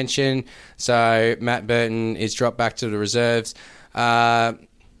suspension, so Matt Burton is dropped back to the reserves.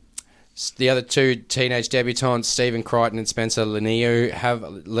 The other 2 teenage debutants, Stephen Crichton and Spencer Laniu, have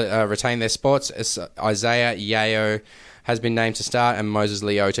retained their spots. Isaiah Yeo has been named to start, and Moses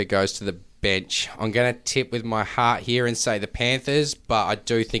Leota goes to the bench. I'm going to tip with my heart here and say the Panthers, but I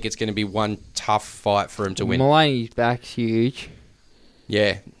do think it's going to be one tough fight for him to win. Maloney's back's huge.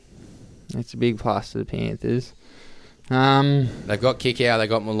 Yeah. That's a big plus to the Panthers. They've got Kickout, they've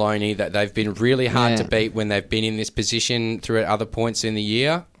got Maloney, that they've been really hard to beat when they've been in this position through at other points in the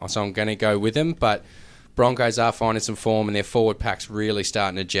year, so I'm going to go with them, but Broncos are finding some form and their forward pack's really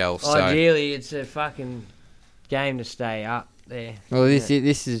starting to gel. So. Ideally, it's a fucking game to stay up there. Well, this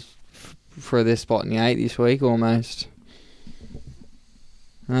is for their spot in the 8 this week, almost.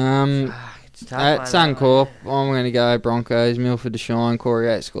 It's tough, at Suncorp, I'm going to go Broncos. Milford to shine. Corey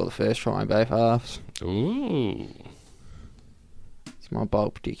Yates score the first try in both halves. Ooh. It's my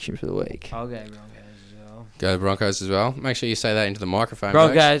bold prediction for the week. I'll go Broncos as well. Go Broncos as well. Make sure you say that into the microphone.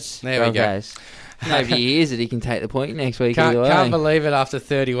 Broncos. There we go. Maybe he hears that he can take the point next week. Can't believe it. After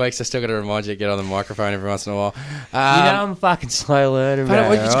 30 weeks, I still got to remind you to get on the microphone every once in a while. I'm fucking slow learning.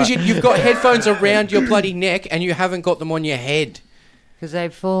 It's because you've got headphones around your bloody neck and you haven't got them on your head. Because they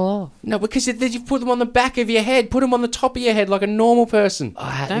fall off. No, because you've put them on the back of your head. Put them on the top of your head like a normal person.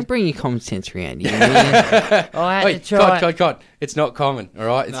 Don't bring your common sense around you. I had to try. God. It's not common, all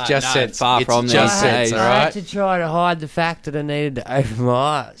right? It's just sense. Far from just sense, all right? I had to try to hide the fact that I needed to open my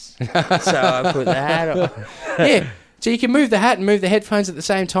eyes. So I put the hat on. Yeah, so you can move the hat and move the headphones at the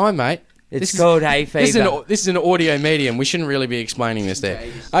same time, mate. It's called hay fever. This is an audio medium. We shouldn't really be explaining this there.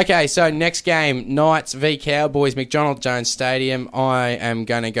 Okay, so next game, Knights v Cowboys, McDonald Jones Stadium. I am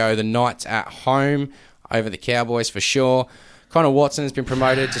going to go the Knights at home over the Cowboys for sure. Connor Watson has been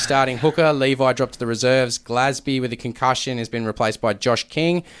promoted to starting hooker. Levi dropped to the reserves. Glasby with a concussion has been replaced by Josh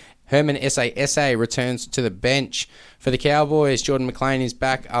King. Herman Essa returns to the bench for the Cowboys. Jordan McLean is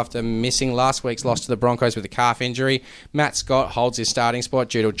back after missing last week's loss to the Broncos with a calf injury. Matt Scott holds his starting spot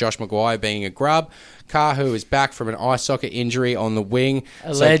due to Josh Maguire being a grub. Kahu is back from an eye socket injury on the wing.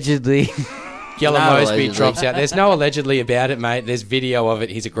 Allegedly. Yellow Mosby drops out. There's no allegedly about it, mate. There's video of it.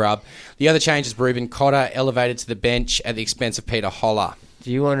 He's a grub. The other change is Reuben Cotter elevated to the bench at the expense of Peter Holler.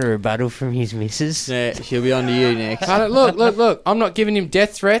 Do you want a rebuttal from his missus? Yeah, she'll be on to you next. Look. I'm not giving him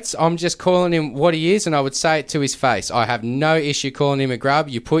death threats. I'm just calling him what he is, and I would say it to his face. I have no issue calling him a grub.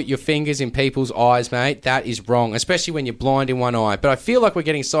 You put your fingers in people's eyes, mate. That is wrong, especially when you're blind in one eye. But I feel like we're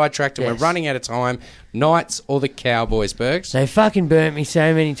getting sidetracked and we're running out of time. Knights or the Cowboys, Bergs? They fucking burnt me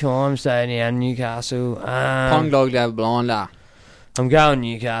so many times, though, now, Newcastle. Pong Dog to have a blinder. I'm going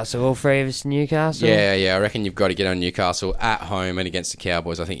Newcastle. All three of us Newcastle. Yeah. I reckon you've got to get on Newcastle at home and against the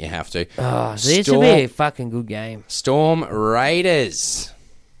Cowboys. I think you have to. Oh, so this will be a fucking good game. Storm Raiders.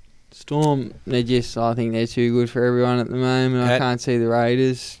 Storm, I think they're too good for everyone at the moment. I can't see the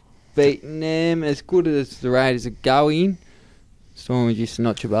Raiders beating them. As good as the Raiders are going, Storm are just a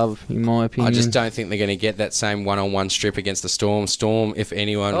notch above, in my opinion. I just don't think they're going to get that same one-on-one strip against the Storm. Storm, if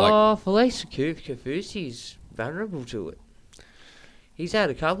anyone... Felice Kafusi's vulnerable to it. He's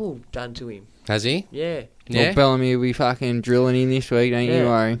had a couple done to him. Has he? Yeah. Well, Bellamy will be fucking drilling in this week, don't you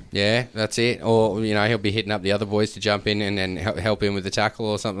worry. Yeah, that's it. Or, he'll be hitting up the other boys to jump in and help him with the tackle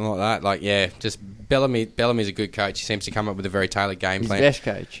or something like that. Just Bellamy's a good coach. He seems to come up with a very tailored game plan. He's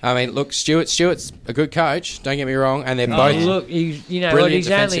the best coach. I mean, look, Stewart's a good coach, don't get me wrong, and they're both he's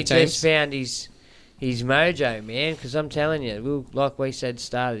only just found his mojo, man, because I'm telling you, like we said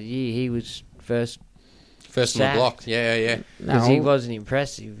start of the year, he was first on the block. Yeah. Because he wasn't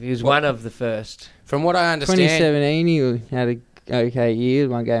impressive. He was one of the first. From what I understand... 2017, he had an okay year,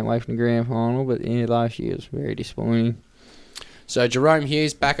 one game away from the grand final, but last year was very disappointing. So Jerome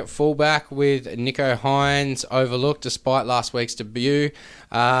Hughes back at fullback with Nico Hines overlooked despite last week's debut.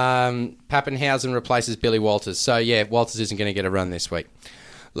 Pappenhausen replaces Billy Walters. So, Walters isn't going to get a run this week.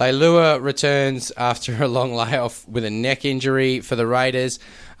 Leilua returns after a long layoff with a neck injury for the Raiders.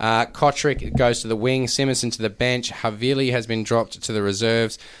 Kotrick goes to the wing, Simonson to the bench. Havili has been dropped to the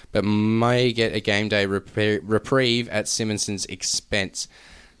reserves, but may get a game day reprieve at Simonson's expense.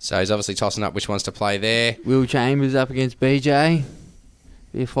 So he's obviously tossing up which ones to play there. Will Chambers up against BJ.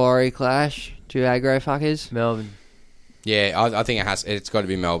 Be a fiery clash. Two aggro fuckers. Melbourne. Yeah, I think it's got to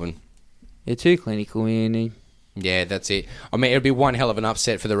be Melbourne. They're too clinical, man. Yeah, that's it. I mean, it'll be one hell of an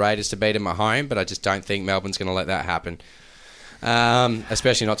upset for the Raiders to beat them at home, but I just don't think Melbourne's going to let that happen.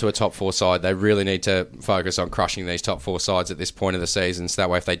 Especially not to a top four side. They really need to focus on crushing these top four sides at this point of the season, so that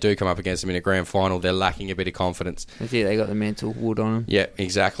way if they do come up against them in a grand final, they're lacking a bit of confidence. That's it, they got the mental wood on them. Yeah,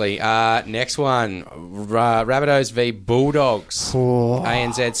 exactly. Next one, Rabbitohs v Bulldogs,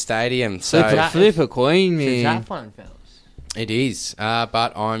 ANZ Stadium. So Flip a coin, man. It's a tough one, fellas. It is,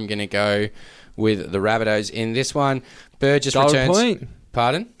 but I'm going to go with the Rabbitohs in this one. Burgess Golden returns... Point.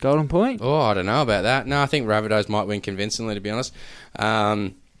 Pardon? Golden Point. Oh, I don't know about that. No, I think Rabbitohs might win convincingly, to be honest.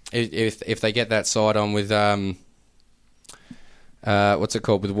 If they get that side on with what's it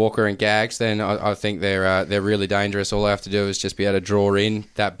called, with Walker and Gags, then I think they're really dangerous. All they have to do is just be able to draw in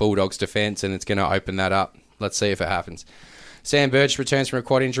that Bulldogs defence, and it's going to open that up. Let's see if it happens. Sam Burgess returns from a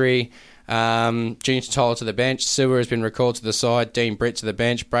quad injury. Junior Totola to the bench. Sewer has been recalled to the side. Dean Britt to the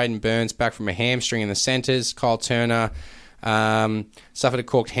bench. Braden Burns back from a hamstring in the centres. Kyle Turner suffered a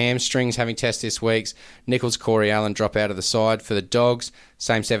corked hamstrings, having tested this week. Nichols, Corey Allen drop out of the side for the Dogs.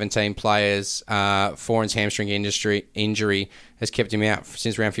 Same 17 players. Foran's hamstring injury has kept him out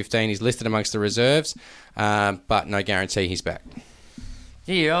since round 15. He's listed amongst the reserves, but no guarantee he's back.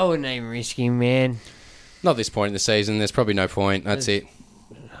 Yeah, I wouldn't even risk him, man. Not this point in the season. There's probably no point. That's it.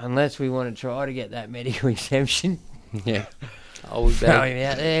 Unless we want to try to get that medical exemption. Yeah. I would throw him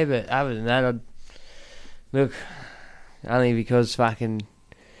out there, but other than that, look, only because fucking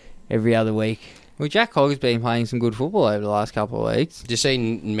every other week. Well, Jack Hogg's been playing some good football over the last couple of weeks. Did you see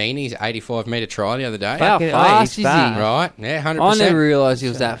Meany's 85-metre try the other day? How fast is he? Right, yeah, 100%. I never realised he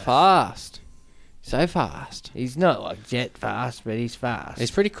was that fast. So fast. He's not like jet fast, but he's fast. He's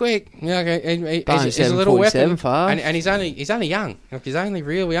pretty quick. Yeah, okay. He's a little weapon. Fast. And he's only young. Like, he's only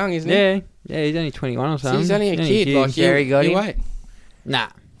real young, isn't he? Yeah, he's only 21 or something. So he's only a kid. Like Sherry got him. Wait. Nah.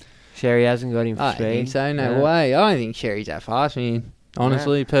 Sherry hasn't got him for I speed. don't think so, no way. I don't think Sherry's that fast, man.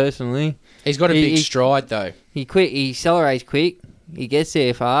 Honestly, personally. He's got a big stride, though. He accelerates quick. He gets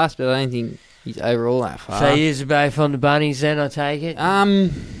there fast, but I don't think he's overall that fast. So he's both on the bunnies then, I take it?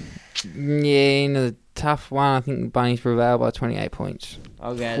 Yeah, in a tough one, I think the bunnies prevail by 28 points.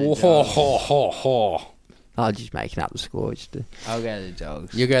 I'll go to the Dogs. I'm just making up the score. I'll go to the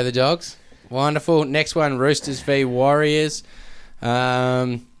Dogs. You go the Dogs. Wonderful. Next one, Roosters v Warriors.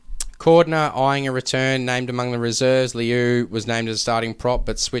 Cordner eyeing a return, named among the reserves. Liu was named as a starting prop,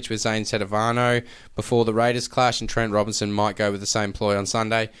 but switched with Zane Sedevano before the Raiders clash, and Trent Robinson might go with the same ploy on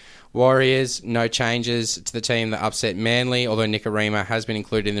Sunday. Warriors, no changes to the team that upset Manly, although Nikorima has been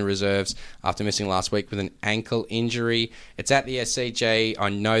included in the reserves after missing last week with an ankle injury. It's at the SCG. I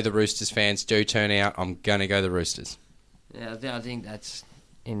know the Roosters fans do turn out. I'm going to go the Roosters. Yeah, I think that's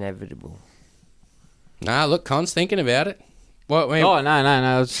inevitable. Nah, look, Con's thinking about it. What?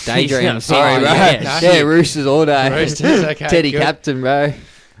 No. It's daydream. Sorry, bro. Yeah, Roosters all day. Roosters, okay. Teddy good. captain, bro.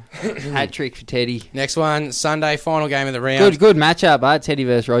 Hat trick for Teddy. Next one, Sunday, final game of the round. Good matchup, Teddy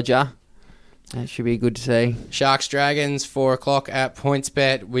versus Roger. That should be good to see. Sharks Dragons, 4 o'clock at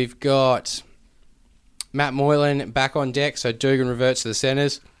PointsBet. We've got Matt Moylan back on deck, so Dugan reverts to the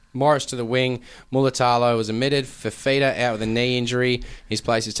centres. Morris to the wing. Mulatalo was omitted. Fafita out with a knee injury. His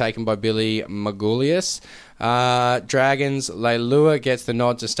place is taken by Billy Magulius. Dragons, Leilua gets the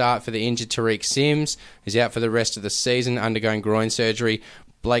nod to start for the injured Tariq Sims. He's out for the rest of the season, undergoing groin surgery.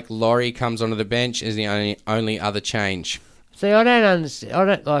 Blake Laurie comes onto the bench is the only other change. See, I don't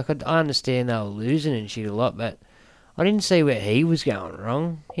understand. I understand they were losing and shit a lot, but I didn't see where he was going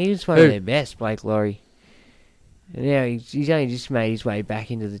wrong. He was one of their best, Blake Laurie. And now he's only just made his way back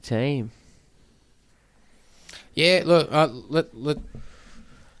into the team. Yeah, look,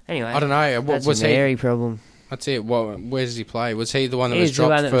 anyway, I don't know. That's was a Mary problem. That's it. Where does he play? Was he the one that He was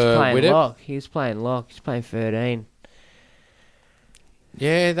dropped for Widdop? Lock. He was playing lock. He was playing 13.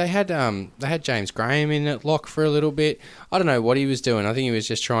 Yeah, they had James Graham in at lock for a little bit. I don't know what he was doing. I think he was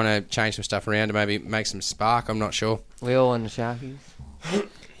just trying to change some stuff around to maybe make some spark. I'm not sure. We all on the Sharkies.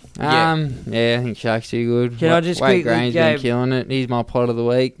 Yeah, I think Sharks do good. Can I just Wade quickly Graham's been killing it. He's my pot of the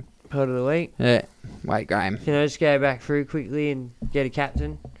week. Pot of the week? Yeah, Wade Graham. Can I just go back through quickly and get a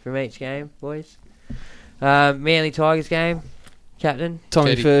captain from each game, boys? Manly Tigers game, captain.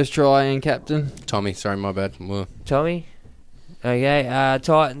 Tommy first try and captain. Tommy, sorry, my bad. Well. Tommy. Okay,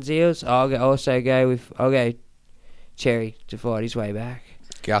 Titans Eels. I'll go Cherry to fight his way back.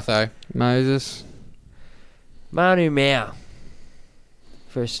 Gutho. Moses. Manu Mao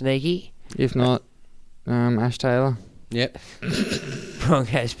for a sneaky. If not, Ash Taylor. Yep.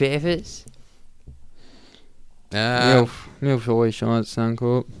 Broncos Panthers. Milf always shines at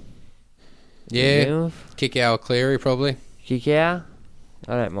Suncorp. Yeah. Milf. Kikau or Cleary probably. Kikau.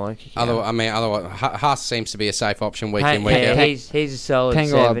 I don't mind Kikau. Otherwise, Haas seems to be a safe option week in, week out. He's a solid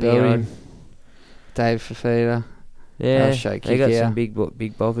Pangai 70 building. Dave Fafita. Yeah, they got some big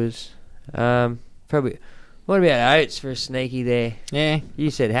boppers. Probably. What about Oates for a sneaky there? Yeah.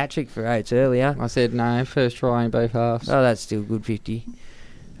 You said hat-trick for Oates earlier. I said no, first try in both halves. Oh, that's still good 50.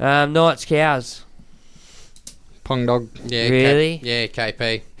 Knights Cows. Pong Dog. Yeah, really?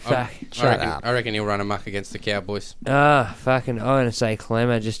 KP. Fuck. I reckon he'll run amok against the Cowboys. Fucking, I'm going to say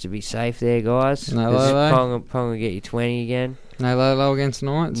Clemmer just to be safe there, guys. No Lolo. Pong will get you 20 again. No Lolo against the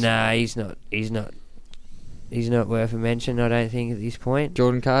Knights? Nah, he's not worth a mention, I don't think, at this point.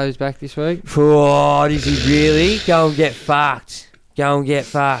 Jordan Carter's back this week. Oh, is he really? Go and get fucked.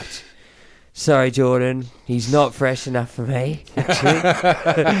 Sorry, Jordan. He's not fresh enough for me.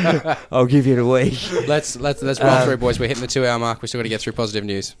 I'll give you a week. Let's roll through, boys. We're hitting the 2-hour mark. We're still got to get through positive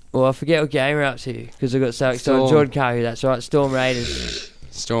news. Well, I forget what game we're up to because I got so excited. Jordan Carter, that's right. Storm Raiders.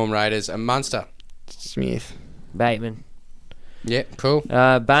 Storm Raiders and Munster. Smith. Bateman. Yep, cool.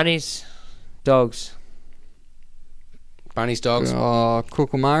 Bunnies. Dogs. Bunnies, Dogs.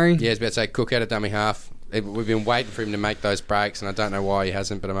 Cook or Murray. Yeah, I was about to say Cook out of dummy half. We've been waiting for him to make those breaks, and I don't know why he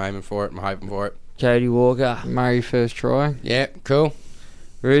hasn't, but I'm aiming for it. I'm hoping for it. Cody Walker. Murray first try. Yeah, cool.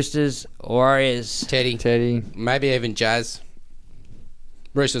 Roosters, Warriors. Teddy. Maybe even Jazz.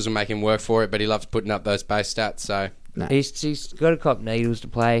 Roosters will make him work for it, but he loves putting up those base stats, so... No. He's got a cop needles to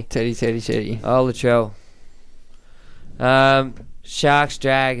play. Teddy. Oh, Latrell. Sharks,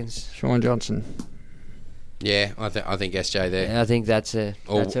 Dragons. Sean Johnson. Yeah, I think SJ there. Yeah, I think that's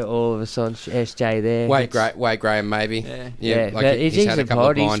all of us on SJ there. Wade Graham maybe. Yeah. Like but he's had a couple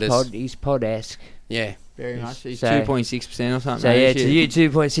of blinders. He's pod-esque. Yeah. Very much. He's 2.6% or something. So yeah, to you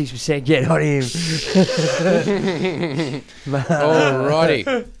 2.6%, get on him.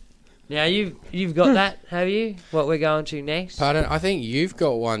 Alrighty. Now you've got that, have you? What we're going to next? Pardon, I think you've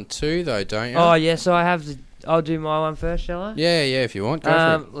got one too though, don't you? Oh yes, I have I'll do my one first, shall I? Yeah, if you want. Go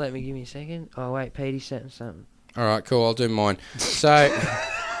for it. Give me a second. Oh wait, Petey's setting something. Alright, cool, I'll do mine. So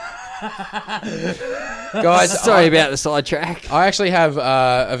Guys, sorry about the sidetrack. I actually have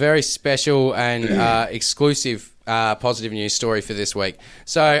a very special and exclusive positive news story for this week.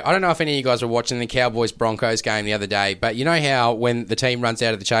 So I don't know if any of you guys were watching the Cowboys-Broncos game the other day, but you know how when the team runs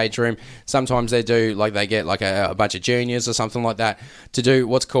out of the change room, sometimes they do, like they get like a bunch of juniors or something like that to do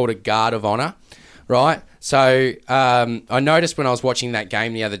what's called a guard of honour, right? So I noticed when I was watching that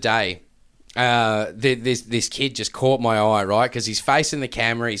game the other day, this kid just caught my eye, right? Because he's facing the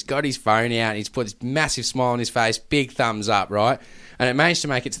camera, he's got his phone out, he's put this massive smile on his face, big thumbs up, right? And it managed to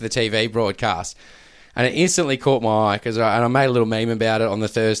make it to the TV broadcast. And it instantly caught my eye because I made a little meme about it on the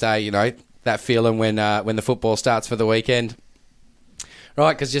Thursday, you know, that feeling when the football starts for the weekend.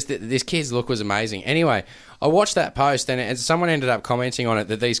 Right, because just this kid's look was amazing. Anyway, I watched that post and someone ended up commenting on it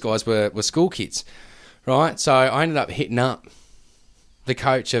that these guys were school kids, right? So I ended up hitting up the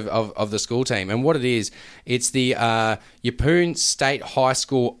coach of the school team. And what it is, it's the Yeppoon State High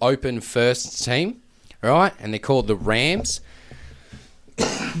School Open First team, right? And they're called the Rams.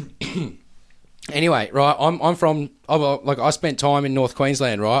 Anyway, right, I spent time in North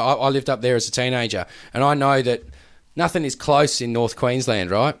Queensland, right? I lived up there as a teenager, and I know that nothing is close in North Queensland,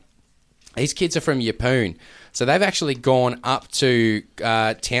 right? These kids are from Yeppoon, so they've actually gone up to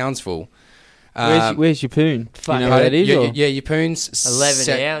Townsville. Where's Yeppoon? Do you know where that is? Yeah, Yeppoon's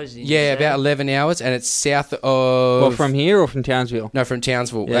 11 hours. About 11 hours, and it's south of... Well, from here or from Townsville? No, from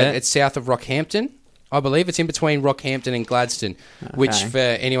Townsville. Yeah. It's south of Rockhampton. I believe it's in between Rockhampton and Gladstone, which, for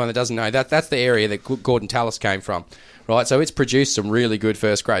anyone that doesn't know, that's the area that Gordon Tallis came from, right? So it's produced some really good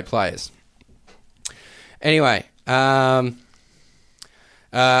first-grade players. Anyway, it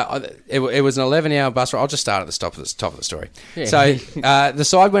was an 11-hour bus ride. I'll just start at the top of the story. Yeah. So the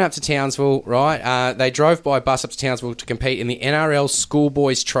side went up to Townsville, right? They drove by bus up to Townsville to compete in the NRL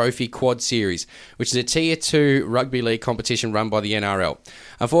Schoolboys Trophy Quad Series, which is a Tier 2 rugby league competition run by the NRL.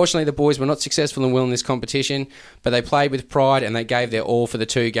 Unfortunately, the boys were not successful in winning this competition, but they played with pride and they gave their all for the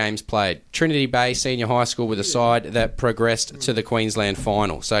 2 games played. Trinity Bay Senior High School were the side that progressed to the Queensland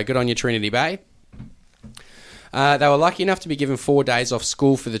final. So good on you, Trinity Bay. They were lucky enough to be given 4 days off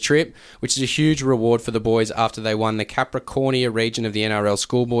school for the trip, which is a huge reward for the boys after they won the Capricornia region of the NRL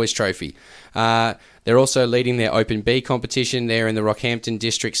Schoolboys Trophy. They're also leading their Open B competition. They're in the Rockhampton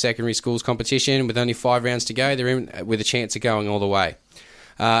District Secondary Schools competition. With only 5 rounds to go, they're in with a chance of going all the way.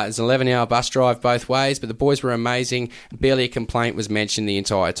 It's an 11-hour bus drive both ways, but the boys were amazing. Barely a complaint was mentioned the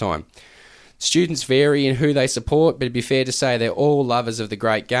entire time. Students vary in who they support, but it'd be fair to say they're all lovers of the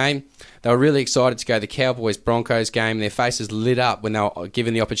great game. They were really excited to go to the Cowboys-Broncos game. Their faces lit up when they were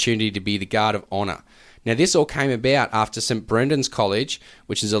given the opportunity to be the guard of honour. Now, this all came about after St Brendan's College,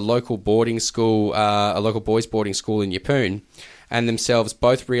 which is a local boarding school, a local boys' boarding school in Yeppoon, and themselves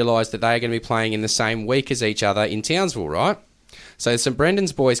both realised that they are going to be playing in the same week as each other in Townsville, right? So St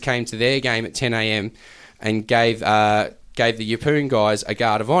Brendan's boys came to their game at 10 a.m. and gave the Yeppoon guys a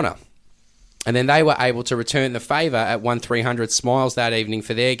guard of honour. And then they were able to return the favour at 1300 Smiles that evening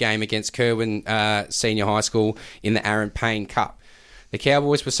for their game against Kerwin Senior High School in the Aaron Payne Cup. The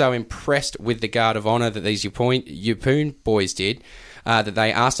Cowboys were so impressed with the guard of honour that these Yeppoon boys did that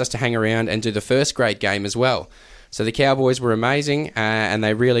they asked us to hang around and do the first grade game as well. So the Cowboys were amazing, and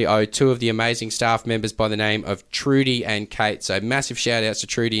they really owe 2 of the amazing staff members by the name of Trudy and Kate. So massive shout outs to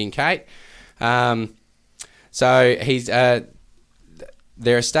Trudy and Kate. So he's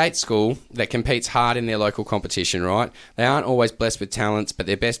they're a state school that competes hard in their local competition, right? They aren't always blessed with talents, but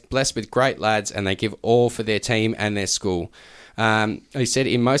they're blessed with great lads, and they give all for their team and their school. He said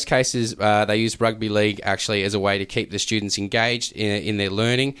in most cases they use rugby league actually as a way to keep the students engaged in their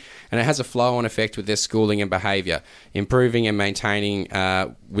learning, and it has a flow-on effect with their schooling and behaviour, improving and maintaining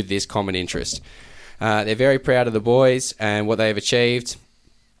with this common interest. They're very proud of the boys and what they've achieved.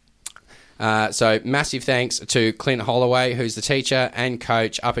 So massive thanks to Clint Holloway, who's the teacher and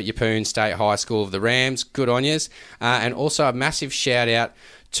coach up at Yeppoon State High School of the Rams. Good on yous. And also a massive shout out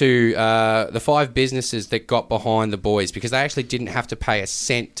to the 5 businesses that got behind the boys, because they actually didn't have to pay a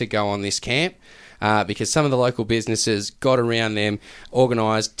cent to go on this camp, because some of the local businesses got around them,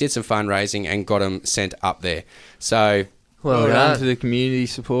 organised, did some fundraising and got them sent up there. So well done to the community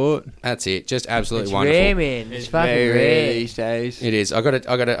support. That's it. Just absolutely it's wonderful. Rare, man. It's fucking very rare these days. It is. I got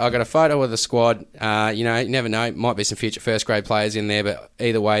a photo of the squad. You know, you never know. Might be some future first grade players in there, but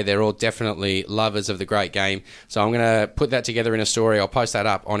either way, they're all definitely lovers of the great game. So I'm going to put that together in a story. I'll post that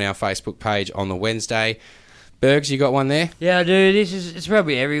up on our Facebook page on the Wednesday. Bergs, you got one there? Yeah, I do. It's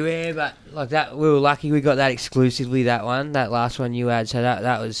probably everywhere, but like that, we were lucky we got that exclusively. That last one you had, so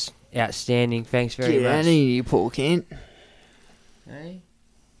that was outstanding. Thanks very much. Get out of here, Paul Kent.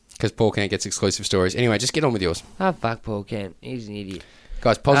 Because Paul Kent gets exclusive stories. Anyway, just get on with yours. Oh, fuck Paul Kent. He's an idiot.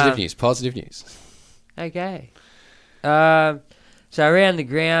 Guys, positive news. Positive news. Okay. So around the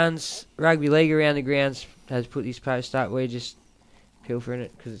grounds, Rugby League Around the Grounds has put this post up. We're just pilfering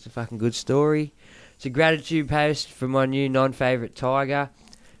it because it's a fucking good story. It's a gratitude post for my new non-favourite Tiger.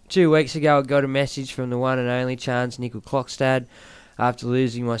 2 weeks ago, I got a message from the one and only Chance Nickel Clockstad after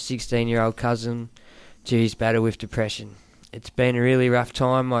losing my 16-year-old cousin to his battle with depression. It's been a really rough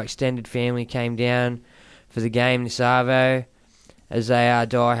time. My extended family came down for the game this Arvo, as they are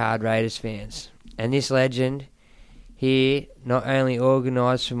die-hard Raiders fans. And this legend here not only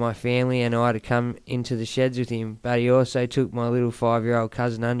organised for my family and I to come into the sheds with him, but he also took my little 5-year-old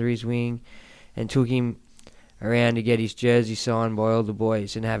cousin under his wing and took him around to get his jersey signed by all the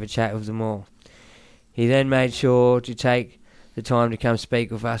boys and have a chat with them all. He then made sure to take the time to come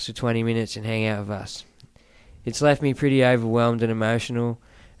speak with us for 20 minutes and hang out with us. It's left me pretty overwhelmed and emotional,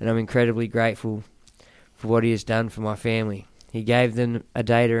 and I'm incredibly grateful for what he has done for my family. He gave them a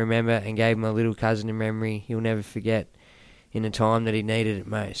day to remember and gave my little cousin a memory he'll never forget in a time that he needed it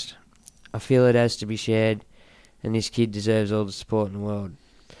most. I feel it has to be shared, and this kid deserves all the support in the world.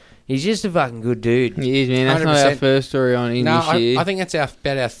 He's just a fucking good dude. He is, man. That's 100%. Not our first story on him this year. I think that's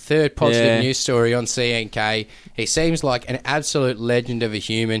about our third positive news story on CNK. He seems like an absolute legend of a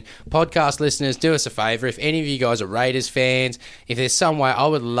human. Podcast listeners, do us a favour. If any of you guys are Raiders fans, if there's some way, I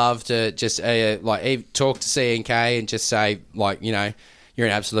would love to just talk to CNK and just say, you're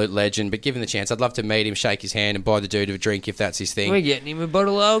an absolute legend, but given the chance, I'd love to meet him, shake his hand, and buy the dude a drink if that's his thing. We're getting him a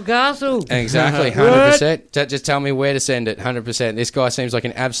bottle of Old Castle. Exactly, 100%. Just tell me where to send it, 100%. This guy seems like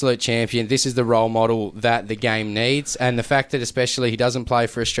an absolute champion. This is the role model that the game needs, and the fact that especially he doesn't play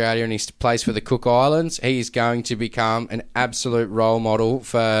for Australia and he plays for the Cook Islands, he is going to become an absolute role model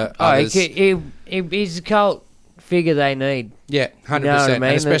for others. He's a cult figure they need. Yeah, 100%. You know what I mean?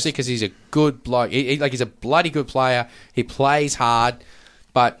 And especially because he's a good bloke. He's a bloody good player. He plays hard.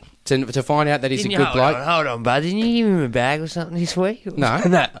 But to find out that he's a good bloke... Hold on, bud. Didn't you give him a bag or something this week? No. I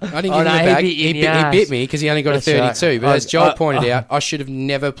didn't give him a bag. He bit me because he only got a 32. Right. But as Joel pointed out, I should have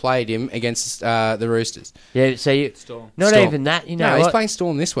never played him against the Roosters. Yeah, so you... Storm. Not Storm. even that, No, he's playing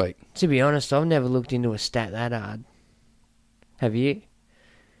Storm this week. To be honest, I've never looked into a stat that hard. Have you?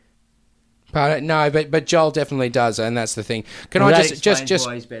 No, but Joel definitely does, and that's the thing. Can I just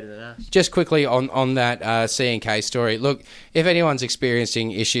why he's better than us. Just quickly on that CNK story? Look, if anyone's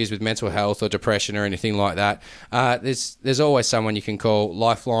experiencing issues with mental health or depression or anything like that, there's always someone you can call.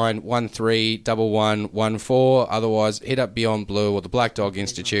 Lifeline 131114. Otherwise, hit up Beyond Blue or the Black Dog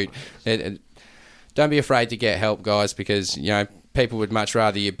Institute. Don't be afraid to get help, guys, because people would much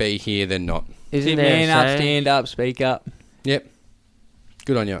rather you be here than not. Isn't man up, stand up, speak up. Yep.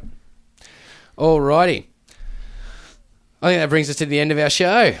 Good on you. Alrighty. I think that brings us to the end of our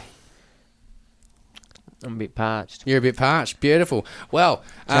show. I'm a bit parched. You're a bit parched. Beautiful. Well,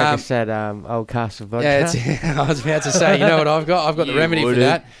 like I said, Old Castle vodka. Yeah, I was about to say, you know what I've got? I've got the remedy for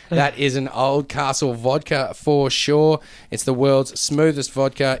that. That is an Old Castle vodka for sure. It's the world's smoothest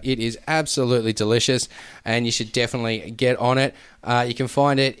vodka. It is absolutely delicious, and you should definitely get on it. You can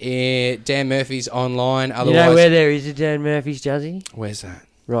find it in Dan Murphy's online. Otherwise, you know where there is a Dan Murphy's, Juzzy? Where's that?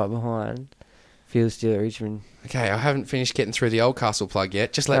 Right behind Field Steel at Richmond. Okay, I haven't finished getting through the Old Castle plug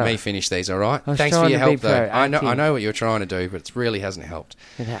yet. Just let me finish these, all right? Thanks for your your help, though. I know what you're trying to do, but it really hasn't helped.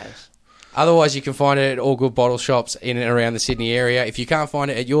 It has. Otherwise, you can find it at all good bottle shops in and around the Sydney area. If you can't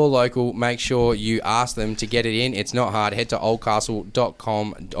find it at your local, make sure you ask them to get it in. It's not hard. Head to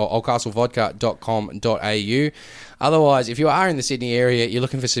oldcastle.com or oldcastlevodka.com.au. Otherwise, if you are in the Sydney area, you're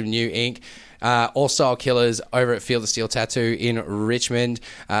looking for some new ink, All Style Killers over at Field of Steel Tattoo in Richmond.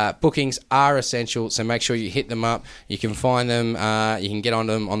 Bookings are essential, so make sure you hit them up. You can find them. You can get on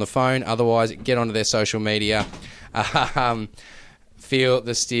them on the phone. Otherwise, get onto their social media. Feel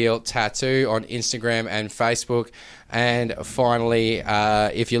the Steel Tattoo on Instagram and Facebook. And finally,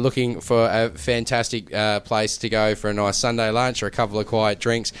 if you're looking for a fantastic place to go for a nice Sunday lunch or a couple of quiet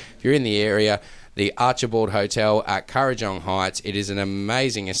drinks, if you're in the area, the Archibald Hotel at Currajong Heights. It is an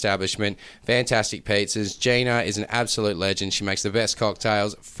amazing establishment, fantastic pizzas. Gina is an absolute legend. She makes the best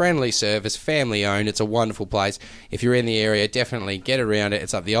cocktails, friendly service, family owned. It's a wonderful place. If you're in the area, definitely get around it.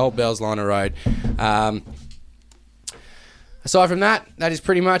 It's up the Old Bells Liner Road. Aside from that, that is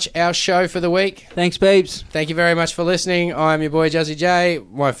pretty much our show for the week. Thanks, peeps. Thank you very much for listening. I'm your boy, Juzzy J,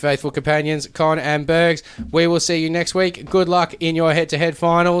 my faithful companions, Con and Bergs. We will see you next week. Good luck in your head-to-head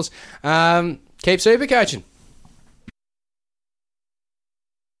finals. Keep super coaching.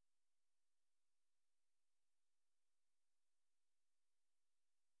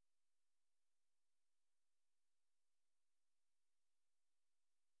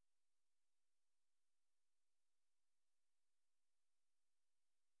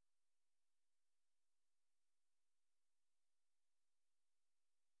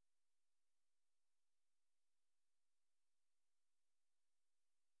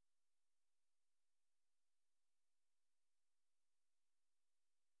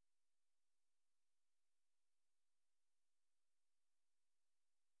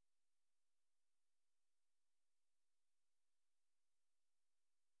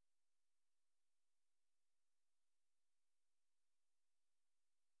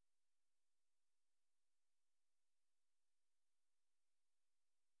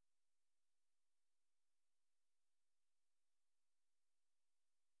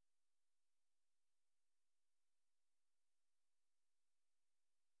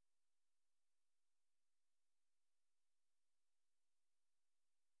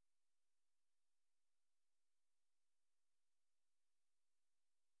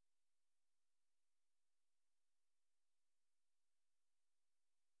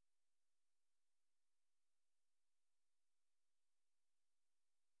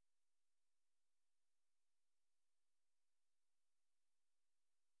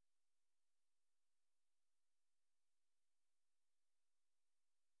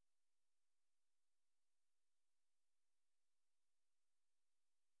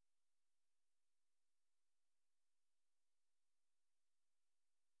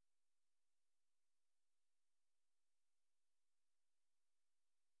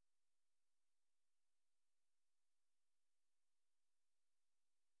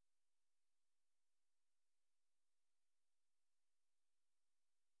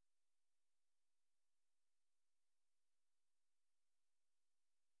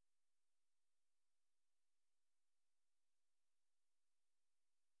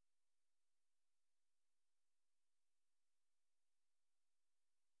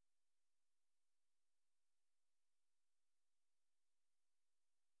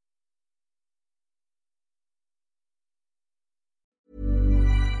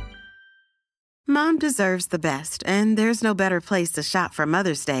 Mom deserves the best, and there's no better place to shop for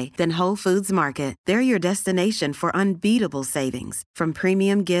Mother's Day than Whole Foods Market. They're your destination for unbeatable savings, from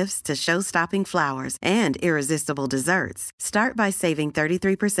premium gifts to show-stopping flowers and irresistible desserts. Start by saving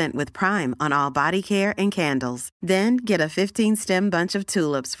 33% with Prime on all body care and candles. Then get a 15-stem bunch of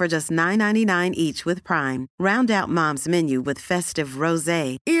tulips for just $9.99 each with Prime. Round out Mom's menu with festive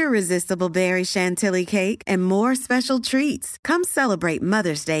rosé, irresistible berry chantilly cake, and more special treats. Come celebrate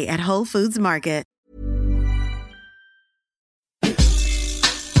Mother's Day at Whole Foods Market.